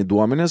asmeniniai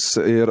duomenys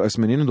ir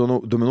asmeninių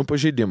duomenų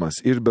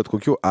pažeidimas. Ir bet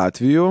kokiu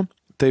atveju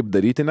taip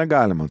daryti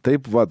negalima.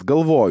 Taip,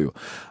 galvoju.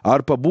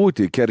 Ar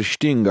pabūti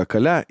kerštinga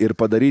kale ir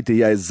padaryti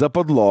jai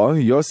zapadlo,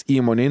 jos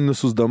įmonei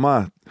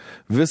nusiusdama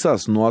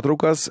visas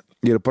nuotraukas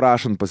ir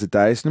prašant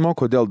pasiteisinimo,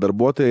 kodėl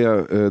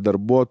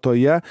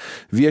darbuotoja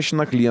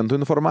viešina klientų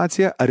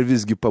informaciją, ar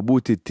visgi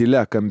pabūti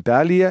tylia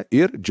kampelyje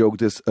ir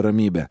džiaugtis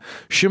ramybė.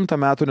 100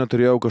 metų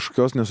neturėjau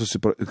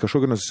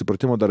kažkokio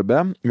nesusipratimo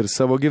darbe ir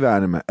savo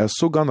gyvenime.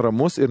 Esu gan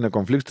ramus ir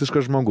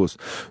nekonfliktiškas žmogus.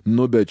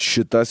 Nu, bet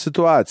šita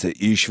situacija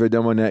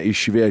išvedė mane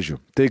iš vėžių.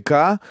 Tai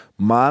ką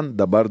man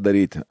dabar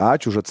daryti?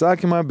 Ačiū už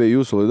atsakymą, bei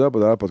jūsų laida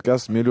padarė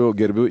podcast, myliu,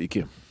 gerbiu,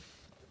 iki.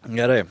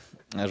 Gerai,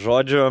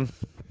 žodžiu,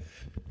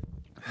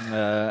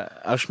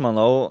 aš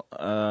manau...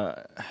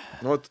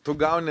 Nu, tu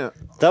gauni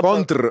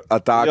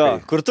kontratakai. Jo,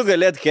 kur tu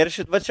galėt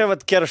keršyti, va čia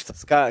vat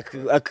kerštas. Kaip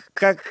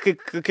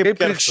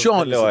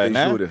krikščionis tai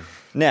žiūri?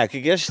 Ne, kai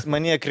aš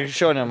manie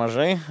krikščionė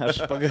mažai, aš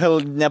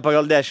ne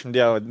pagal 10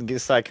 dievo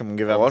įsakymų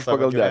gyvenu. O aš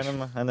pagal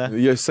 10.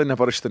 Jose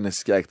neparašyta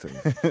nesikeikti.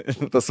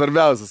 Tas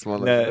svarbiausias,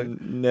 mano.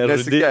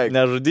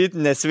 Nežudyti,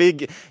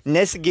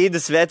 nesigeidi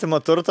svetimo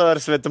turto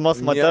ar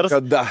svetimos moters.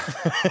 Niekada.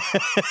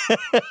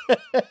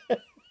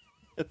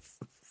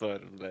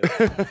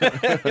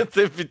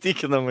 Taip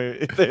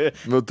įtikinamai.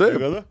 Nu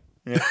taip.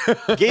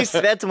 Geis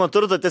svetimo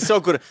turto tiesiog,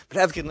 kur,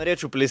 kai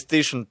norėčiau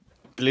PlayStation.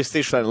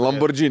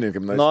 Lamborghini,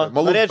 kaip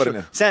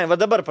norėčiau. Seniai, va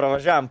dabar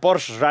pravažiavam,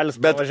 Porsche, žalis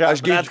pravažiavam.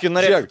 Kai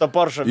norėčiau to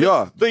Porsche.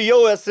 Jo. Tu jau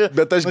esi.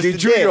 Bet aš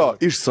geidžiu jo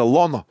iš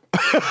salono.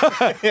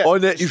 O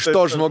ne iš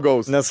to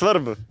žmogaus.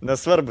 Nesvarbu.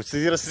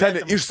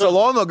 Seniai, iš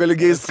salono gali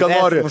geist, ką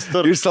nori.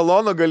 Iš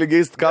salono gali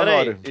geist, ką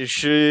nori.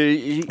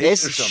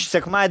 Esi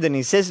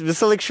sekmadieniais,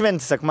 visą laik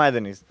šventi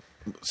sekmadieniais.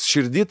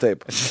 Širdį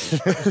taip.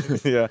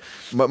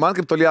 Man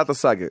kaip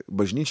Toliatas sakė,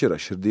 bažnyčia yra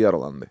širdį,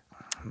 Rolandai.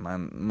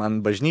 Man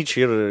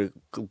bažnyčiai ir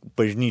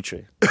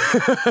bažnyčiai.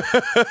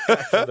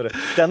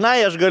 Tenai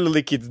aš galiu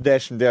laikyti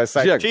 10 dievas.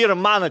 Čia yra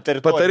mano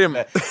teritorija. Patarim.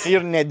 Čia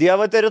yra ne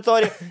dievo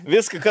teritorija.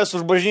 Viską, kas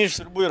už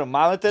bažnyčiai ribų, yra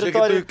mano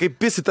teritorija. Žiūrėk, kaip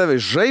pisi tavai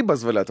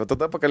žaibas valėt,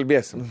 tada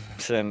pakalbėsim.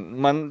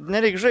 Man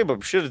nereikia žaibą,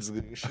 širdis.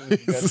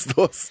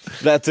 Sustos.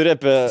 Bet turi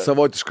apie...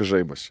 Savotiškas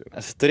žaibas čia.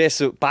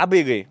 Turėsiu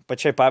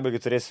pačiai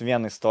pabaigai turėsiu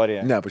vieną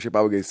istoriją. Ne, pačiai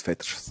pabaigai jis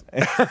fetišas.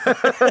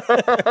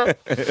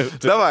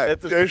 Davai,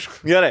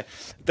 aišku. Gerai.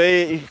 Tai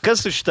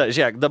kas su šita?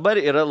 Žiūrėk, dabar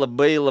yra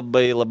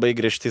labai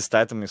griežti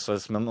įstatymai su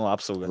asmenų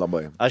apsauga.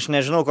 Labai. Aš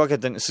nežinau, kokia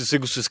ten,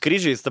 jeigu su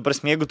skrydžiais, ta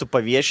prasme, jeigu tu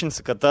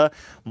paviešinsi, kad ta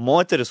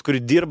moteris,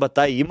 kuri dirba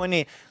tą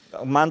įmonėj,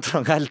 man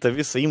atrodo, gali tą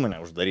visą įmonę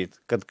uždaryti.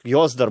 Kad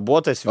jos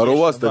darbuotojas... Ar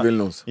uostą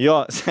Vilniaus.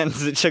 Jo,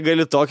 čia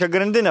gali tokią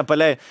grandinę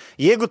palei.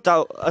 Jeigu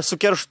tau, aš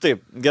sukeršu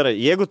taip, gerai,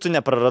 jeigu tu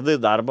nepraradai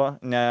darbo,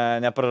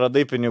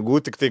 nepraradai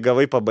pinigų, tik tai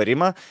gavai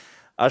pabarimą,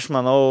 aš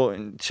manau,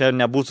 čia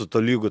nebūtų to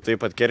lygų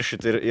taip pat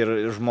keršyti ir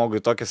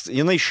žmogui tokias...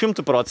 Jinai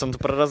 100%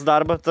 praras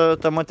darbą,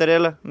 ta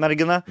materialė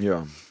mergina.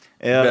 Jo.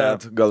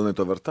 Bet gal jinai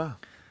to verta?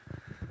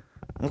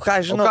 Nu ką,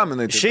 žinau,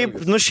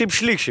 šiaip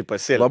šlykščiai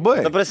pasielė. Labai.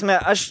 Ta prasme,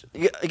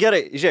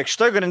 gerai, žiūrėk,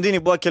 šitoj grandinį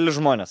buvo keli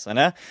žmonės,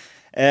 ne?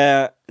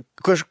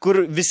 Kur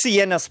visi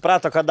jie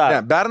nesprato, ką daro.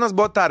 Ne, Bernas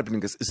buvo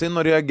tarpininkas, jisai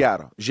norėjo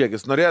gero. Žiūrėk,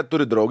 jis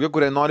turi draugę,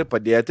 kuriai nori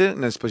padėti,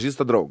 nes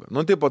pažįsta draugą.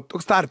 Nu, taip,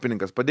 toks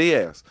tarpininkas,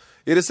 padėjėjas.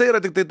 Ir jisai yra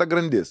tik tai ta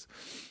grandis.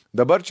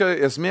 Dabar čia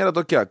esmė yra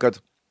tokia,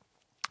 kad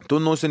tu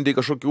nusinti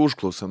kažkokį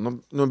užklausą.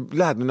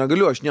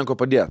 Negaliu aš nieko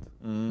padėti.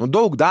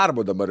 Daug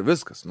darbo dabar,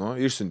 viskas,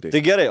 išsinti.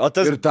 Tai gerai, o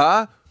tas... Ir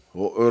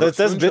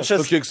tas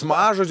bičas...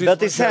 Bet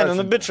tai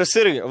seniai, bičas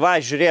irgi,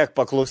 va, žiūrėk,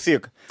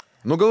 paklausyk.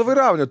 Gal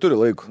vairavo, neturi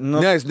laiko.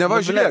 Ne, jis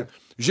nevažiuok.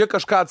 Žiūrėk,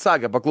 kažką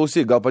atsakė,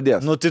 paklausyk, gal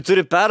padės. Tai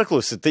turi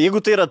perklausyti. Tai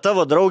jeigu tai yra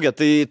tavo draugė,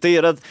 tai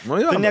yra...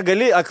 Tu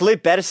negali aklai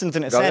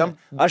persinti.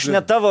 Aš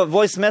ne tavo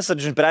voice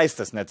message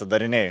preistas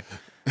netidarinėjai.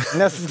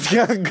 Nes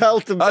gal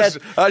tu... Aš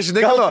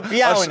žinai,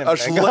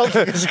 aš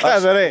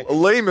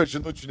laimiu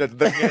žinučių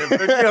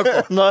netidarinėjau.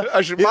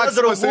 Aš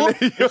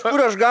maksimaliai... Iš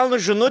kur aš gaunu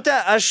žinutę,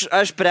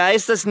 aš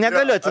preistas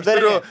negaliu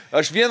atidarinėti.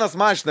 Aš vienas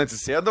mašiną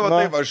atsisėdavo,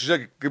 taip, aš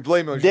žiūrėk, kaip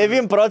laimiu.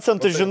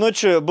 9%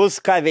 žinučių bus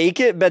ką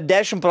veiki, bet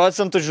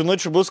 10%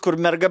 žinučių bus, kur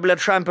merga,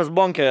 blėt, šampės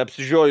bonkė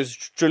apsižiojus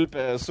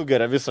čiulpė,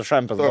 sugeria visą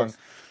šampės bonkę.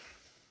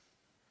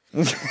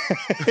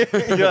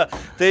 Jo,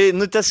 tai,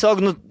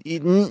 tiesiog,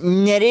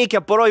 nereikia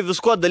poroj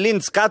visko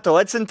dalintis, ką tau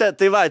atsintė,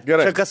 tai va,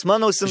 gerai. Čia kas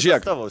mano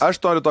užsimtas tavos. Aš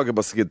noriu tokį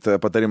pasakyti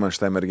patarimą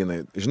šitai merginai.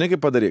 Žinai,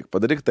 kaip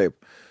padaryk taip.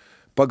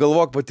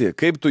 Pagalvok pati,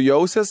 kaip tu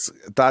jausies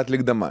tą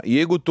atlikdama.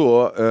 Jeigu tu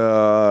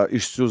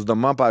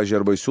išsiųsdama, pavyzdžiui,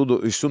 arba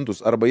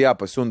išsiuntus, arba ją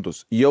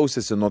pasiuntus,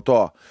 jausiesi nuo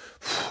to,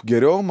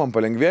 geriau, man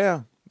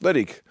palengvėja,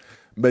 daryk.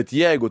 Bet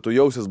jeigu tu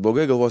jausies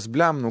blogai, galvos,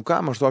 blem,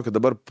 kam aš tokia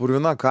dabar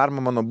purvina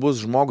karma mano bus,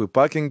 žmogui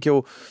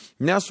pakenkiau,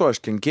 nesu aš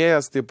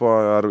kenkėjas, tipo,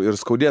 ir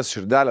skaudės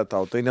širdelę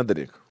tau, tai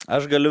nedaryk.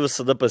 Aš galiu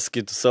visada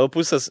pasakyti savo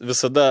pusės,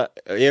 visada,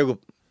 jeigu,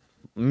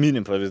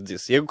 minim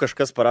pavyzdys, jeigu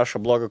kažkas parašo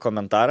blogą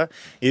komentarą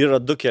ir yra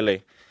du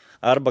keliai,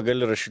 arba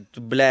gali rašyti,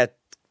 blėt,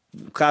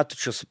 ką tu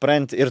čia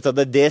supranti ir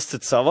tada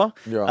dėstyti savo,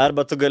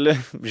 arba tu gali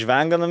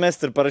žvengą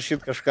numesti ir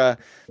parašyti kažką,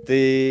 tai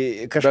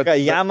kažką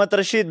jam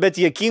atrašyti, bet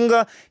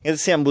juokingo ir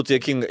visiems būtų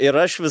juokinga. Ir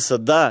aš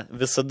visada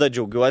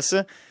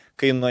džiaugiuosi,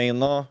 kai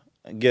nueinu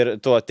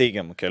tuo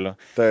teigiamu keliu.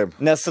 Taip.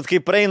 Nes kai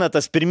praeina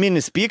tas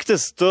pirminis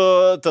pyktis, tu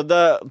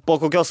tada po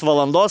kokios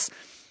valandos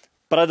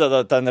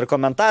pradeda ten ir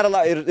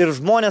komentarą, ir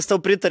žmonės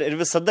tau pritarė, ir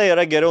visada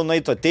yra geriau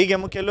nueiti to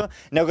teigiamų keliu,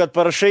 negu kad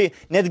parašai,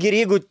 netgi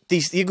jeigu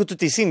tu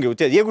teisingai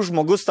jauti, jeigu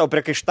žmogus tau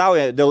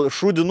priekaištauja dėl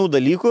šūdinų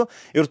dalykų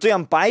ir tu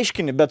jam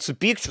paaiškini, bet su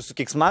pykčiu, su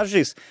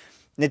keiksmažodžiais,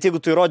 net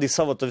jeigu tu įrodai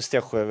savo, tu vis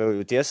tiek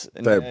jauties,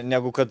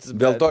 negu kad...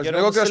 Dėl to,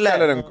 žinai, kokią aš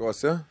kelią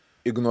renkuosi?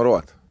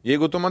 Ignoruoti.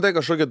 Jeigu tu matai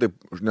kažkokią taip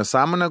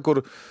nesąmonę,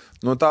 kur,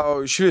 tau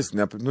išvis,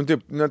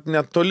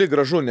 net toli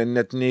gražu,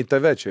 net ne į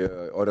tave čia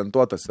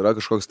orientuotas yra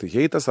kažkoks tai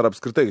heitas, ar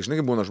apskritai, žinai,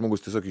 kaip būna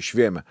žmogus tiesiog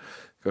išvėmė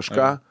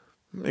kažką,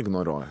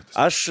 ignoruoja.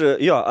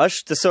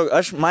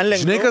 Man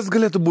lengviau... Žinai, kas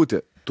galėtų būti?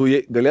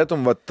 Tu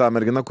galėtum, tą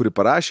merginą, kuri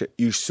parašė,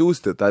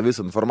 išsiųsti tą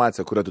visą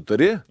informaciją, kurią tu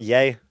turi,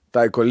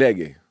 tai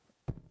kolegijai.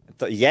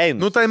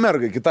 Tai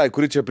mergai, kitai,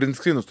 kuri čia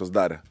prinskrinus tos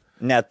darė.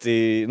 Ne,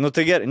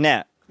 tai gerai, ne.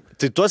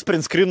 Tai tuos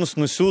prinskrinus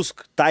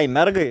nusiųsk tai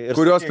mergai.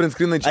 Kurios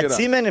prinskrinai čia yra?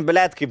 Atsimeni,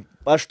 blėt, kaip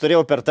aš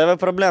turėjau per tave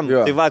problemų,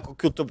 tai va,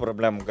 kokių tu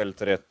problemų gali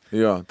turėti.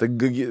 Jo, tai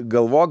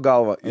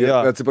galvą ir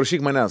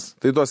atsiprašyk manęs.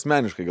 Tai tu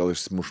asmeniškai gal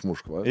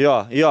išmušk. Jo,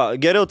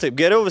 geriau taip,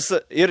 geriau visą.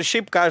 Ir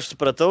šiaip, ką aš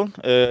supratau,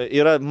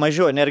 yra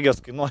mažiau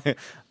energijos kainuoja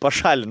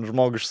pašalinti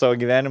žmogų iš savo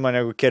gyvenimo,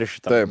 negu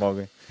keršyti tam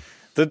žmogui.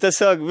 Tai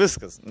tiesiog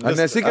viskas. Ar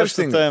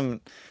nesikerštingai?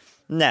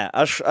 Ne,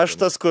 aš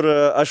tas, kur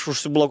aš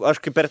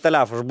kaip per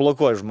telefoną, aš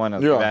blokuoju žmonės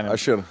gyvenimą. Jo,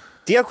 aš ir.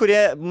 Tie,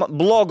 kurie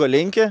blogo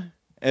linki,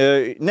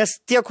 nes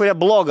tie, kurie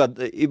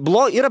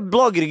yra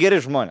blogi ir geri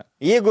žmonės.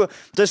 Jeigu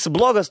tu esi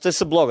blogas, tu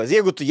esi blogas.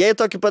 Jeigu tu jai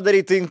tokį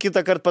padarai, tai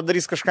kitą kartą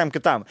padarys kažkam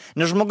kitam.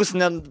 Nes žmogus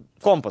ne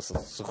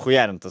kompasas,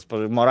 suhujarintas,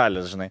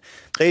 moralės, žinai.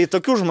 Tai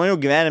tokių žmonių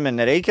gyvenime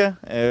nereikia.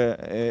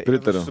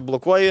 Pritariu.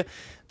 Sublokuoji,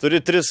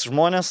 turi 3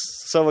 žmonės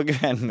savo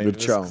gyvenime. Ir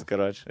čiau.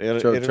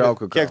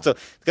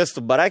 Kas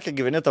tu barakė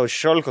gyveni, tau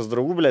 16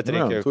 draugų, blėt,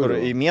 reikia, kur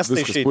į miestą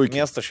išeiti,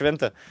 miesto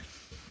šventę.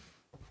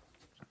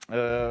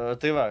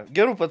 Tai va,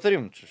 gerų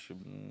patarimų čia.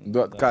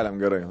 Kaliam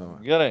gerai.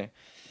 Gerai.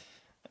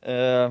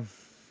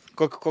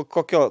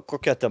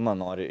 Kokia tema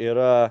nori?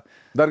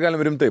 Dar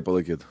galim rimtai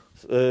palaikyti.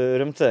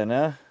 Rimtai,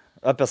 ne?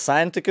 Apie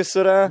santykius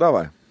yra.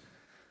 Davai.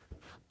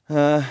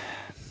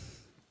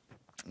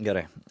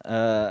 Gerai.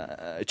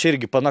 Čia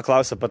irgi pana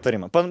klausia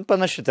patarimą.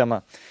 Panaši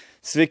tema.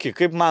 Sveiki,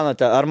 kaip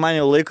manote, ar man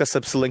jau laikas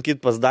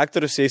apsilankyti pas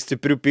daktarus, jei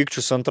stiprių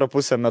pykčių su antra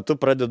pusė metu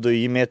pradedu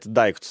įmėti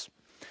daiktus?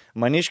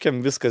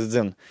 Maniškiam viskas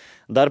dzin.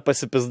 Dar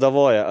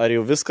pasipizdavoja, ar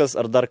jau viskas,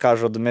 ar dar ką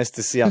žadu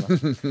mesti sieną.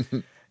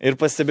 Ir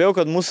pastebėjau,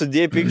 kad mūsų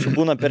dėjai pykčių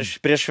būna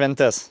prieš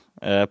šventes.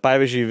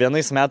 Pavyzdžiui,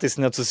 vienais metais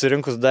net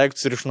susirinkus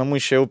daiktus ir iš namų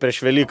išėjau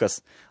prieš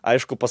Velykas.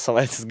 Aišku, po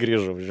savaitės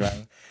grįžau.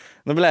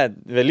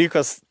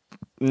 Velykas,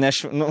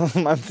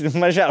 man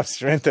mažiausiai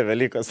šventė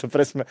Velykos.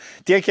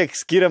 Tiek, kiek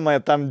skiriama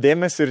tam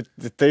dėmesio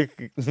ir tai,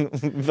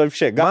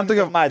 vapšiai, man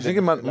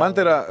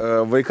tai yra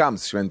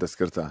vaikams šventė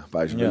skirta,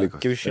 pavyzdžiui,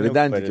 Velykos.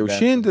 Ridenti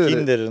kiaušinį.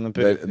 Kinderį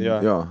nupirkti.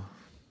 Jo.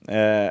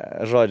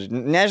 Žodžiu,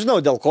 nežinau,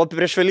 dėl ko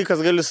prieš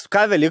Velykas galiu,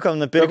 ką Velykam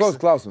nupirkti. Koks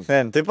klausimas?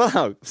 Taip,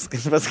 palauk,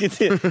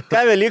 paskaityti,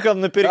 ką Velykam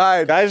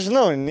nupirkti. Ką aš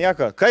žinau,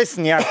 nieko. Kas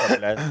nieko,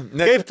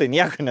 kaip tai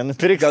nieko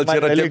nenupirkti. Gal čia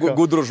yra tie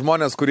gudrų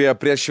žmonės, kurie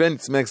prieš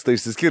šventis mėgsta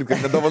išsiskirti,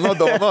 kad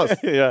nedovanos.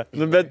 Ja,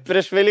 bet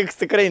prieš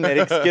Velykas tikrai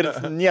nereikia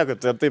skirti nieko,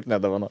 tu taip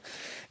nedovano.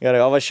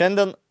 Gerai, o va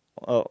šiandien,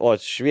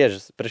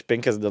 šviežis, prieš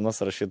 5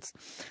 dienas rašytas.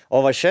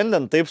 O va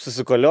šiandien taip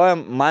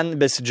susikoliojam, man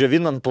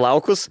besidžiavinant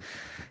plaukus,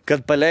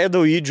 kad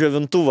paleidau į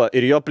džiovintuvą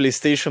ir jo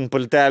PlayStation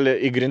pultelį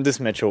į grindis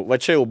mečiau. Va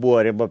čia jau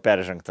buvo riba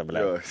peržengta, ble.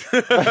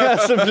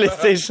 Su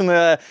PlayStation,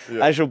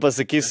 aš jau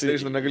pasakysiu,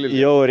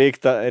 jau reik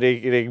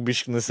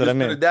biškį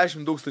nusiraminti. Jis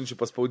turi 10 000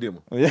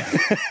 paspaudimų.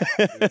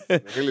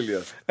 Negali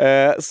lies.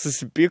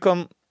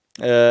 Susipykom,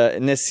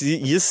 nes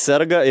jis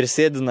serga ir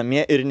sėdi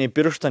namie ir nei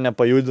piršto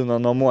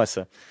nepajudino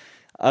namuose.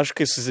 Aš,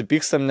 kai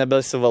susipykstam,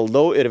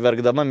 nebesivaldau ir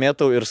verkdama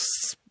mėtau ir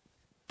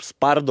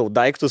spardau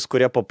daiktus,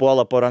 kurie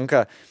papuola po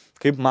ranka.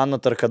 Kaip manot,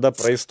 ar kada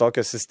praeis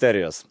tokios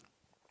isterijos?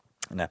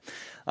 Ne.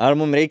 Ar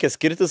mums reikia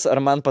skirtis, ar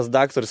man pas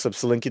daktarus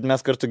apsilankyti? Mes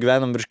kartu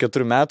gyvenom virš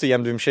 4 metų,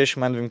 jam 26,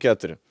 man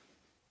 24.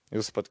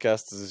 Jūsų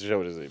podcastas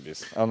žiauriai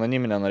zaibys.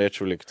 Anoniminę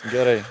norėčiau likti.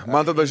 Gerai.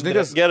 Man tada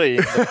žinikas. Gerai.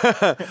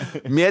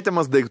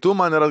 Mėtymas daiktų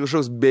man yra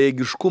kažkoks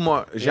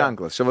bejėgiškumo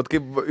ženklas. Čia vat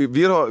kaip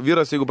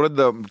vyras, jeigu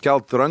pradeda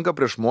kelt ranką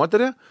prieš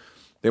moterį,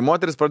 tai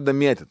moteris pradeda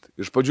mėtyti.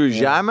 Iš pradžių į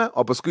žemę,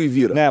 o paskui į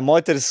vyrą. Ne,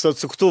 moteris su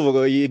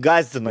atsuktuvu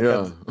įgazdina.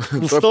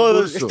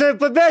 Štai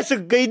pabėsiu,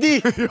 gaidy.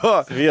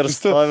 Vyras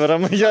stovi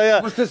ramus.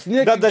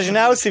 Bet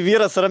dažniausiai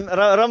vyras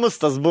ramus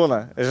tas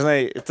būna.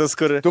 Žinai, tas,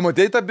 kur... Tu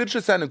matei tą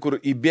bičą senį, kur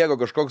įbėgo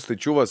kažkoks tai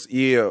čiuvas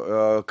į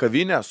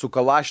kavinę su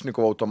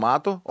Kalašnikovo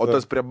automatu, o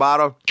tas prie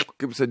baro,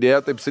 kaip sėdėjo,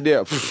 taip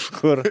sėdėjo.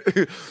 Kur?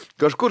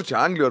 Kažkur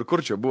čia, Anglijoje, ar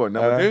kur čia buvo,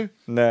 nematai?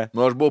 Ne.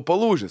 Nu, aš buvau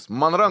palūžęs,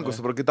 man rankų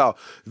suprakitavo.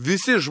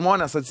 Visi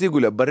žmonės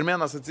atsigulė,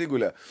 barmenas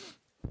atsigulė.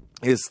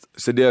 Jis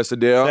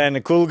sėdėjo. Ten,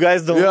 cool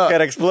guys don't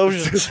care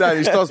explosion.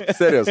 Ten, iš tos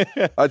serijos.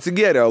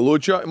 Atsigėrė,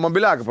 Lučio,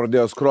 mobiliaką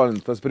pradėjo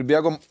skrolinti. Tas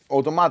pribėgom,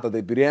 automatą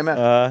taip įrėmė.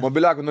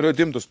 Mobiliaką norėjo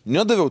timtus.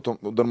 Nedaviau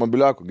dar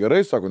mobiliakų.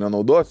 Gerai, sako,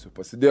 nenaudosiu.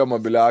 Pasidėjo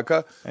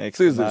mobiliaką.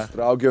 Cizas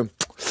traukė.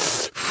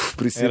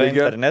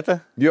 Prisirengė. Yra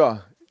internete? Jo,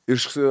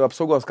 iš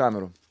apsaugos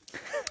kamerų.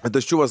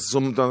 Tas čiuvas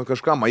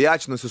kažką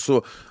majačinasi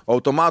su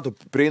automatu,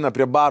 prieina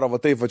prie baro, va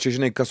taip, va čia,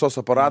 žinai, kasos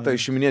aparatą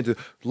išiminėti,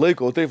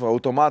 laiko, taip,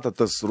 automatą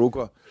tas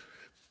rūko,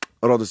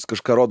 rodos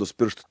kažką rodos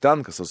pirštų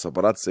ten, kasos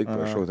aparatas, eik,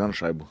 prašau, ten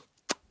šaibų.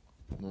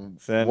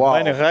 Wow.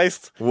 Mane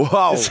haist.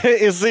 Wow.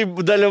 Jisai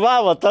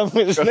dalyvavo tam,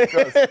 žinai.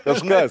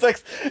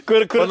 Kažkas.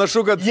 Kur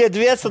panašu, kad jie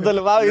dviesi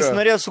dalyvavo, jis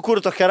norėjo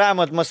sukurti tokią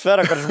ramą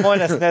atmosferą, kad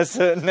žmonės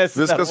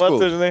viskas cool.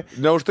 Žinai.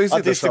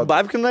 Neužtaisyti. Tai jis tik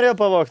babkių norėjo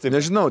pavogti?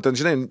 Nežinau, ten,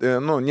 žinai,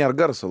 nėra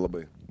garso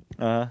labai.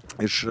 Aha.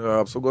 Iš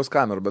apsaugos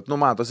kamerų, bet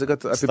matosi,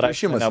 kad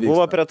apiplėšimas vyksta.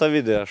 Nebuvo prie to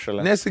video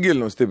šalia.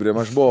 Nesigilinau stipriai,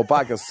 aš buvau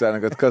pakęs seniai,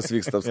 kad kas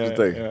vyksta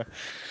apskritai.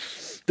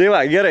 Tai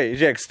va, gerai,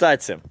 žiūrėk,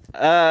 situacija.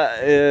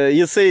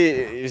 Jisai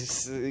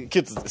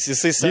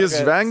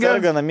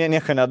serga namie,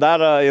 nieko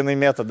nedaro, jinai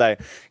mėta dai.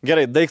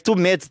 Gerai, daiktų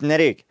mėtyti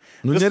nereikia.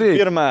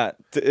 Nereikia. Pirma,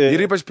 ir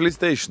ypač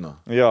PlayStation'o.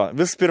 Jo,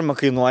 vis pirma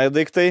kainuoja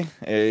daiktai,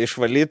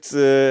 išvalyti,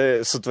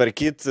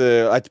 sutvarkyti,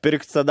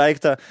 atpirkti tą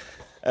daiktą.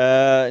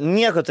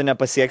 Nieko tu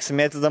nepasieksi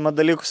mėtydama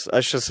dalykus.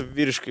 Aš esu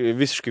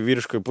visiškai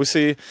vyriškoj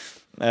pusėje.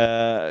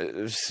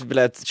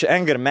 Čia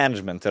anger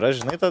management yra,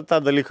 žinai, tą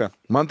dalyką.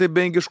 Man tai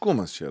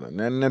bejėgiškumas čia yra.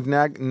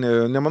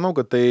 Nemanau,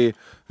 kad tai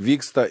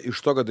vyksta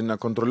iš to, kad tai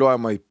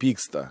nekontroliuojamai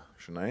pyksta,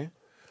 žinai.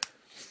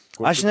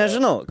 Aš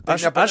nežinau.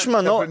 Aš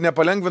manau,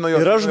 nepalengvino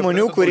jos. Yra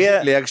žmonių,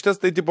 kurie lėkštės,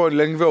 tai tipo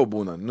lengviau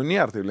būna.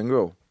 Nėra tai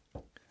lengviau.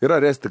 Yra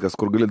restikas,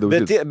 kur gali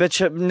daužyti. Bet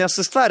čia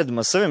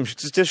nesustvardymas savim.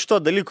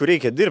 Šito dalykų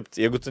reikia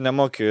dirbti, jeigu tu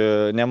nemoki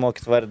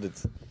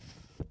tvardyti.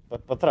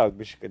 Patrauk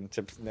biškai,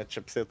 kad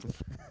nečepsėtum.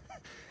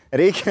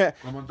 Reikia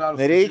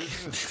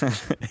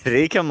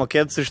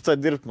mokėti su šito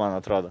dirbti, man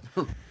atrodo.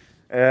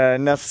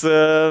 Nes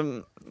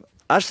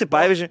aš tai,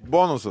 pavyzdžiui...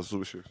 Bonusas su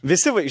šiais.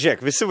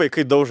 Visi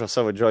vaikai daužo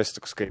savo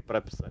joystickus, kai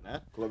prapisa, ne?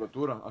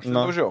 Klaviatūrą. Aš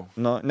nedaužiau.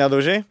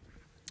 Nedaužiai?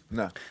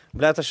 Ne.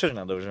 Blet, aš ir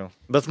nedaužiau.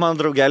 Bet man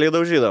draugeliai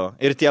daužydavo.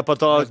 Ir tie po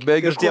to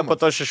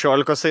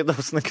 16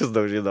 eidavo snakis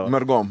daužydavo.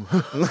 Mergom.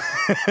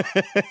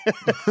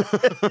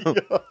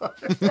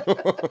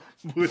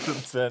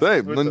 Būtent.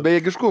 Taip,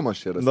 bejėgiškumas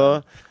čia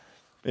yra.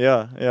 Jo.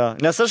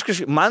 Nes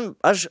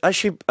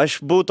aš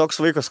buvau toks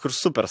vaikas, kur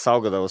super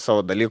saugodavo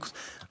savo dalykus.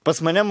 Pas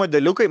mane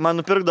modeliukai, man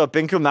nupirkdavo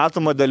 5 metų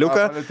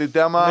modeliuką.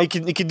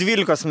 Iki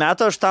 12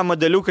 metų aš tą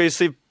modeliuką,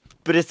 jisai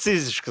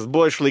preciziškas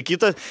buvo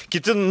išlaikytas.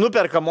 Kiti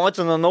nuperka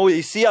motiną naują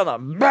į sieną.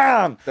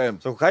 Bam!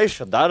 Sakau, ką jūs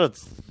čia darot?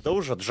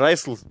 Daužot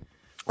žaislus.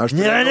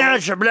 Ne,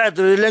 čia, blėt,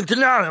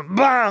 lenktyniaujam.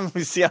 Bam!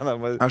 Į sieną.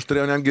 Aš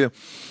turėjau netgi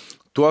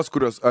tuos,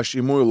 kuriuos aš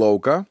imu į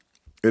lauką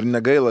ir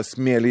negaila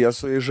smėlyje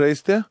su jais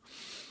žaisti.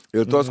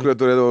 Ir tuos, kurie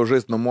turėdavo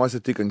žaisti namuose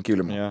tik ant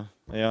kilimo.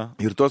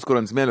 Ir tuos, kur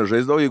ant smėlio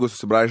žaisdavo, jeigu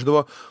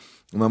susibraždavo,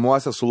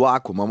 namuose su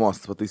laku mamos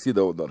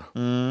pataisydavau dar.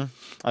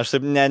 Aš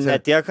taip ne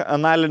tiek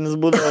analinis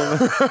būdavo.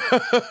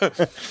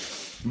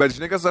 Bet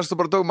žinai, kas aš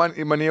supratau,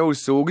 man jau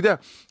užsiugdė,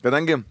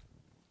 kadangi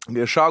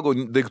išaugau,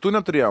 daiktų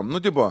neturėjom.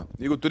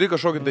 Jeigu turi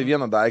kažkokį tai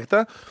vieną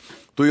daiktą,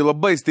 tu jį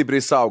labai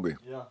stipriai saugai.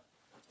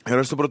 Ir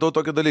aš supratau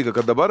tokį dalyką,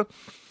 kad dabar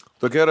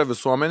tokia yra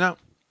visuomenė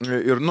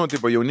ir,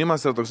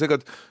 jaunimas yra toksai,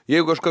 kad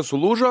jeigu kažkas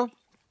sulūžo,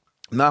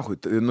 nahui,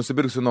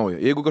 nusipirksiu naują.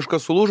 Jeigu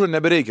kažkas sulūžo,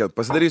 nebereikia,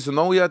 pasidarysiu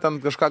naują, ten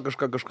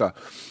kažką.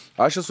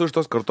 Aš esu iš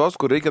tos kartos,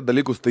 kur reikia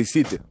dalykus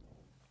taisyti.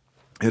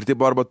 Ir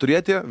arba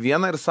turėti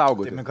vieną ir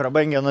saugoti. Tai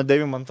mikrobangė nuo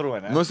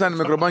 92, ne? Sen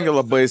mikrobangė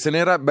labai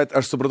seniai yra, bet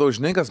aš supratau,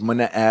 žinai, kas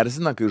mane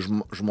erzina, kai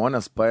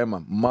žmonės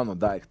paima mano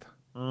daiktą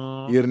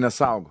ir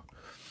nesaugo.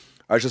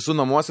 Aš esu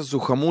namuose su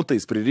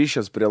hamutais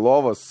pririšęs prie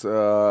lovos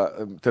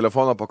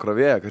telefono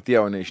pakrovėją, kad jie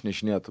jo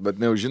neišnešinėtų, bet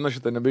neužžino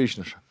šitą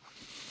nebeišneša.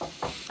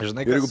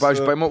 Žinai, ir jeigu,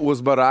 pavyzdžiui, paima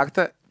USB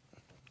raktą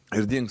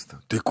ir dingsta,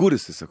 tai kur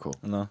jis, sakau?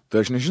 Tai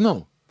aš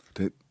nežinau.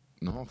 Tai,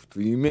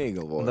 tu įmėjai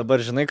galvoju. Dabar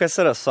žinai, kas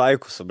yra su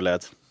aikusu,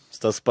 blėt?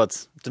 Tas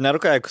pats. Tu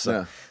nerūkai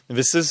aikusą.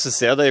 Visi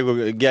susėda, jeigu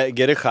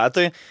geri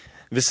hatai,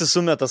 visi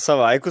sumeta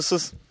savo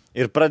aikusus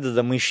ir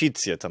pradeda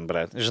maišyti jie ten,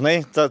 blėt.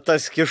 Žinai,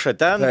 tas kiša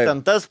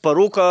ten tas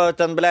parūko,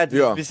 ten, blėt,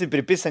 visi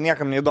pripisė,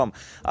 niekam neįdomu.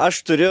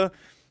 Aš turiu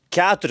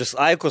 4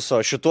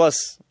 aikuso šituos...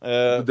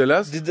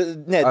 Didelės?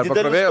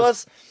 Didelis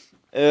tuos...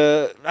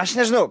 Aš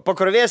nežinau,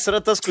 pakrovėjas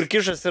yra tas, kur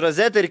kišas į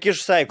rozetę ir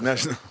kišas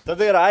aikusą.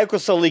 Tada yra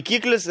aikuso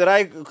laikiklis ir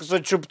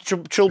aikuso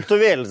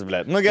čiulptuvėlis,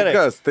 blėt. Nu gerai.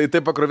 Kas? Tai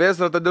pakrovėjas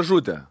yra ta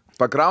dėžutė.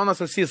 Pakrauna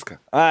sasiską.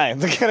 Ai,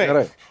 nu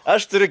gerai.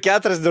 Aš turiu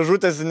 4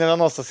 dėžutės ir ne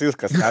vienos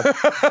sasiskas.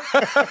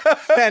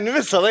 Ten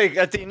visą laiką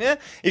ateini,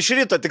 iš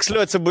ryto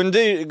tiksliau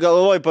atsibundi,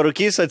 galvoj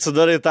parūkysi,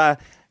 atsidarai tą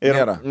ir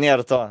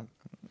nėra to.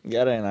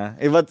 Gerai, ne.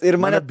 Ir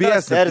mane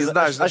bėsna.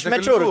 Aš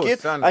mečiau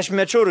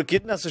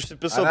rūkyti, nes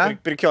užsipisau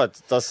pirkioti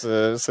tas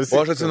sasiskas.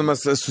 O aš atsimenu,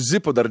 mes su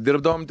Zipu dar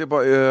dirbdavom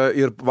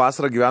ir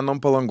vasarą gyvenom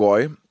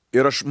Palangoj.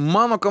 Ir aš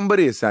mano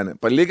kambarį, seniai,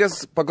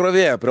 palikęs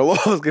pakrovėją prie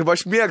lovos, kaip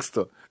aš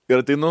mėgstu. Ir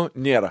tai,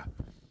 nėra.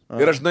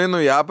 Ir aš nueinu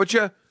į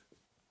apačią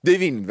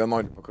 9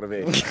 vienodi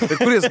pakrovėjai. Tai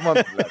kuris man,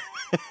 ble?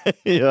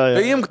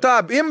 Tai imk tą,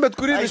 bet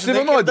kurį visi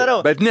vienodi.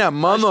 Bet ne,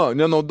 mano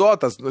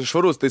nenaudotas,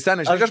 švarus, tai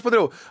seniai, aš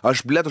padariau,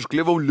 aš, ble,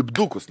 užklyvau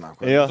lipdukus, na,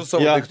 su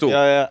savo daiktų.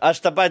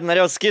 Aš tą pat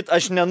norėjau sakyti,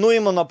 aš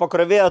nenuimu nuo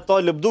pakrovėjo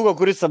to lipduko,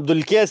 kuris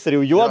apdulkės ir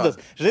jau juodas.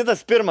 Žinai,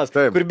 tas pirmas,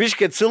 kur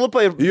biškiai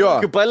atsilupa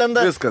ir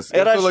palenda. Viskas,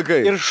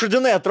 ir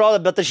šudinai atrodo,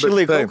 bet aš jį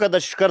laikau, kad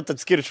aš iš karto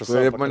atskirčiau savo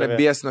pakrovėją. Mane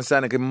biesina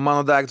seniai, kai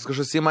mano daiktus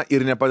kažkas ima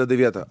ir nepadeda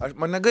vietą.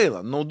 Man negaila,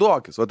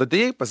 naudokis. O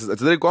atėjai,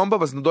 atsidarai kompą,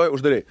 pasinaudoji,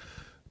 uždarai.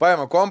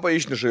 Paima kompą,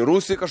 išneša į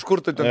Rusiją kažkur,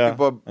 tai ten,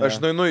 tipo,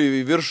 aš nueinu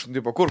į viršų,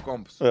 tipo, kur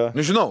kompas?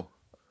 Nežinau.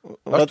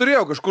 Aš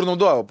turėjau, kažkur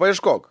naudojau,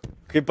 paieškok.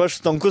 Kaip aš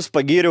Stankus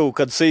pagyriau,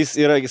 kad su jais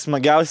yra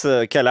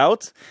smagiausia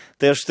keliauti,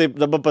 tai aš taip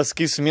dabar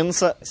pasakysiu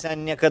minusą,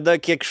 sen niekada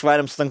kiek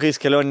švariam Stankais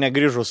kelionį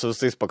negrįžau su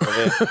visais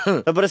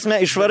pakrovėjais. Ta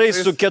prasme, išvarai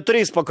su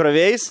 4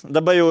 pakrovėjais,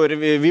 dabar jau ir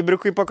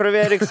Vybrikui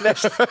pakrovėjai reiks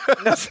vežti,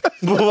 nes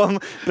buvom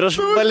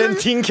prieš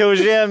Valentinkę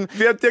užėjom.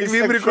 Vien tiek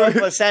Vybrikui.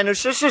 Senių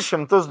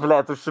 600,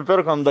 blėt,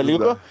 užsipirkom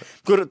dalykų,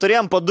 kur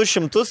turėjom po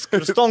 200,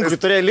 kur Stankui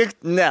turėjo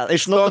likti, ne,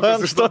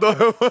 išnaudojom.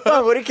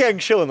 Reikėjo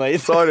anksčiau, na,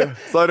 sorry,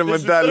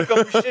 mantelį.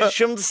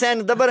 600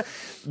 senių, dabar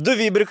 2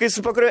 Vybrikai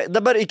su pakrovėjai,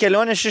 dabar į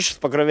kelionę 6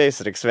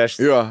 pakrovėjais reiks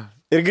vežti. Jo.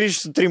 Ir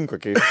grįžti su 3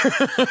 kokiais.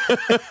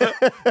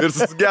 Ir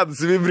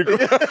susigėdus Vybrikų.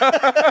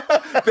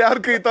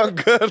 Perkaitom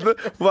kartą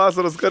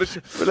vasaros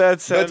karčią.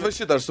 Bet va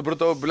šitą, aš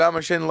supratau,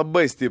 blema šiandien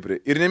labai stipriai.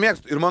 Ir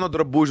nemėgstu, ir mano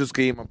drabužius,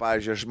 kai įma,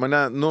 pavyzdžiui, aš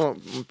mane,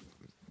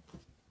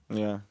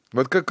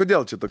 Bet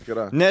kodėl čia tokia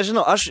yra?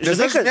 Nežinau,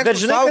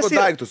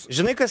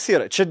 žinai, kas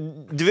yra. Čia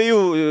 2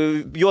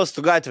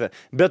 juostų gatvė,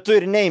 bet tu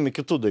ir neimi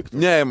kitų daiktų.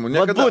 Neimu,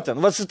 niekada. Vat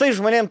būtent, su tai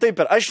žmonėm taip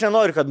ir. Aš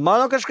nenoriu, kad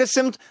mano kažkas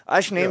imt,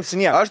 aš neimsiu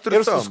nieko. Aš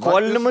turiu ir su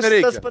skolinimus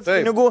tas pats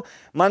pinigų.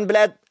 Man,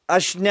 blėt,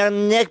 aš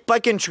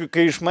nepakenčiu,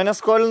 kai iš manęs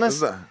skolinas.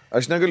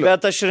 Aš negaliu.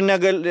 Bet aš ir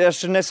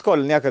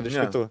neskolinu niekada iš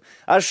kitų.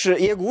 Aš,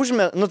 jeigu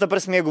ta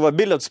prasme, jeigu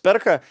bilietus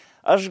perka,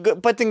 aš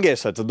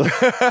patingėsiu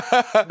atiduoti.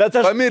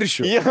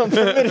 Pamiršiu. Jo,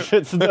 pamiršiu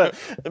atiduoti.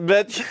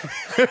 Bet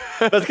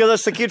kad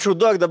aš sakyčiau,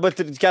 duok dabar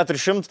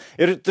 400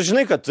 ir tu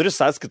žinai, kad turi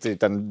sąskaitai,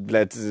 ten,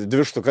 blėt,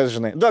 2 štukas,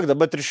 žinai. Duok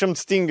dabar 300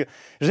 stingi.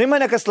 Žinai,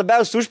 mane kas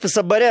labiausiai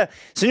užpisa bare.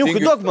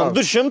 Seniukai, duok man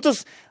 200.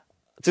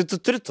 Tai tu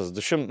turi tos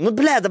 200.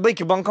 Ble, dabar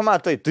iki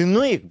bankomato, tai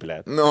nueik, ble.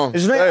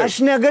 Žinai,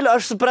 aš negaliu,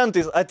 aš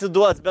suprantais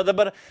atiduoti, bet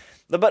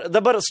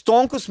dabar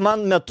Stonkus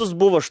man metus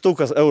buvo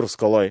štukas eurų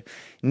skoloj.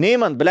 Nei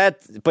man, ble,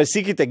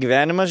 pasikeitė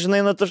gyvenimas,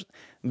 žinai,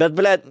 bet,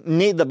 ble,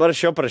 nei dabar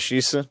aš jo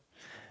prašysiu.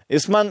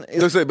 Jis man...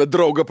 Bet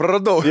draugą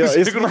praradau.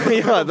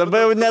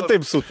 Dabar jau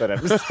netaip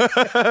sutarėm.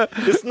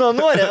 Jis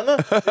nori,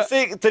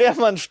 jisai turėjo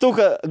man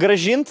štuką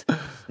grąžinti.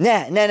 Ne.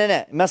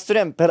 Mes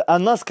turėjom per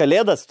anas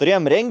kalėdas,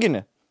 turėjom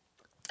renginį.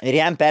 Ir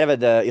jam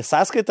pervedė į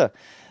sąskaitą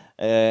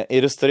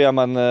ir jis turėjo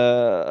man,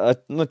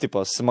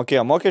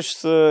 sumokėjo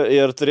mokesčius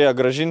ir turėjo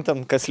grąžinti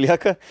ten, kas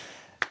lieka.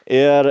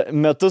 Ir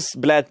metus,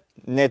 blėt,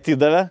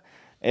 netidavė.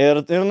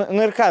 Ir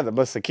ką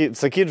dabar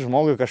sakyti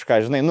žmogui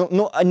kažką, žinai.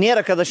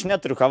 Nėra, kad aš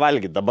neturiu ką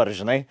valgyti dabar,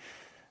 žinai.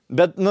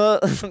 Bet,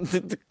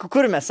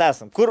 kur mes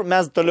esam? Kur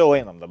mes toliau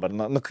einam dabar?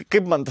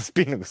 Kaip man tas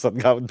pinigus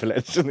atgauti,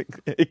 blėt, žinai.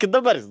 Iki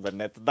dabar jis dar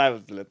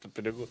netidavęs, blėt, tų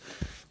pinigų.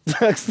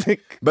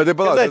 Bet tai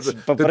palauk,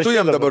 tai tu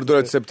jam dabar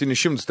duoti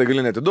 700, tai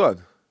gali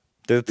netiduoti.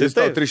 Jis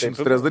tau 300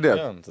 turės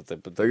dadėti.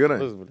 Tai gerai.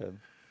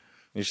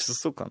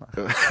 Išsisuko, na.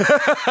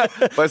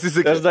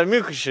 Pasisekė. Aš dar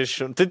Mikui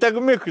 600. Tai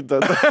tegu Mikui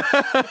tada.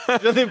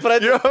 Žinai,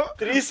 pradėjo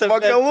 3.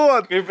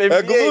 Pakaluot, kaip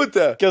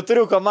eglutė.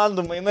 4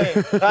 komandų mainai.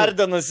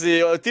 Hardenas į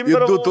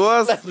Timberą. Ir 2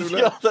 tuos.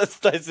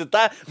 Tas į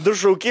tą 2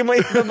 šaukimai.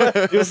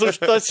 Jūs už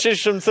tos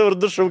 600 eurų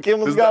 2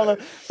 šaukimus gauna.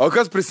 O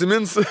kas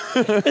prisimins?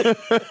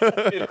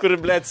 Ir kur,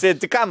 blėt,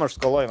 sėdi, kam aš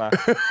skoloj, na.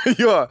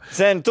 Jo.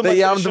 Tai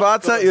jam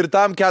 20 ir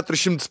tam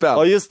 400 pėl.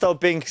 O jis tau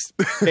 5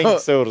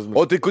 eurus.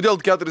 O tai kodėl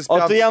 400 pėl?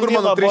 O tu jam kur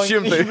mano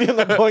 300?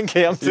 Bonkė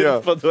jam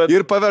paduoti.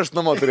 Ir pavežt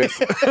namo turės.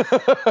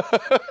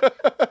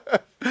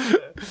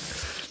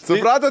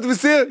 Supratot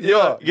visi?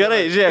 Jo.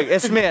 Gerai, žiūrėk,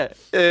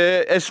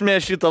 esmė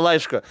šito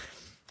laiško.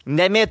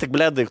 Nemėtik,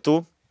 ble, daiktų.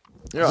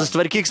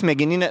 Susitvarkyk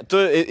smegeninę.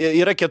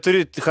 Yra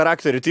 4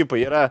 charakterių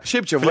tipai. Yra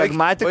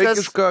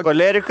flegmatikas,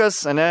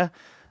 kolerikas, ne?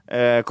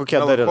 Kokie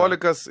dar yra?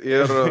 Melancholikas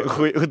ir...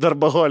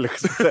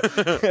 Darbaholikas.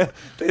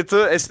 Tai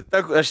tu esi,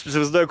 aš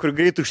įsivaizduoju, kur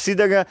greit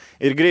užsidega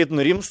ir greit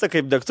nurimsta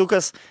kaip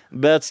degtukas,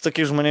 bet su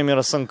tokiais žmonėmis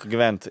yra sunku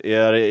gyventi.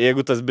 Ir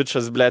jeigu tas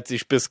bičas, blėt,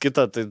 išpis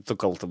kitą, tai tu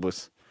kalta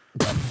bus.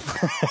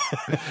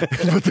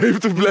 Bet taip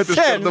tu, blėt, iš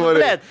karto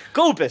varė. Blėt,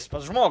 kaupės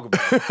pas žmogų.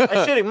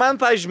 Aš irgi, man,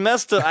 pavyzdžiui,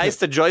 mestų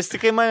aistę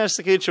joystickai, man aš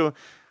sakyčiau,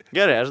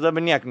 gerai, aš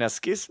dabar niek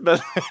neskys,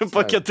 bet po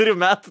 4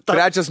 metų...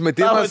 3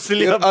 metimas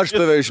ir aš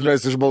tave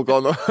išmesiu iš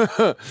balkono.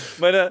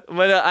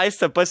 Mane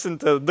aistė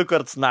pasiuntė 2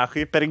 kartus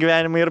nahui per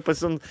gyvenimą ir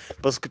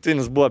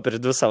paskutinis buvo per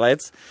 2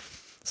 savaitės.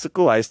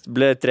 Sakau, aistė,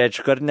 blė, 3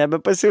 kartą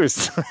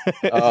nebepasiūs.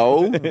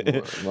 Au,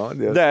 no,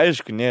 dėl. Da,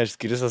 aišku, ne, aš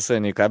skiriuosi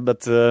nei ką,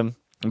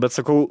 bet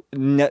sakau,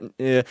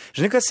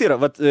 žinai, kas yra,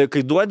 vat,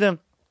 kai duodi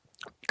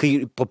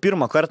kai po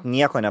pirmą kartą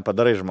nieko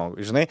nepadarai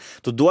žmogui, žinai,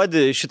 tu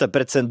duodi šitą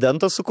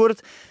precedentą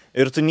sukurt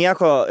ir tu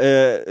nieko,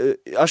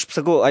 aš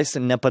sakau, Aiste,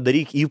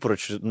 nepadaryk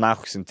įpročių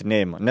nahu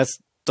sintinėjimo, nes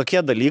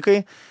tokie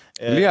dalykai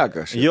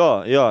lieka.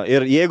 Jo,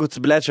 ir jeigu tu,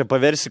 ble, čia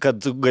paversi, kad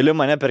tu gali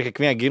mane per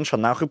kiekvieną ginčą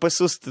nahui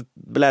pasiūsti,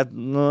 ble,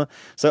 nu,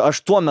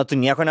 aš tuo metu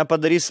nieko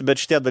nepadarysiu, bet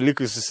šitie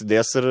dalykai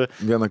susidės ir...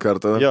 Vieną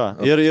kartą. Jo,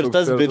 ir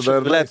tas bičias,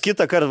 ble,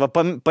 kitą kartą,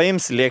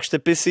 paims lėkštę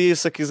pisi,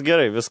 sakys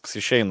gerai, viskas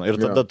išeina. Ir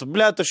tada tu,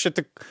 ble, tu šiek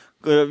tiek...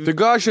 Tai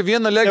gal aš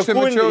vieną lėkštę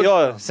mečiau?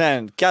 Jo,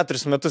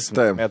 4 metus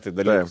metai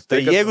dalykus. Tai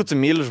jeigu tu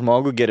myli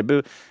žmogų,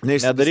 gerbi,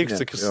 nedaryk,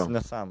 sakys,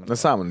 nesąmonė.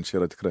 Nesąmonė čia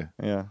yra tikrai.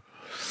 Jo.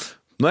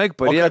 Nueik,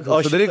 pariek,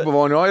 padaryk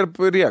buvonio ir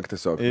pariek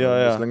tiesiog. Jo.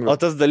 O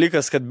tas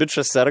dalykas, kad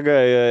bičias serga,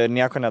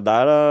 nieko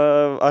nedaro,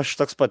 aš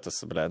toks patys,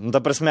 ble. Nu,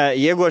 ta prasme,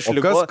 jeigu aš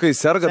ligu... O kas, kai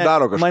serga,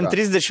 daro kažką? Man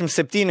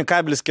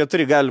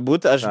 37,4 gali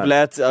būti,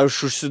 aš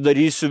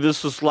užsidarysiu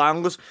visus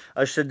langus,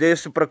 aš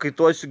sėdėsiu,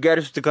 prakaituosiu,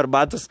 gersiu tik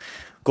arbatas,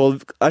 kol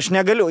aš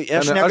negaliu.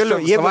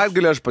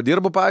 Savaitgalį aš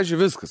padirbu,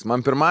 pavyzdžiui, viskas.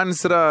 Man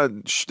pirmanis yra,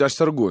 aš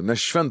sergu, nes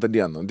šventą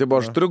dieną. Tai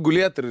aš turiu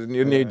gulėti ir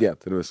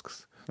neįdėti ir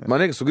viskas. Man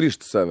reikia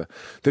sugrįžti save.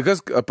 Tai kas,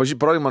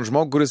 parodė man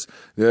žmogų, kuris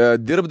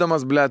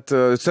dirbdamas, blėt,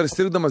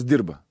 sirgdamas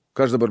dirba.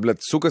 Ką aš dabar,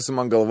 blėt, sukasi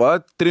man galva,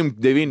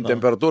 3-9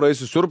 temperatūrą,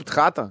 eisiu siurbt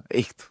chatą,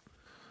 eikt.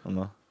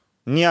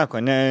 Nieko,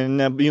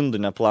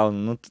 indų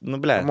neplaunu,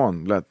 blėt.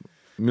 Kamon, blėt.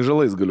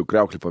 Mižalais galiu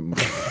kriauklį plauti.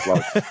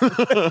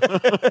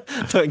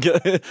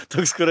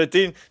 Toks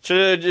kuratin.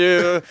 Čia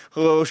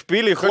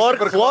užpylį,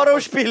 chlorą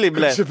užpylį,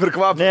 ble. Čia per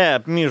kvapą. Ne,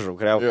 apmyžų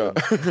kriauklį.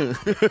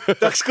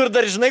 Toks, kur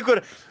dar, žinai,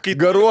 kur...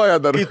 Garuoja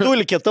dar. Kai tu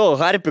likėtau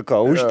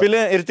harpiko,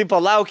 užpylį ir tai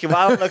palauki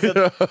valandą, kad...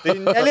 Tai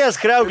nelies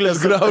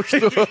kriauklės.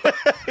 Graužtų.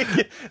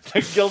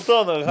 Toks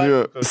geltono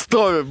harpiko.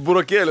 Stovi,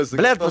 burokėlis.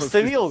 Ble,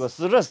 pastavilgas,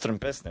 suras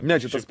trumpesnė.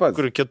 Ne, čia tas pats.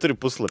 Kur 4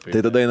 puslapiai.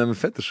 Tai tada einam į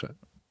fetišą.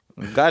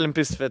 Galim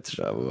pis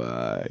fetišą.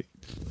 Davai.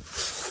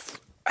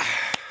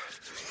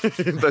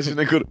 Ta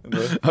žinai, kur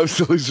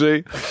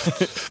apsilaižai.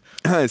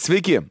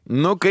 Sveiki.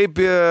 Nu kaip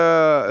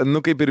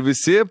ir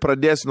visi,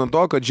 pradėsiu nuo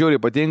to, kad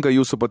žiauriai patinka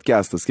jūsų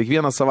podcastas.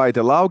 Kiekvieną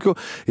savaitę laukiu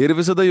ir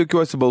visada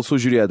juokiuosi balsų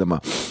žiūrėdama.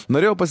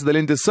 Norėjau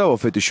pasidalinti savo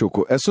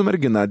fetišiuku. Esu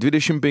mergina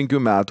 25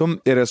 metų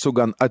ir esu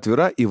gan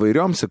atvira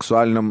įvairioms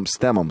seksualiniams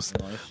temams.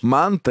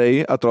 Man tai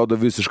atrodo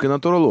visiškai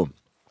natūralu.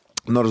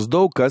 Nors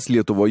daug kas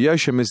Lietuvoje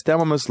šiomis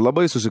temomis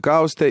labai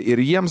susikaustė ir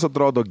jiems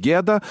atrodo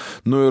gėda,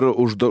 ir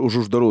už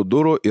uždarų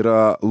durų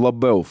yra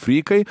labiau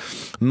frykai,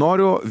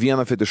 noriu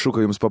vieną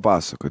fetišuką jums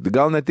papasakoti.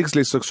 Gal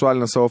netiksliai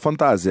seksualinę savo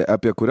fantaziją,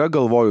 apie kurią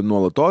galvoju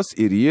nuolatos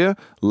ir ji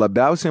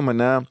labiausiai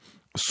mane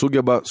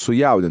sugeba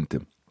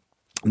sujaudinti.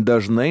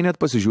 Dažnai net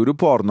pasižiūriu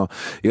porno.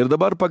 Ir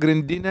dabar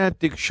pagrindinė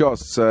tik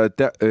šios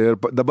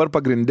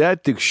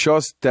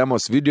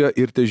temos video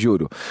ir te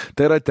žiūriu.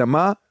 Tai yra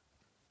tema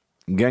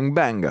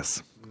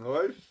gangbangas.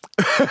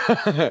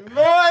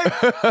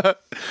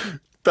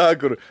 Ta,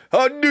 kur.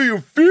 How do you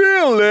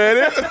feel,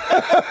 lady?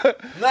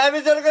 Na,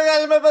 vis ir ką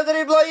galime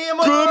padaryti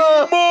blojimą.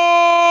 Come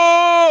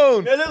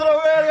on! Mėly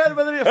draugai, galime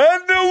padaryti.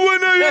 And the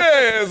winner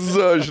is,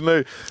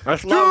 žinai,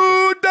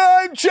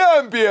 two-time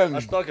champion.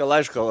 Aš tokio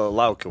laiško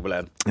laukiu,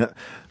 ble.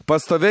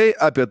 Pastoviai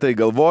apie tai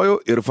galvoju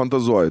ir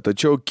fantazuoju,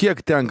 tačiau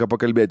kiek tenka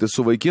pakalbėti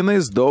su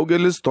vaikinais,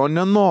 daugelis to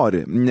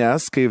nenori,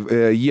 nes kai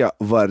jie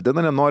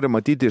vardina, nenori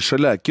matyti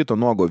šalia kito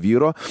nuogo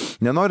vyro,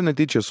 nenori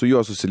netyčia su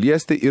juo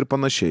susiliesti ir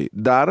panašiai.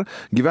 Dar,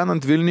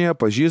 gyvenant Vilniuje,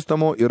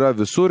 pažįstamų yra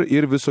visur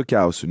ir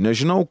visokiausių.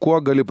 Nežinau,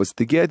 kuo gali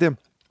pasitikėti,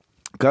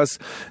 kas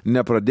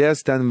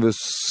nepradės ten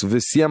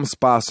visiems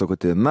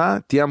pasakoti,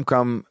 tiem,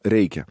 kam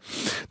reikia.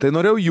 Tai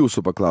norėjau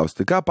jūsų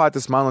paklausti, ką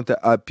patys manote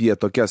apie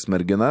tokias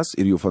merginas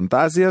ir jų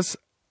fantazijas,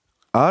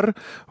 ar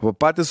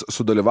patys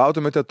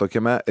sudalyvautumėte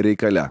tokiame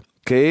reikale?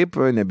 Kaip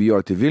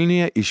nebijoti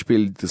Vilniuje,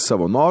 išpildyti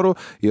savo norų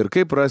ir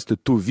kaip rasti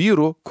tų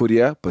vyrų,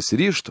 kurie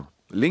pasiryštų?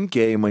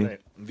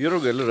 Linkėjimai.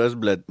 Vyrų gali rasti,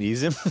 blėt,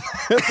 easy.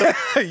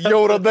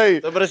 Jau radai.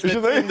 Ta prasme,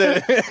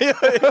 žinai.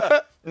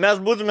 Mes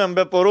būtumėm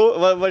be porų,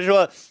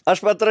 važiuoju. Aš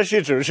pat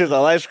rašyčiau šitą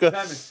laišką.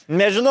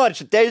 Nežinau, ar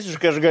čia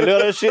teisiškai aš galiu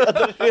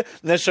rašyti,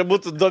 nes čia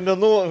būtų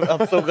duomenų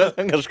apsauga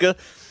kažkas.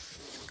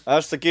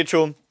 Aš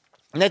sakyčiau,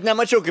 net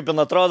nemačiau, kaip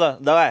jin atrodo.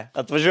 Davai,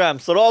 atvažiuojam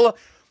su rolu.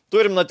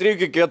 Turim nuo 3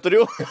 iki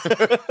 4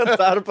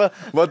 tarpą.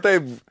 Va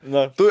taip,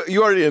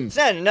 you are in.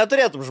 Ne,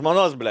 neturėtum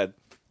žmonos, blėt.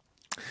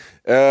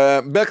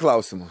 Be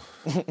klausimų.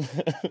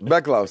 Be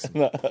klausimų.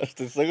 Na, aš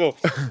tai sakau.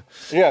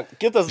 Žiūrėk,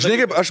 kitas... Žinai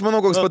kaip, aš manau,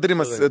 koks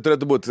patarimas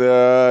turėtų būti.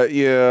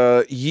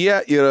 Jie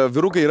ir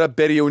vyrukai yra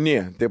per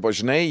jauni. Taip,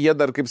 žinai, jie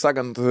dar, kaip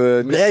sakant...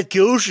 Blėt,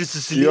 kiaušis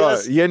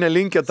susilies. Jie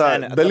nelinkia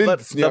tą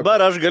dalintis. Dabar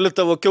aš galiu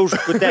tavo kiaušį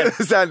kutelį.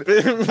 Seni,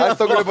 aš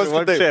to galiu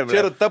pasakyti.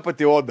 Čia yra ta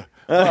pati oda.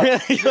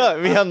 Jo,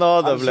 viena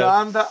oda, blėt. Ar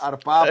žanda, ar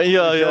papa.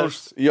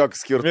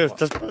 Joks skirtumas.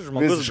 Tas pats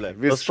žmogus, blėt.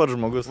 Tas pats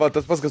žmogus. Va,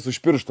 tas pats, kas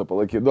už pirštą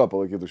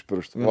palaikytų už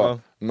pirštą.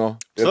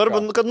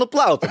 Svarbu, kad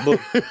nuplautų.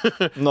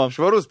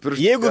 Švarus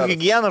pirštas. Jeigu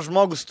higieną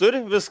žmogus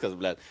turi, viskas,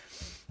 blėt.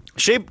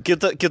 Šiaip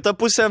kita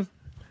pusė,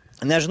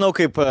 nežinau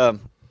kaip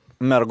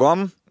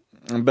mergom,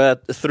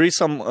 Bet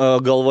threesome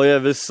galvoje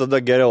visada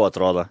geriau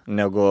atrodo,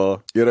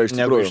 negu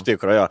iš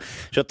tikro, jo.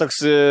 Čia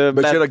toks...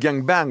 Bet čia yra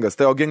gangbangas.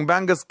 Tai o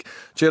gangbangas,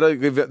 čia yra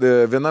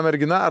viena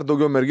mergina ar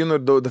daugiau merginų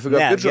ir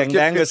dafiga bičių? Ne,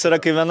 gangbangas yra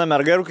kai viena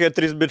merga ir kai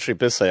 3 bičiai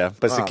pisoje,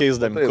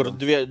 pasikeisdami, kur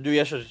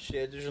dviešas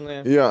šėdi, žinai.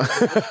 Jo.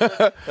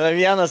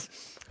 Vienas...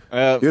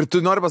 Ir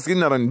tu nori pasakyti,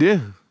 nerandi?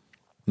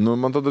 Nu,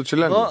 man tada čia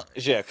lengva. Nu,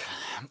 žiūrėk.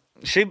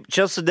 Šiaip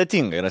čia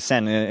sudėtinga yra,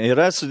 seniai.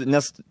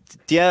 Nes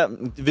tie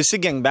visi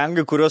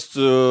gangbangai, kuriuos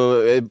tu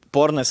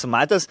porno esi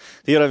matęs,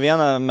 tai yra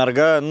viena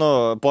merga,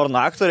 porno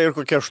aktorė ir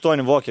kokie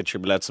 8 vokiečiai,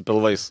 blėt, su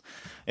pilvais.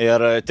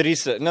 Ir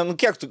 3,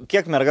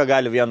 kiek merga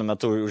gali vienu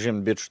metu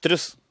užimti bičių?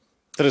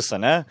 3,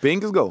 ne?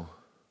 5 gal?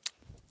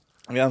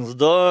 1,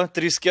 2,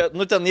 3,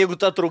 4, ten jeigu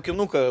tą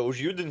traukinuką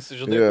užjudinsi,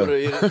 žinai,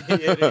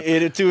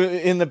 ir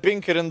in the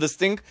pink ir in the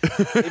stink,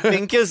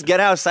 5,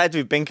 geriausiai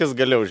atveju 5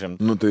 gali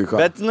užimti. Nu tai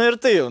ką? Bet, ir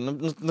tai jau,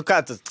 ką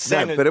tas,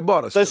 seniai,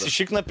 periboras. Tas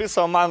išikna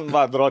pisa, o man,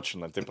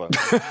 dročina, tipo.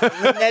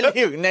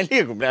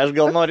 Nelygu, aš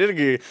gal noriu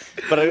irgi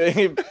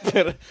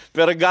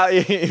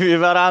į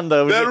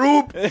verandą. The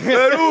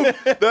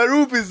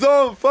roof is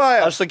on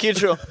fire. Aš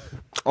sakyčiau,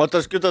 o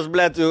tas kitas,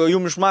 blėt,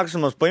 jums iš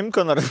Maksimos paimk,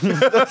 ką nors.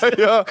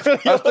 Jo,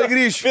 aš tai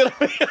grįšiu.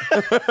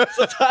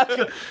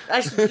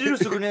 Aš turiu,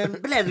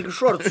 blėt, iki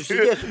šortų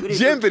susidėsiu.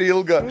 Džemperį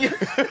ilgą.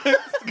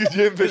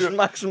 Iš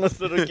Maksimos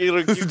rūky.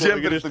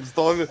 Džemperis taip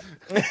stovi.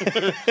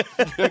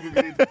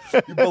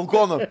 Į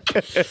balkoną.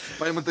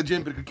 Paima tą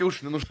džemperį,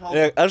 kiaušinį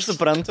nušalą. Aš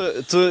suprantu,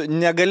 tu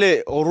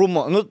negali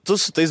orumo,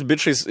 tu su tais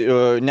bičiais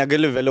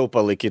negali vėliau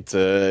palaikyti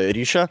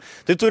ryšio.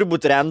 Tai turi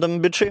būti random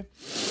bičiai.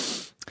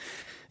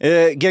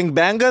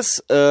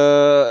 Gangbangas,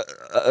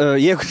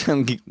 jeigu ten,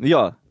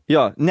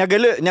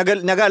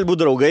 negali būti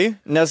draugai,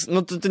 nes,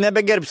 tu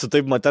nebegerbsi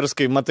taip moters,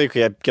 kai matai,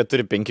 kai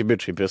 4-5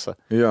 bičiai pisa.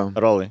 Jo.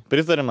 Rolai.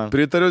 Pritari man?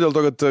 Pritariu dėl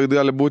to, kad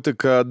gali būti,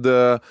 kad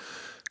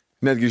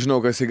netgi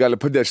žinau, kas jį gali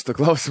padėti šitą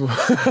klausimą.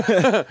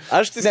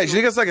 Aš tai... Ne,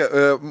 žinai, kas sakė,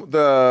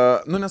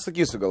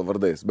 nesakysiu gal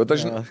vardais, bet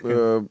aš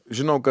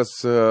žinau,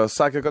 kas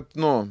sakė, kad,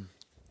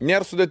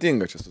 nėra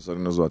sudėtinga čia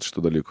susorganizuoti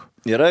šitų dalykų.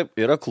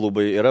 Yra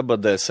klubai, yra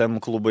BDSM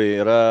klubai,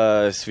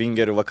 yra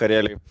swingerių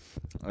vakarėliai.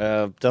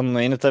 Ten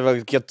eini tave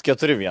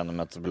 4 vienu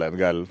metu, blėt,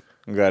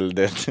 gali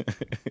dėti.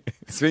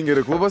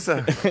 Swingerių klubuose?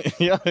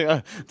 Jo.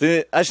 Tai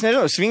aš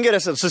nežinau,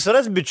 swingeriuose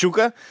susiras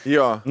bičiuką,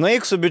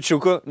 nueik su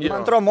bičiuku,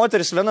 man atrodo,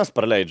 moteris vienas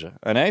praleidžia.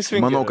 Ne,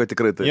 manau, kad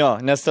tikrai tai. Jo,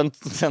 nes ten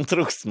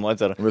trūkst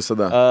moterų.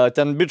 Visada.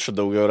 Ten bičių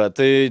daugiau yra,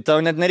 tai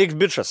tau net nereiks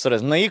bičas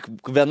suras. Nueik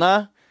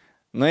viena.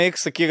 Eik,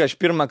 sakyk, aš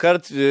pirmą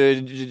kartą...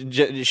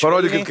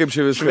 Parodykit, kaip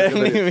čia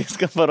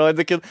viską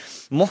parodykit.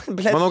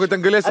 Manau, kad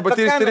ten galėsi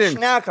patį išsirinkti.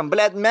 Šnekam,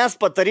 blėt, mes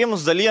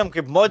patarimus dalijam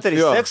kaip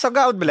moterys. Seksą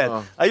gaut, blėt.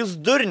 A jūs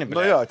durni,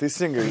 blėt. Jo,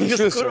 teisingai.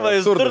 Jūs kurva,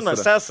 jūs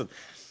durnas esat.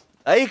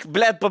 Eik,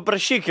 blėt,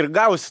 paprašyk ir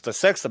gausi tą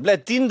seksą.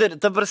 Blėt, Tinder,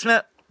 ta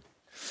prasme...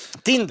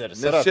 Tinderis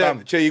yra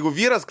tam. Čia jeigu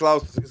vyras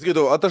klaustų,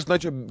 sakydavau, aš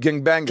norėčiau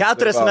gangbang.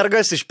 4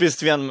 mergas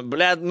išpist vien.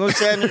 Blėt,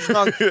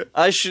 žinok,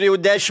 aš jau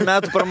 10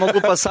 metų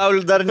pramogų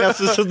pasauliu dar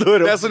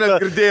nesusidūriau. Nesu net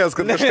girdėjęs,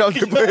 kad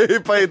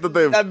kažkam paeitų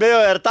taip. Abejo,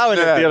 ir tau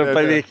net yra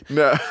pavyk.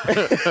 Ne.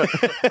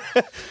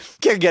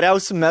 Kiek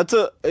geriausių metų,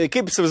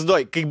 kaip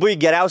įsivaizduoji, kai buvai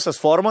geriausias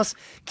formas,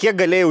 kiek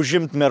galėjai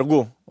užimti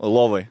mergų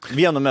lovai?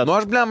 Vienu metu.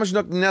 Aš, blėm,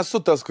 žinok,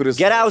 nesu tas, kuris...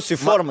 Geriausiai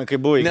formai, kai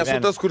buvai. Nesu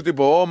tas, kur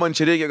tipo, man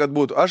čia reikia, kad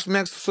būtų. Aš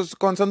mėgstu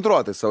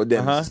susikoncentruoti savo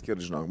dėmesį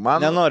skirti, žinok.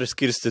 Nenori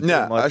skirstyti.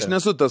 Ne, aš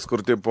nesu tas,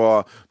 kur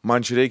tipo,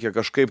 man čia reikia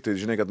kažkaip, tai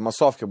žinai, kad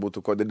masovkė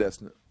būtų kuo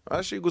didesnė.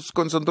 Aš jeigu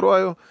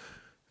susikoncentruoju,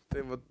 tai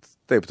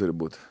taip turi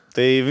būti.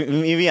 Tai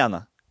į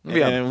vieną.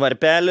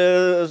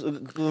 Varpelis,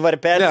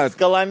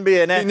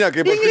 Kalambija, ne? Ne,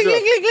 kaip aš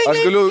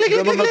galiu,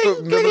 vienu metu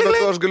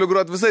aš galiu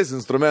groti visais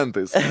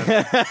instrumentais.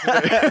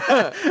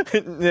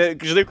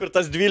 Žinai, kur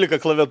tas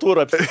 12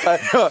 klaviatūrų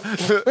apsisakė.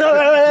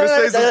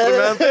 Visais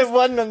instrumentais.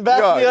 One man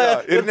back,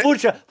 ir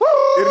pučia.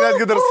 Ir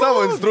netgi dar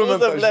savo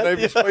instrumentą, žinai,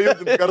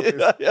 išpajudinti kartais.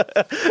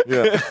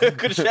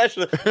 Kur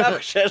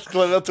 6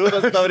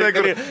 klaviatūros tau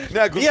reikia.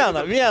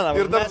 Vieną.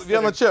 Ir dar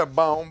vieną čia,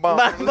 bam.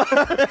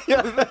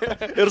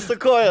 Ir su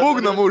koja.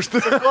 Būgną mušti.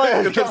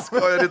 Ir tas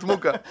koja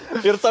ritmuką.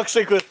 Ir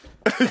toksai, kur...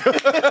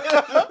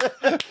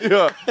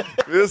 Jo,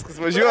 viskas,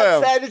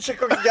 važiuojam. Seniai čia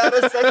koks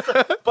geras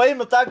seksas.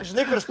 Paimi tą,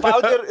 žinai, kur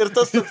spaudė ir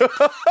tas...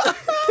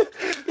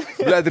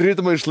 Blet,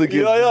 ritmą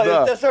išlaikyti. Jo, ir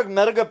tiesiog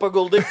merga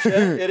paguldai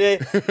čia ir jai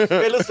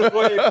gali su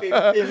koja kaip...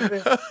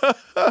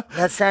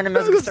 Net seniai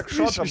mes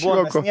sekšopę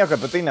buvom, mes nieko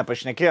apie tai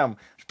nepašnekėjom.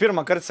 Aš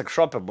pirmą kartą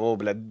sekšopę buvau,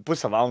 blet,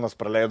 pusę valandos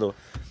praleidau.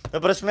 Ta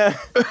prasme,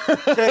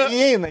 čia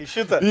įeina į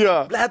šitą.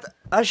 Blet,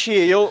 aš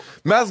įėjau...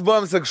 Mes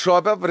buvom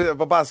sekšopę,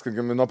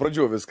 papasakokime nuo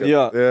pradžių viską.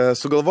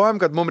 Sugalvojom,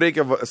 kad mums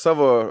reikia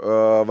savo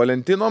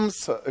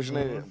Valentinoms,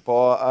 žinai, po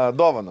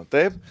dovaną,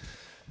 taip?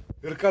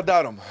 Ir ką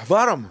darom?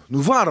 Varom,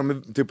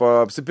 tipo,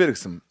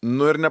 apsipirksim.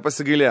 Ir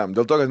nepasigailėjom.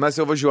 Dėl to, kad mes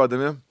jau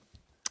važiuodami,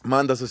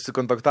 Manda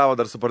susikontaktavo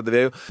dar su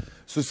pardavėju,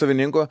 su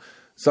savininku,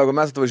 Sako,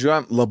 mes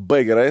atvažiuojam,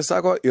 labai gerai,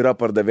 sako, yra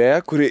pardavėja,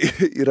 kuri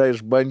yra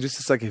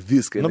išbandžiusi, sakė,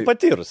 viską. Nu,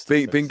 patyrus.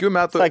 5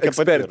 metų Sakė,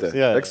 ekspertė.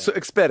 patyrus,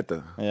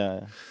 Ekspertė.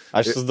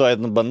 Aš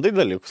susiduoju, bandai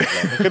dalykus.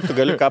 Kaip tu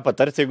gali ką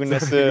patarti, jeigu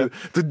nesi...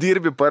 Tu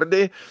dirbi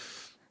pardai.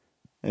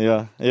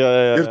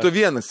 Ir tu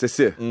vienas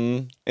esi.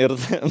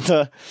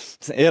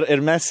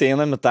 Ir mes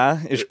einam į tą.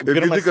 Ir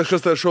tik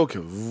kažkas tą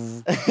šaukia.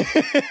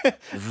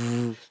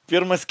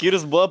 Pirmas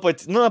skyrius buvo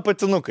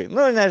patinukai.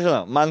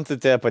 Nežinau, man tai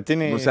tie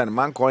patiniai...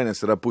 Man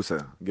koinės yra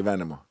pusė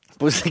gyvenimo.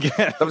 Pusė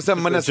gyvenimo. Tamsia,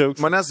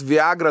 manęs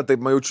Viagra, taip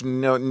man jaučiu,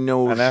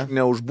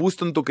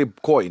 neužbūstintų kaip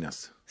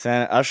koinės.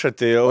 Aš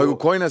atėjau... O jeigu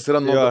koinės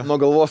yra nuo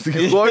galvos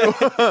iki kojų.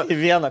 Į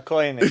vieną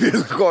koinę. Į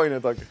vieną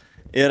koinę tokį.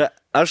 Ir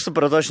aš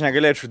supratau, aš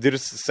negalėčiau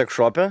dirbti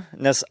sekšopę,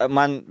 nes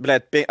man,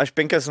 aš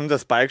 5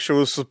 minutės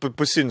paikščiau su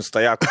pusiniu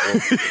stojaku.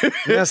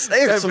 Nes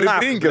eik su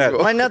naku,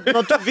 man net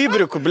nuo to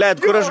vibrikų,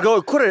 kur aš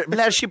galvoju,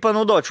 aš jį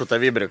panaudočiau tą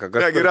vibriką.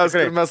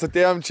 Geriausia, kai mes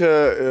atėjom čia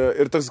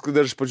ir toks, kai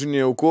dar iš pradžių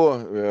nejauku,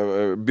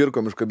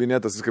 birkom iš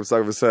kabinetas, kaip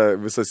sako,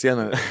 visa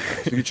siena.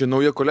 Čia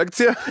nauja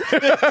kolekcija.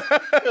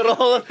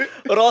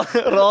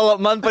 Rola,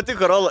 man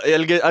patiko Rola.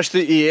 Aš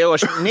tai įėjau,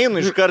 aš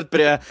neinu iškart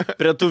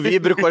prie tų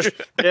vibrikų, aš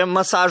prie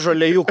masažo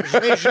lėjukų.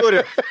 Žinai, žiūriu,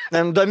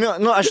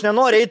 aš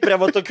nenoriu eiti prie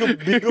va tokių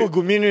bibių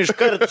guminių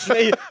iškart,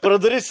 žinai,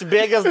 praduris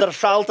bėgęs, dar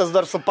šaltas,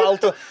 dar su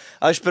paltu.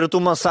 Aš prie tų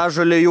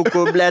masažo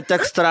lėjukų,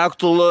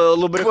 ekstraktų,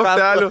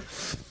 lubrikantų.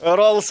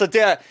 Rolas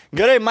atėjo.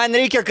 Gerai, man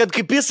reikia, kad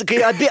kaip jis,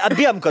 kai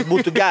abiem, kad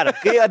būtų gera.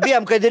 Kai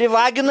abiem, kad ir į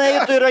vaginą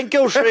eitų ir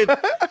rankiau šrait.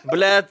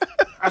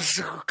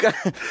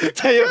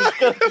 Tai jau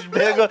iškart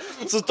išbėgo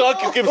su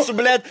tokiu,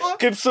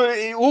 kaip su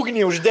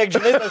ugnį uždeg,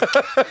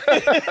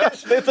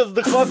 žinai tas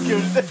dukovkį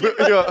uždeg.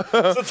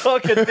 Su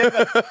tokiu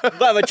atnėmė.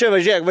 Va čia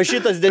važiuok, va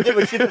šitas dedi,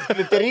 va šitas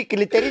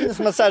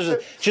kliterinis masažas.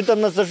 Šitą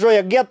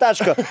masažuoja G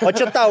taško, o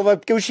čia tau va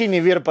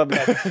kiaušinį virpa.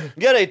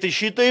 Gerai, tai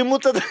šitą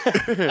įmu tada.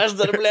 Aš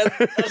dar,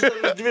 aš dar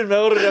už 2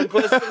 eurų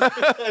renkuosi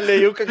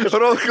lėjuką kažką.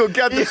 Rolkau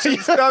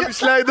 400 kam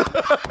išleido.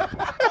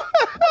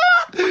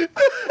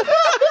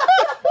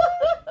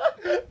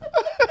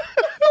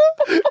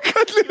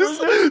 Katleris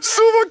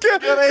suvokė,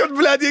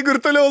 kad, jeigu ir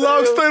toliau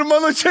lauks, to ir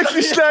mano čekį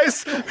išleis.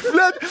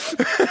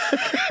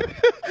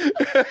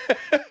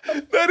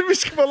 Dar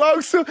biškį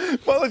palauksiu,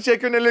 mano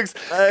čekio neliks.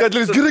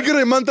 Katleris,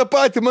 gerai, man tą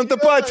patį.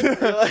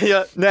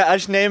 Ne,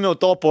 aš neėmiau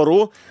to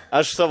porų.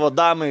 Aš savo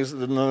damai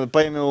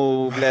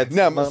paėmiau,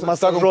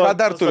 sako, ką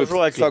dar turi?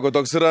 Sako,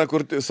 toks yra,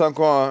 kur,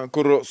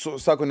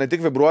 sako, ne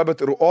tik vibruoja,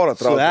 bet ir orą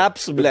traukia.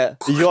 Sueps,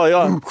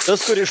 Jo. Tas,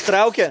 kur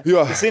ištraukė,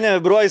 jisai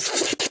nevibruoja, jis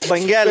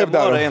bangelė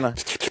orą eina.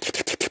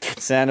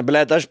 Seni,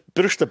 aš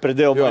pirštą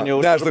pridėjau, man jau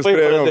aš tas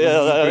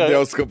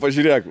pridėjau,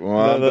 pažiūrėk.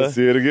 Man tas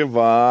irgi,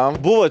 vam.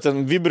 Buvo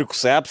ten vibrikų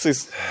su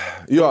apsais.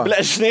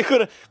 Žinai,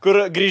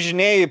 kur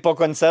grįžinėjai po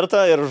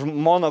koncertą ir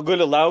žmona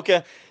guli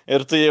laukia.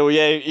 Ir tu jau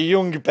jai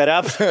įjungi per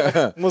apsą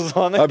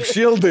muzoną.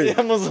 Apšildai.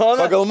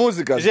 Pagal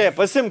muziką. Žiūrėk,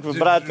 pasimk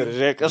vibratorių,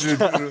 žiūrėk.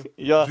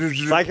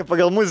 Sakė,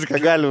 pagal muziką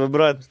gali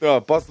vibruoti.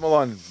 Post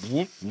Malone.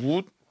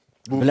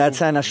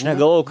 Sen, aš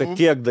negalvau, kad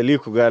tiek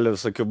dalykų gali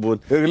visokių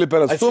būti. Ir gali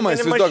per atstumą,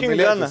 įsivaizduok,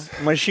 mylėtis.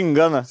 Machine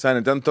Gun'ą.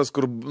 Sen, ten tas,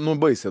 kur,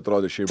 baisiai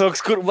atrodo šiaip.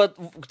 Toks, kur,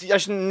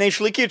 aš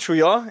neišlaikyčiau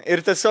jo ir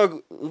tiesiog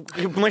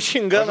kaip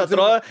Machine Gun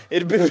atrodo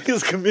ir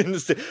bevis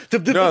kaminis.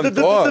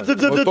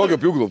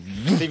 Tokio pjūglo.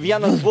 Tai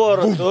vienas buvo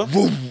ratu,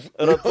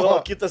 o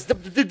kitas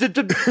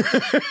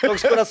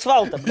toks, kur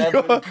asfaltą.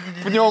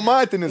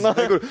 Pneumatinis.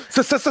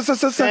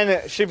 Sen,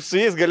 šiaip su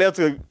jais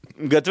galėtų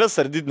gatvės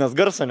ardyti, nes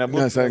garso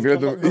nebūtų. Sen,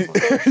 galėtų...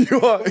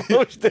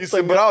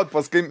 Įsibraut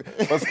pas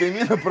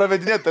kaimyną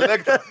pravedinėti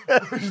elektrą.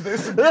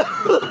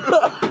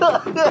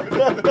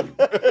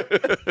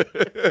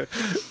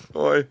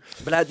 Oi.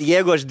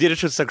 Jeigu aš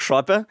dirbčiau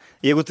sekšopę,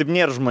 jeigu taip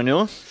nėra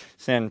žmonių,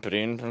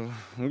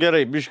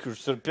 gerai, biškiu,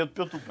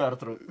 pietų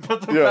pertrauką.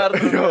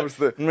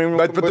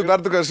 Bet pietų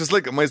pertrauką aš vis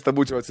laiką maistą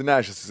būčiau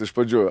atsinešęs iš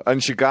pradžių.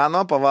 Ant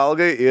šikano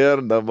pavalgai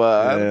ir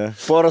dabar.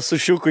 Porą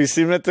sušiukų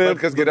įsimetė.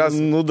 Bet kas geriausia.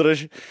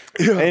 Nudraži.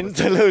 Eini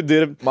toliau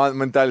dirbti.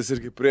 Man telis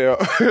irgi priejo.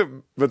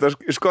 Bet aš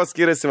iš ko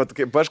skiriasi,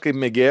 aš kaip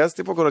mėgėjas,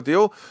 tipo, kur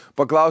atėjau,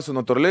 paklausiu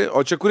natūraliai,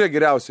 o čia kurie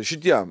geriausi?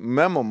 Šitie,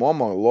 Memo,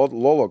 Momo,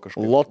 Lolo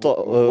kažkas.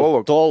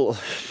 Lolo, Tol.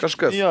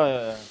 Kažkas.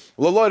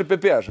 Lolo ir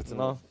Pepe, aš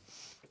atsimenu.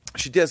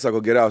 Šitie, sako,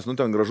 geriausia,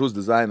 ten gražus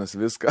dizainas,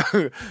 viską.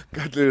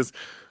 Katleris,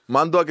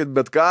 man duokit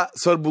bet ką,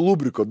 svarbu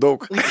lubriko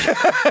daug.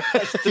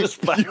 Aš tris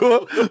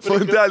paėjau.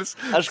 Fantelis.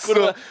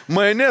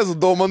 Majonezų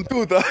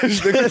daumantų,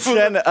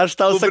 aš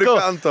tau sakau,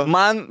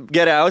 man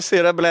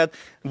geriausia yra,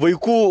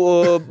 vaikų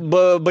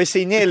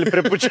baseinėlį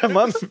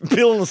pripučiamam,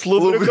 pilnus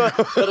lubriko.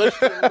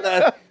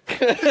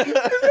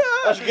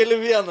 Aš galiu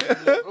vieną.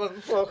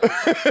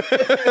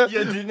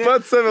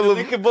 Pats save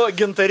lubriko. Kai buvo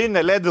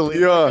gintarinė ledilai.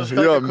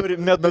 Kur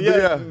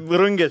meduje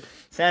rungėt.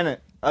 Seni,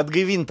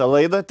 atgaivinta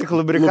laida, tik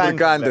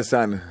lubrikantė.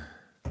 Seni.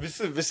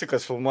 Visi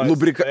kas filmuoja.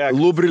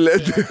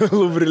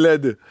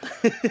 Lubriledi.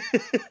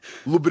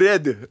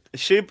 Lubredi.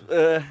 Šiaip,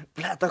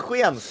 blėt,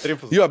 achuienas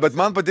tripus. Jo, bet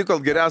man patiko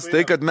geriausia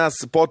tai, kad mes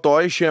po to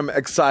išėjom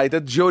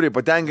excited, žiauriai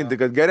patenkinti,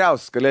 kad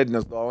geriausias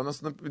kalėdinės dovanas,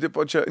 nu,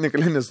 tipo čia, ne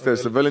kalėdinės, tai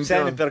Valentino.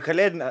 Seniai per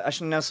kalėdinę,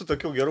 aš nesu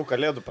tokių gerų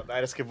kalėdų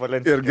padaręs kaip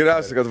Valentino. Ir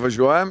geriausia, kad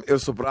važiuojam ir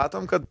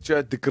supratom, kad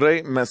čia tikrai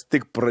mes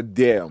tik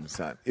pradėjom.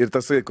 Sen. Ir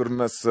tasai, kur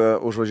mes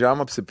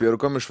užvažiavom,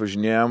 apsipirkom,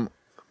 išvažinėjom.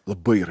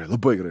 Labai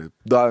gerai.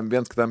 Davėm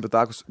viens kitam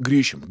pitakus.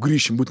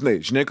 Grįšim būtinai.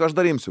 Žinai, ką aš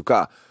darimsiu?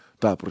 Ką?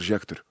 tą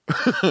prožektorių.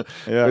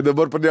 Ir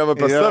dabar pradėjome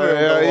apie save.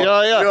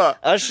 Jo.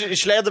 Aš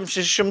išleidom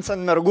 600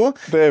 ant mergų,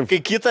 taip. Kai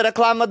kitą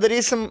reklamą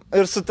darysim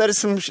ir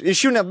sutarsim,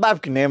 iš jų net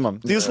babkių neimam.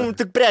 Tai jūs mums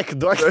tik prekį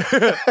duokite.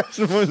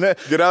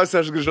 Geriausia,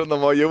 aš grįžau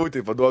namo, jautį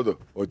paduodu.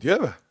 O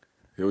Dieve?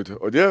 Jautį,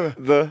 o Dieve?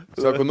 Da.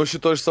 Sako, nu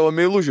šito iš savo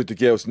meilužių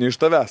tikėjausi, ne iš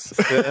tavęs.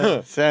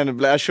 Seni,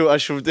 ble, aš jau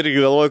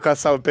irgi galvoju, ką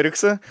savo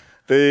pirksiu.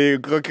 Tai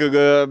kokį,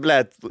 ble,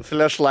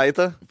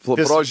 flashlightą.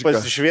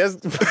 Pasišvies.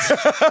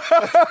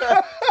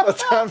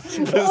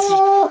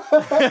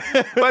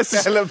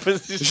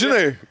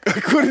 Žinai,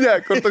 kur ne,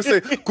 kur toksai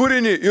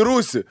kūrinį į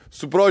Rusį.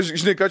 Su prožikai,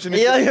 žinai, ką čia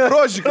ne?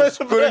 Prožikas,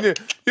 kūrinį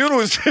į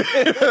Rusį.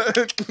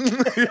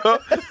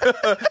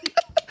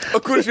 O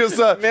kur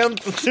šviesa?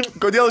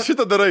 Kodėl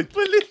šitą darai?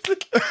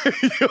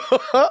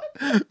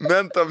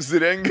 Mentą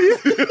apsirengi.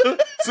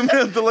 Su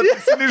mentą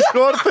laksiniais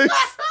šortais.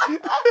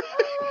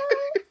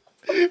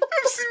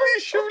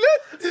 Apsimyšiu, ble.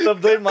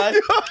 Stabdai man.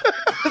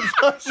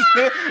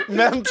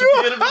 Mentų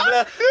dirbi,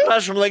 ble.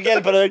 Prašom,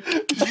 lagelį pradėk.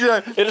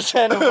 Ir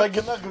šiandien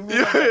vagina gumį.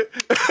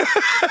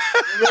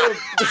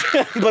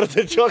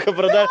 Bardačioką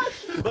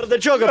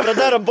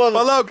pradarom, ponas.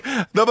 Palauk,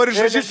 dabar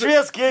išrašysiu.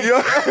 Šviesk,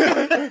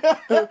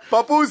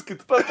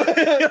 papūskit.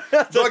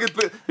 Duokit,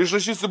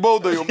 išrašysiu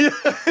baudą jums.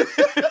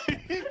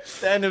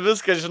 Seni,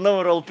 viską žinau,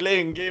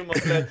 roleplaying game,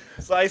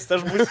 su Aiste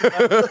aš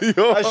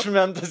būsiu. Aš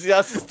mentas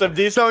jas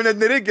sustabdysiu. Tau net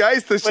nereikia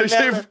Aistas čia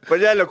šiaip.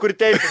 Panelio, kur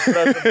teipis?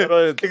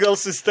 Tai gal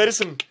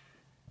susitarsim?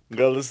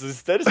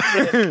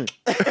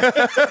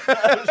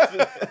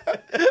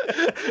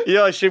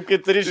 Jo, šiaip kai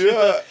turi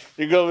šitą,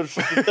 tai gal ir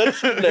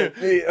susitarsim,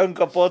 tai ant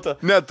kapoto.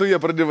 Ne, tu jie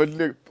pradėjo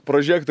vadinti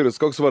prožektorius,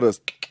 koks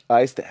vardas?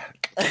 Aiste.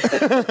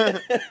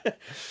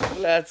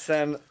 Blet,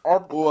 sen.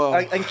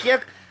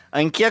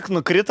 Ant kiek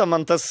nukrito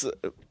man tas,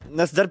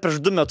 nes dar prieš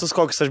 2 metus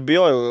kokius aš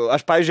bijojau.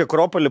 Aš, pavyzdžiui,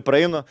 Akropolį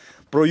praeinu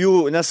pro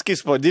jų,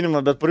 nesakys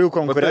pavadinimą, bet pro jų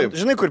konkurentai.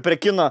 Žinai, kur prie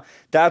kino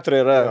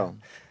teatro yra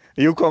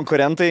jų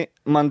konkurentai.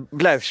 Man,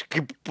 ble,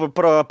 kaip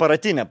pro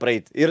aparatinę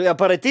praeiti. Ir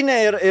aparatinę,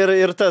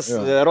 ir tas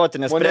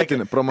erotinės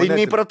prekės. Tai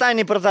nei pro tą,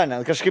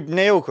 kažkaip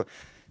nejauku.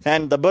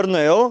 Ten dabar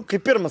nuėjau,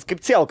 kaip pirmas, kaip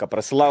cielką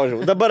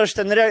prasilaužiau. Dabar aš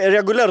ten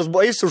reguliarus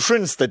buvo, eisiu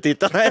šunis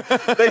statyti. Tai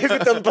jeigu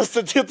ten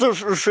pastatytų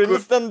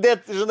šunis, ten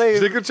dėti, žinai,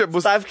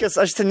 stavkės,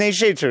 aš ten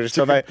neišeičiau iš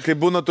tenai. Kai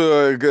būna, tu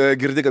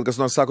girdi, kad kas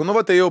nors sako, nu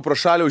va, tai jau pro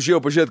šalį užėjau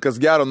pažiūrėti, kas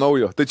gero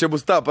naujo. Tai čia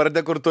bus ta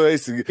paradė, kur tu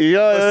eisi.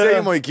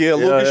 Seimo iki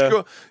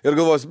Lūkiškių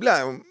ir galvos, ble,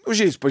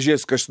 užėjus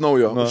pažiūrėsi, kas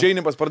naujo.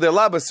 Užėjinimas pradėjo,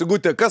 labas,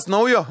 Sigutė, kas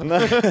naujo?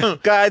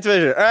 Ką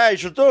atvežė? Ai,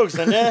 šitoks,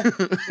 ne?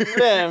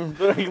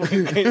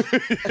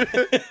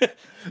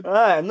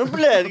 Ai, nu,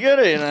 blėt,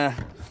 gerai, ne.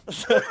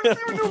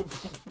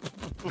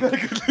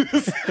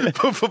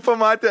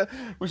 Pamatė,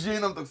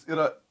 užeinam toks,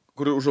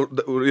 kur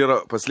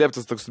yra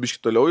paslėptas toks biškį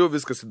toliau, jau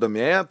viskas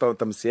įdomėja,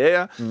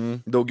 tamsėja,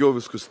 daugiau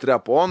viskų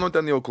streponų,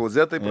 ten jau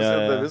klozetai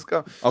paslėpta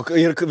viską.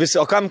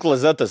 O kam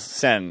klozetas,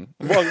 sen?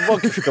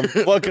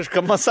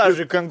 Vokiška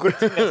masažai,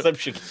 kankurtinės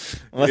apšyk.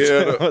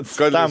 Ir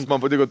kalbės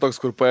man patiko toks,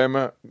 kur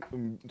paėmė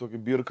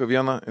tokį birką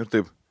vieną ir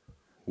taip,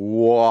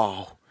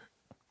 wow.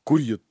 Kur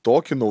jį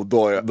tokį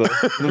naudoja?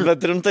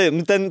 Bet rimtai,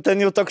 ten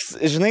jau toks,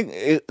 žinai,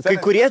 kai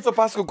kurie... Tu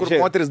pasako, kur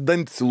moteris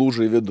dantis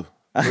lūža į vidų.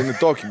 Vieni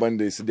tokį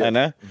bandė įsidėti.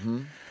 Ne?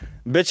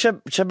 Bet čia,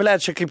 ble,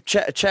 čia kaip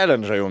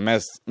challenge jau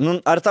mes. Nu,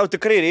 ar tau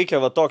tikrai reikia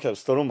va tokio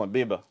storumo,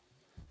 bybę?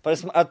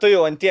 Ar tu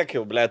jau antiek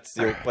jau, ble,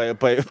 jau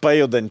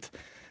pajudant?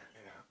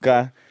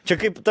 Ką? Čia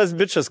kaip tas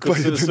bičas, kur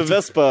su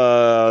Vespa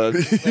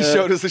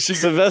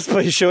su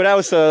Vespa iš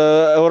šiauriausio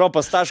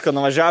Europos taško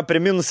nuvažiavo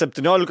prie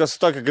 -17 su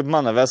tokia kaip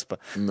mano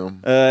Vespa.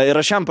 Ir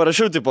aš jam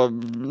parašiau, tipo,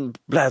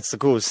 blėt,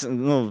 sakau,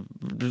 nu,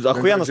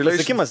 achuienas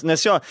pasakymas,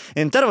 nes jo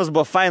intervas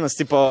buvo fainas,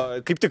 tipo,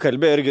 kaip tik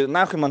kalbėjo irgi,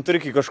 nahui, man turi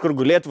kažkur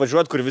gulėti,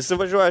 važiuoti, kur visi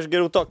važiuoja, aš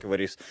geriau tokį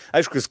varys.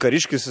 Aišku, jis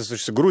kariškis, jis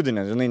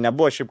užsigrūdinė, žinai,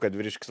 nebuvo šiaip, kad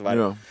vyriškis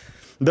varė.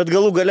 Bet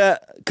galų gale,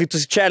 kai tu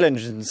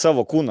challenge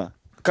savo kūną,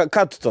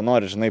 ką tu to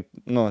nori, žinai,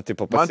 nu,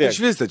 tipo, pasiekti? Man tai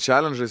išvystė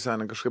challenge,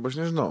 seniai, kažkaip aš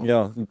nežinau.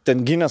 Jo,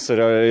 ten Guinneso,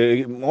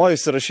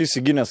 jis rašys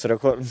į Guinneso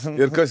rekordų.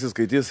 Ir kas jis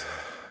skaitys?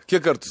 Kiek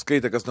kartų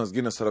skaitė kas nors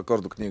Guinneso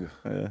rekordų knygą?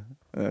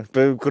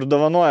 Kur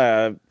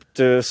dovanoja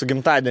su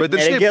gimtadieniu.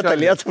 Neregėta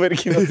Lietuva ir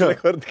Guinneso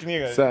rekordų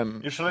knyga.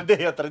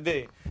 Išradėjai,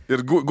 atradėjai. Ir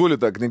guli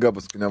tą knygą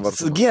paskutinę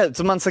vartą.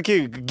 Tu man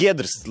sakai,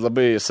 Giedris,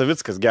 labai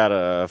Savickas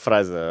gerą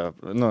frazę,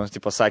 nu,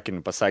 tipo, sakinį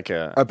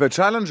pasakė. Apie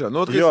challenge?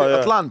 Nu, kai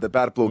Atlantą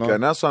perplaukė,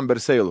 ne, su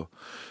Amberseilu.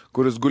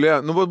 Kuris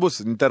gulėjo, nu,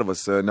 bus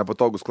intervas,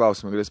 nepatogus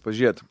klausimai, galės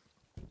pažiūrėti.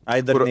 Ai,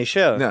 dar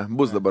neišėjo? Ne,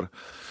 bus dabar.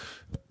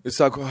 Jis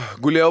sako,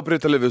 gulėjau prie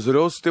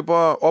televizoriaus, tipo,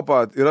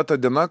 opa, yra ta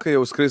diena, kai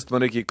jau skrist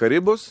man reikia į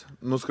Karibus,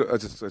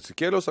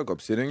 atsikėliau, sako,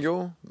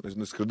 apsirengiau,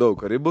 nuskridau į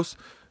Karibus,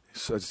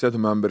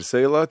 atsisėdome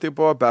Amberseilą,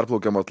 tipo,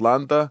 perplaukėm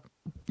Atlantą,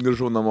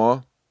 grįžau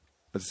namo,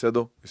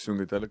 atsisėdau,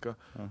 įsijungiu teleką.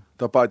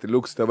 Ta pati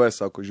Liuks TV,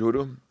 sako,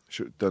 žiūriu,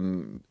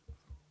 ten,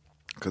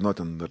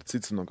 ten dar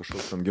Cicino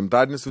kažkoks, ten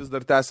gimtadienis vis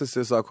dar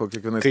tęsiasi, sako,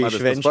 kiekvienais Kai metais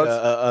tas švenčia pats.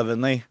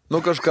 avinai. Nu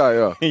kažką,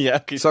 jo.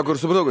 Kai... Sako,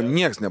 ir supratau, kad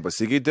nieks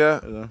nepasikeitė,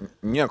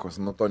 niekos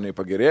nuo to nei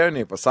pagerėjo,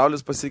 nei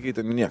pasaulis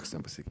pasikeitė, nieks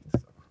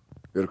nepasikeitė.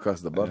 Ir kas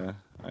dabar?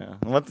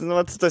 Vat,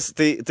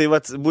 tai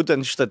vat,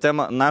 būtent šitą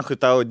temą, nahui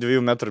tau 2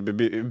 metrų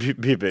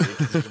bibė.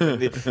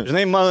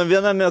 Žinai, mano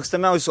viena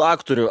mėgstamiausių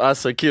aktorių,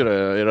 Asa Kira,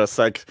 yra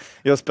sakė,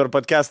 jos per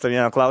podcastą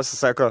vieną klausį,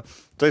 sako,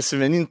 tu esi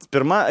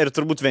pirma ir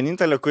turbūt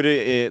vienintelė, kuri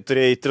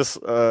turėjai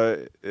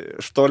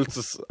 3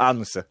 štolcus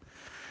anuse.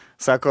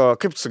 Sako,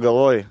 kaip tu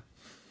sugalvoji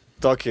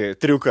tokį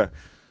triuką?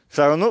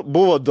 Sako, nu,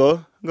 buvo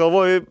 2,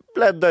 galvoju,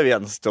 blėt, da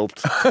 1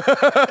 tilpt.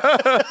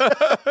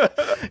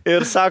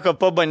 Ir sako,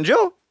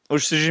 pabandžiau.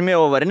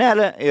 Užsižymėjau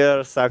varnelę ir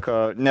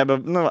sako,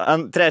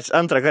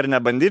 antrą kartą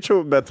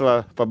nebandyčiau, bet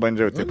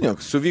pabandžiau.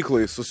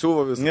 Suvyklai,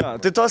 susiuvo visą. Ja,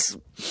 tai tos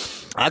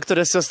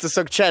aktorės jos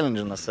tiesiog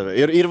challengina save.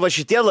 Ir va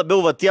šitie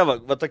labiau, va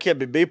tokie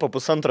bibiai po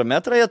 1,5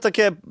 metro, jie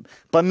tokie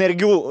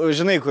pamergių,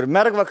 žinai, kur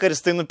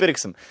mergvakaris, tai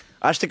nupirksim.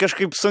 Aš tai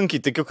kažkaip sunkiai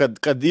tikiu,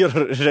 kad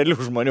yra realių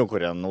žmonių,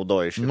 kurie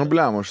naudoja šitą. Nu,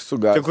 blem, aš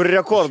sugavau. Tai kur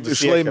rekordus.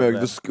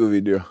 Išlaimėjau visokių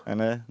video.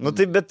 Nu,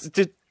 tai bet...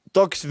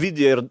 Toks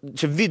video ir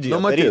čia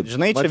video, daryt,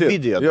 žinai, čia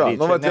video,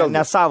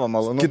 ne savo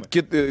malonumai.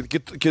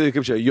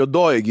 Kaip čia,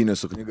 juodoji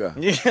Gineso knyga.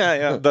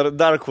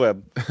 Dark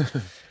web.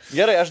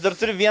 Gerai, aš dar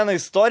turiu vieną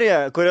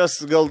istoriją, kurios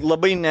gal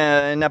labai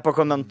nėra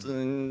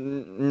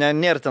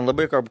ten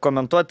labai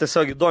komentuoti,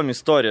 tiesiog įdomi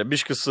istorija,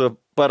 biški su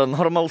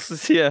paranormal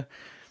susiję.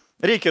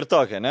 Reikia ir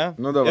tokia, ne?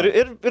 Nu,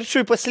 ir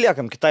šiui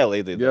pasiliekam kitai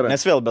laidai, Gerai.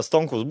 Nes vėl be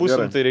stonkus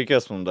būsim, Tai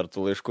reikės mums dar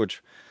tų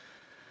laiškučių.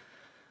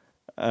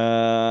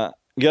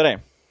 Gerai.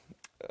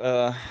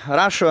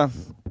 Rašo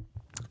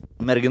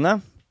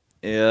mergina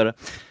ir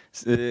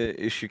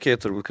iš UK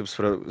turbūt kaip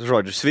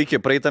žodžiu. Sveiki,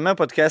 praeitame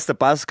podcast'e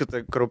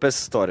pasakota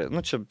kraupės istorija. Nu,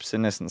 čia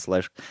senesnis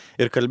laiškas.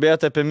 Ir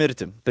kalbėjote apie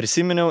mirtį.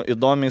 Prisiminiau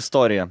įdomią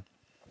istoriją.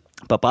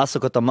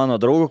 Papasakota mano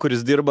draugo,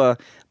 kuris dirba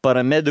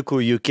paramedikų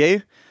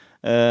UK,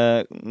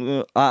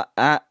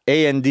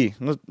 AND,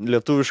 nu,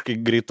 lietuviškai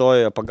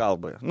greitojoje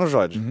pagalboje. Nu,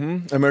 žodžiu.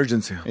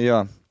 Emergency.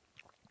 Jo.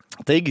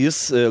 Taigi jis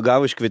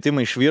gavo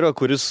iškvietimą iš vyro,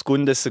 kuris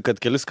skundėsi, kad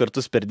kelis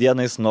kartus per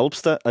dieną jis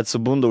nualpsta,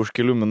 atsibunda už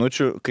kelių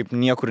minučių, kaip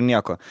niekur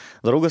nieko.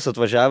 Draugas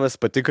atvažiavęs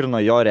patikrino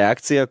jo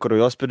reakciją,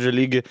 kraujospūdžio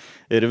lygį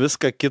ir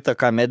viską kitą,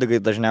 ką medikai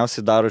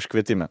dažniausiai daro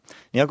iškvietime.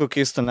 Nieko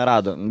keisto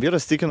nerado.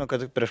 Vyras tikino,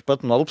 kad prieš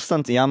pat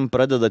nualpstant jam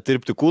pradeda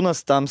tirpti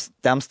kūnas,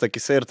 temsta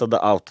akise ir tada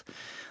out.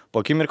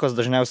 Po akimirkos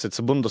dažniausiai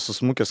atsibunda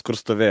susmukęs, kur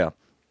stovėjo.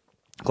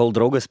 Kol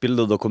draugas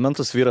pildė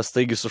dokumentus, vyras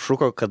staigiai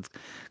sušuko, kad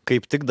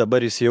kaip tik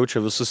dabar jis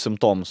jaučia visus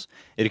simptomus.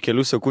 Ir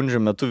kelių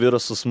sekundžių metu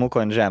vyras susmuko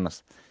ant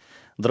žemės.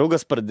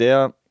 Draugas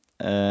pradėjo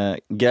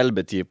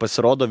gelbėti jį.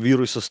 Pasirodo,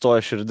 vyrui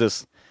sustojo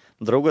širdis.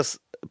 Draugas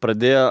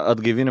pradėjo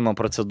atgaivinimo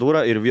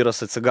procedūrą ir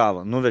vyras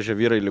atsigavo. Nuvežė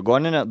vyrą į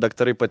ligoninę,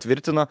 daktarai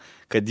patvirtino,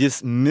 kad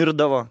jis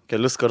mirdavo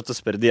kelis kartus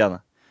per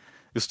dieną.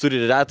 Jis turi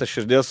retą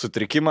širdies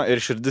sutrikimą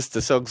ir širdis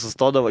tiesiog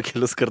sustodavo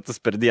kelis kartus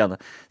per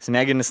dieną.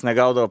 Smegenys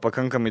negaudavo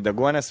pakankamai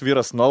deguonės,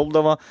 vyras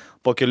nualpdavo,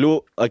 po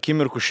kelių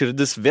akimirkų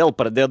širdis vėl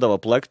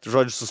pradėdavo plakti,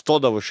 žodžiu,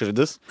 sustodavo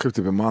širdis. Kaip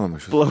taip įmanoma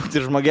šis? Plaukti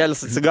ir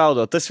žmogelis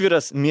atsigaudavo. Tas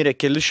vyras mirė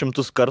kelis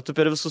šimtus kartų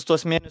per visus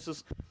tuos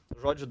mėnesius.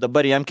 Žodžiu,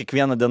 dabar jam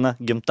kiekvieną dieną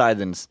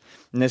gimtadienis,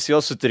 nes jo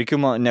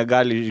sutrikimo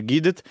negali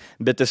išgydyti,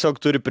 bet tiesiog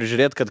turi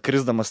prižiūrėti, kad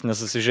krisdamas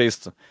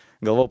nesusižeistų.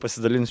 Galvau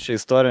pasidalinti šią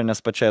istoriją, nes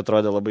pačiai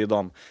atrodė labai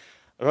įdomu.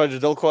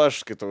 Žodžiu, dėl ko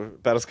aš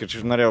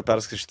norėjau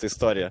perskaičiu šitą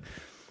istoriją.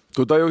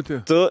 Tu tą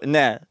jauti? Tu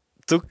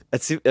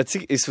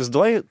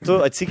įsivaizduoji, tu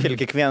atsikeli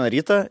kiekvieną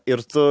rytą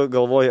ir tu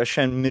galvoji, aš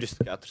šiandien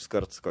mirsiu 4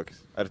 kartus kokius,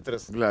 ar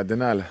 3. Ble,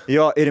 dienelė.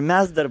 Jo, ir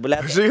mes dar, ble...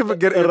 Žinai,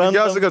 gerai,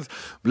 kad,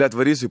 ble,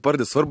 varysiu į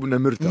pardį, svarbu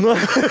nemirti. Nu,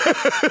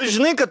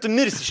 žinai, kad tu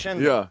mirsi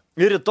šiandien. Ja.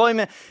 Ir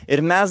rytoj,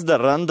 ir mes dar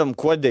randam,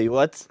 kuo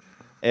dejuot.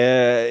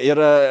 Ir,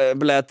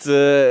 blėt,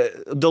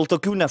 dėl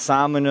tokių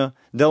nesąmonių,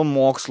 dėl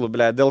mokslų,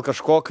 blėt, dėl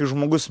kažko, kai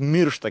žmogus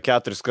miršta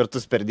 4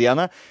 kartus per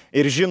dieną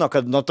ir žino,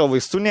 kad nuo to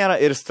vaistų nėra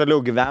ir jis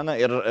toliau gyvena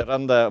ir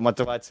randa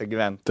motivaciją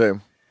gyventi.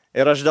 Taip.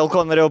 Ir aš dėl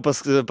ko norėjau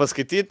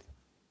paskaityti,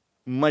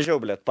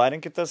 mažiau, blėt,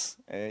 parinkitės,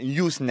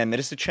 jūs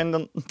nemirsit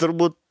šiandien,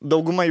 turbūt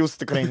dauguma jūs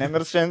tikrai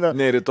nemirs šiandien.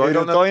 Ne,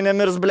 rytoj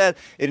nemirs,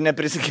 blėt, ir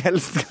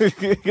neprisikelsit.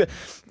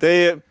 Tai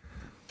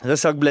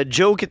tiesiog, blėt,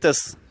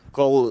 džiaukitės.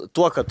 Kol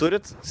tuo, ką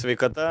turit,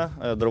 sveikata,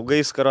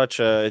 draugais,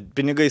 karočią,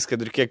 pinigais, kad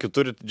ir kiek jų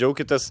turit,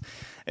 džiaukitės,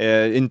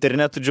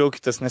 internetu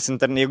džiaukitės, nes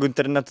jeigu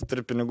internetu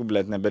turi pinigų,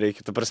 blėt,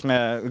 nebereikia. Tu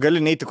prasme, gali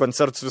neiti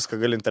koncertus,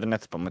 viską gali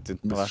internetu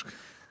pamatyti.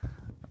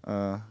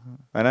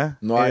 Ne?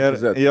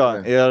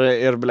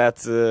 Ir,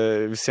 blėt,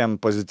 visiems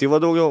pozityvo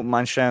daugiau.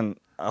 Man šiandien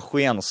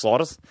ahuienus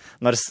oras,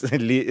 nors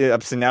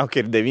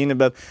apsiniaukia ir 9,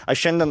 bet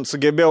aš šiandien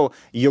sugebėjau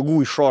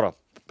jėgų iš oro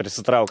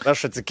prisitraukti. Aš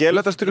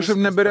atsikėliau. Bet aš tai kažkaip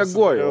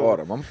nebereaguoju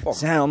orą, man po.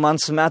 Man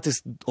su metais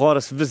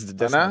oras vis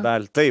didesnė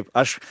dalį. Taip,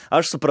 aš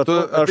supratau,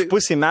 aš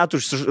pusį metų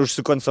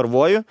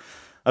užsikonservuoju,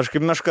 aš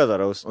kaip meška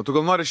daraus. O tu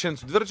gal nori šiandien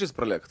su dviračiais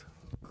pralėkti?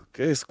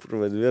 Kais,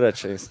 kurva,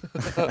 dviračiais.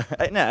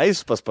 Ne,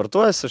 eisiu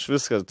pasportuosiu, aš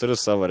viską turiu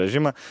savo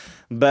režimą,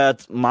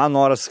 bet man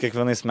oras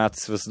kiekvienais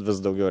metais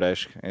vis daugiau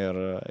reiškia.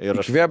 Ir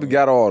aš... Kvėp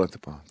gerą orą,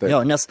 tipo. Taip.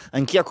 Jo, nes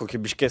ant kiek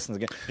kokybiškesnis.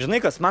 Žinai,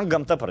 kas man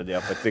gamta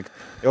pradėjo patikti.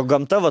 Jo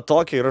gamta va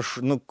tokia ir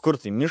aš, kur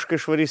tai mišką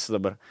išvarysi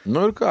dabar.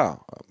 Nu ir ką,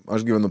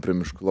 aš gyvenu prie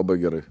miškų,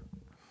 labai gerai.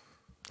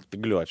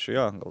 Pigliuočiu,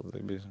 jo, gal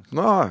taip.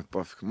 Nu,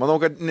 pafik.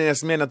 Manau, kad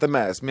esmė ne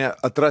tame, esmė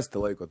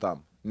atrasti laiko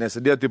tam.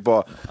 Nesidėti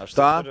po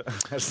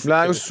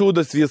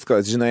užsūdas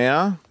viskas,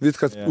 žinai,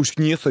 viskas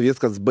užknyso,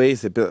 viskas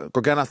baisiai.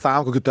 Kokia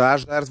nesąmonė, kokį tu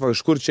aš dar,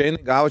 iš kur čia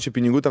eini, gavo čia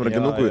pinigų tam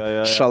rakinukui,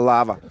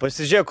 šalava.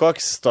 Pasižiūrėk,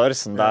 koks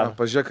istorijos dar.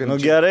 Pažiūrėk,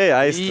 nu gerai,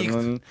 aisti.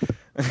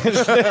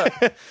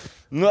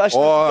 Nu, aš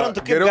nesuprantu,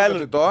 kaip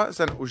gali to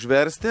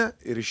užversti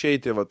ir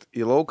išeiti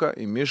į lauką,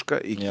 į mišką,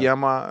 į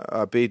kiemą,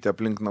 apeiti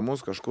aplink namus,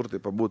 kažkur tai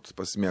pabūt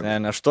pasimėgti.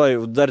 Ne, aš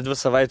to dar 2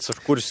 savaitės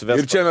aš kursiu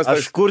Vespą. Ir čia mes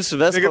aš kursiu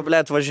Vespą,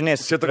 blėt,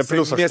 važinėsiu. Čia toks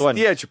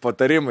miestiečių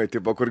patarimai,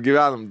 tipo, kur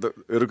gyvenam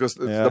ir kas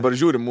dabar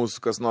žiūri mūsų,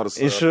 kas nors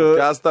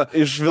podcastą.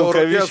 Iš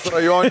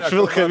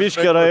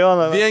Vilkaviškio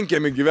rajono.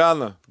 Vienkiemi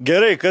gyvena.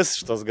 Gerai, kas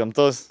iš tos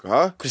gamtos?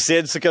 Ką? Kur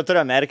sėdi su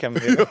 4 merkiam.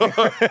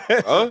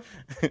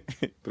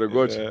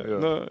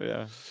 Pregočiai. Nu,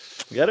 ja.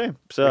 Gerai.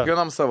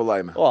 Kiekvienam savo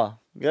laimę. O,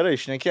 gerai,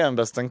 šnekėjom,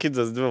 bet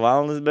Stankytas 2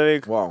 valandas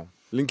beveik. Wow.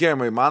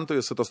 Linkėjimai Mantui,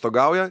 jis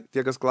atostogauja, tie,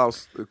 kas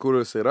klaus, kur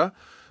jis yra.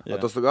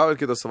 Atostogauja ir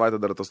kitą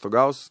savaitę dar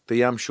atostogaus, tai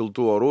jam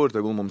šiltų orų ir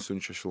tegul mums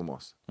siunčia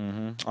šilumos.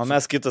 O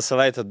mes kitą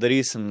savaitę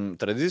darysim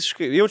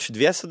tradiciškai, jau čia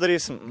 2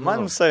 darysim,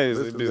 man visai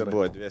zaibis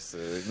buvo 2,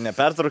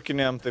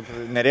 nepertraukinėjom, taip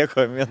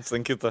nerėkojom viens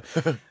ant kito,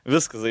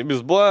 viskas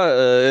zaibis buvo,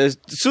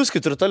 siūskit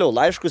ir toliau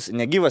laiškus,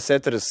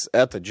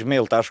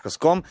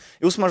 negyvaseteris@gmail.com,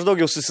 jūs maždaug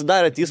jau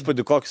susidarėt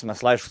įspūdį, kokius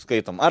mes laiškus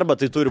skaitom, arba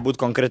tai turi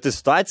būti konkreti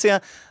situacija,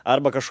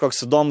 arba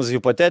kažkoks įdomus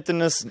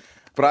hipotetinis,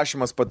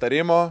 prašymas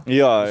patarimo,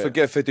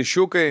 visokie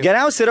fetišiukai.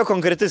 Geriausia yra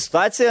konkreti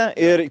situacija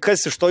ir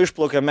kas iš to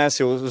išplaukia, mes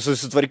jau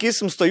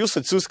susitvarkysim, to jūs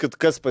atsiųskit,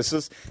 kas pas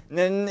jūs.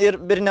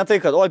 Ir ne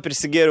tai, kad, oi,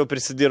 prisigėriau,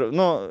 prisidirau.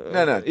 Nu,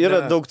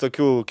 yra daug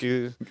tokių...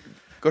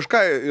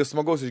 Kažką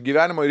smagaus iš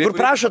gyvenimo. Kur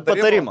prašot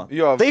patarimo.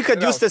 Tai, kad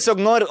jūs tiesiog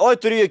norit, oi,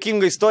 turiu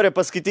juokingą istoriją,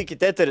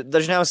 paskaitykite eterį,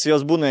 dažniausiai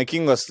jos būna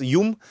juokingos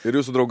jum. Ir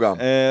jūsų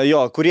draugam.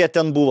 Kurie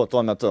ten buvo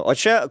tuo metu. O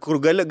čia, kur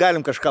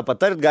galim kažką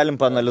patart,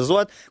 galim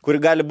paanalizuoti, kur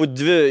gali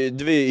būti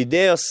dvi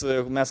idėjos,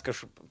 mes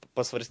kažkaip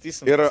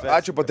pasvarstysim. Ir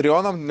ačiū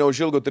Patreonam,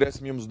 neužilgo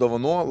turėsim jums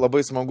dovanų,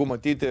 labai smagu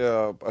matyti,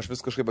 aš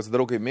vis kažkaip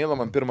atsidarau e-mailą,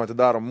 man pirmą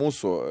atidaro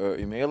mūsų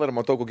e-mailą ir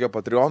matau, kokie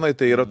Patreonai,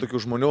 tai yra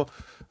tokių žmonių,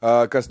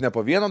 kas ne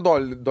po $1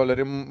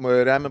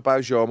 remia,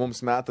 pavyzdžiui, o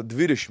mums meta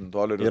 $20.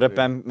 Yra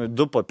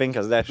 2 po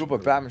 50. 2 po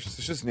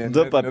 50, šis ne.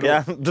 2 po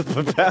 50. 2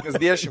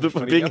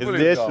 po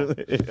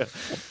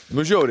 50.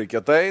 Nu žiauriai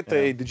kietai,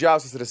 tai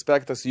didžiausias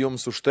respektas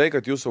jums už tai,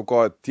 kad jūs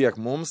aukojat tiek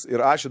mums ir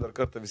ačiū dar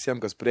kartą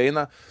visiems, kas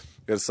prieina.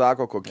 Ir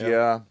sako,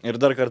 kokie... Ir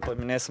dar kartą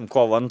paminėsim,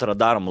 kovo 2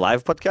 darom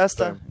live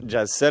podcastą,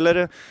 Jazz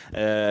Cellerį.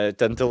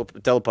 Ten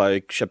telpa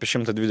apie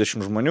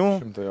 120 žmonių.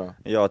 100, jo.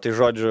 Jo, tai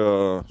žodžiu,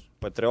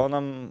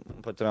 Patreonam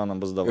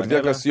bus dovanėlė. Ir tie,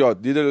 kas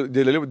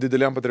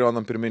dideliam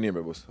Patreonam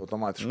pirmenybė bus,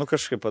 automatiškai. Nu,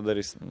 kažkaip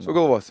padarysim.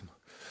 Sugalvosim.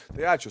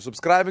 Tai ačiū,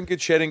 subscribinkit,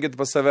 sharingit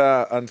pas save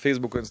ant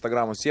Facebook'o,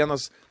 Instagram'o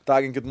sienos,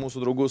 taginkit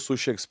mūsų draugus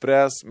Sushi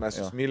Express, mes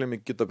jūs mylim,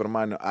 iki kito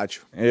pirmadienio, ačiū.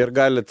 Ir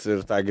galit ir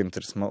taginti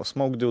ir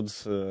Smoke Dudes,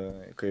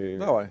 kai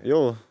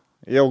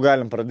jau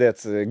galim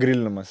pradėti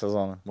grilinimą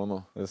sezoną.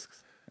 Manau.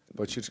 Viskas.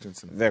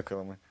 Pačičkinsim. Dėkui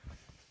labai.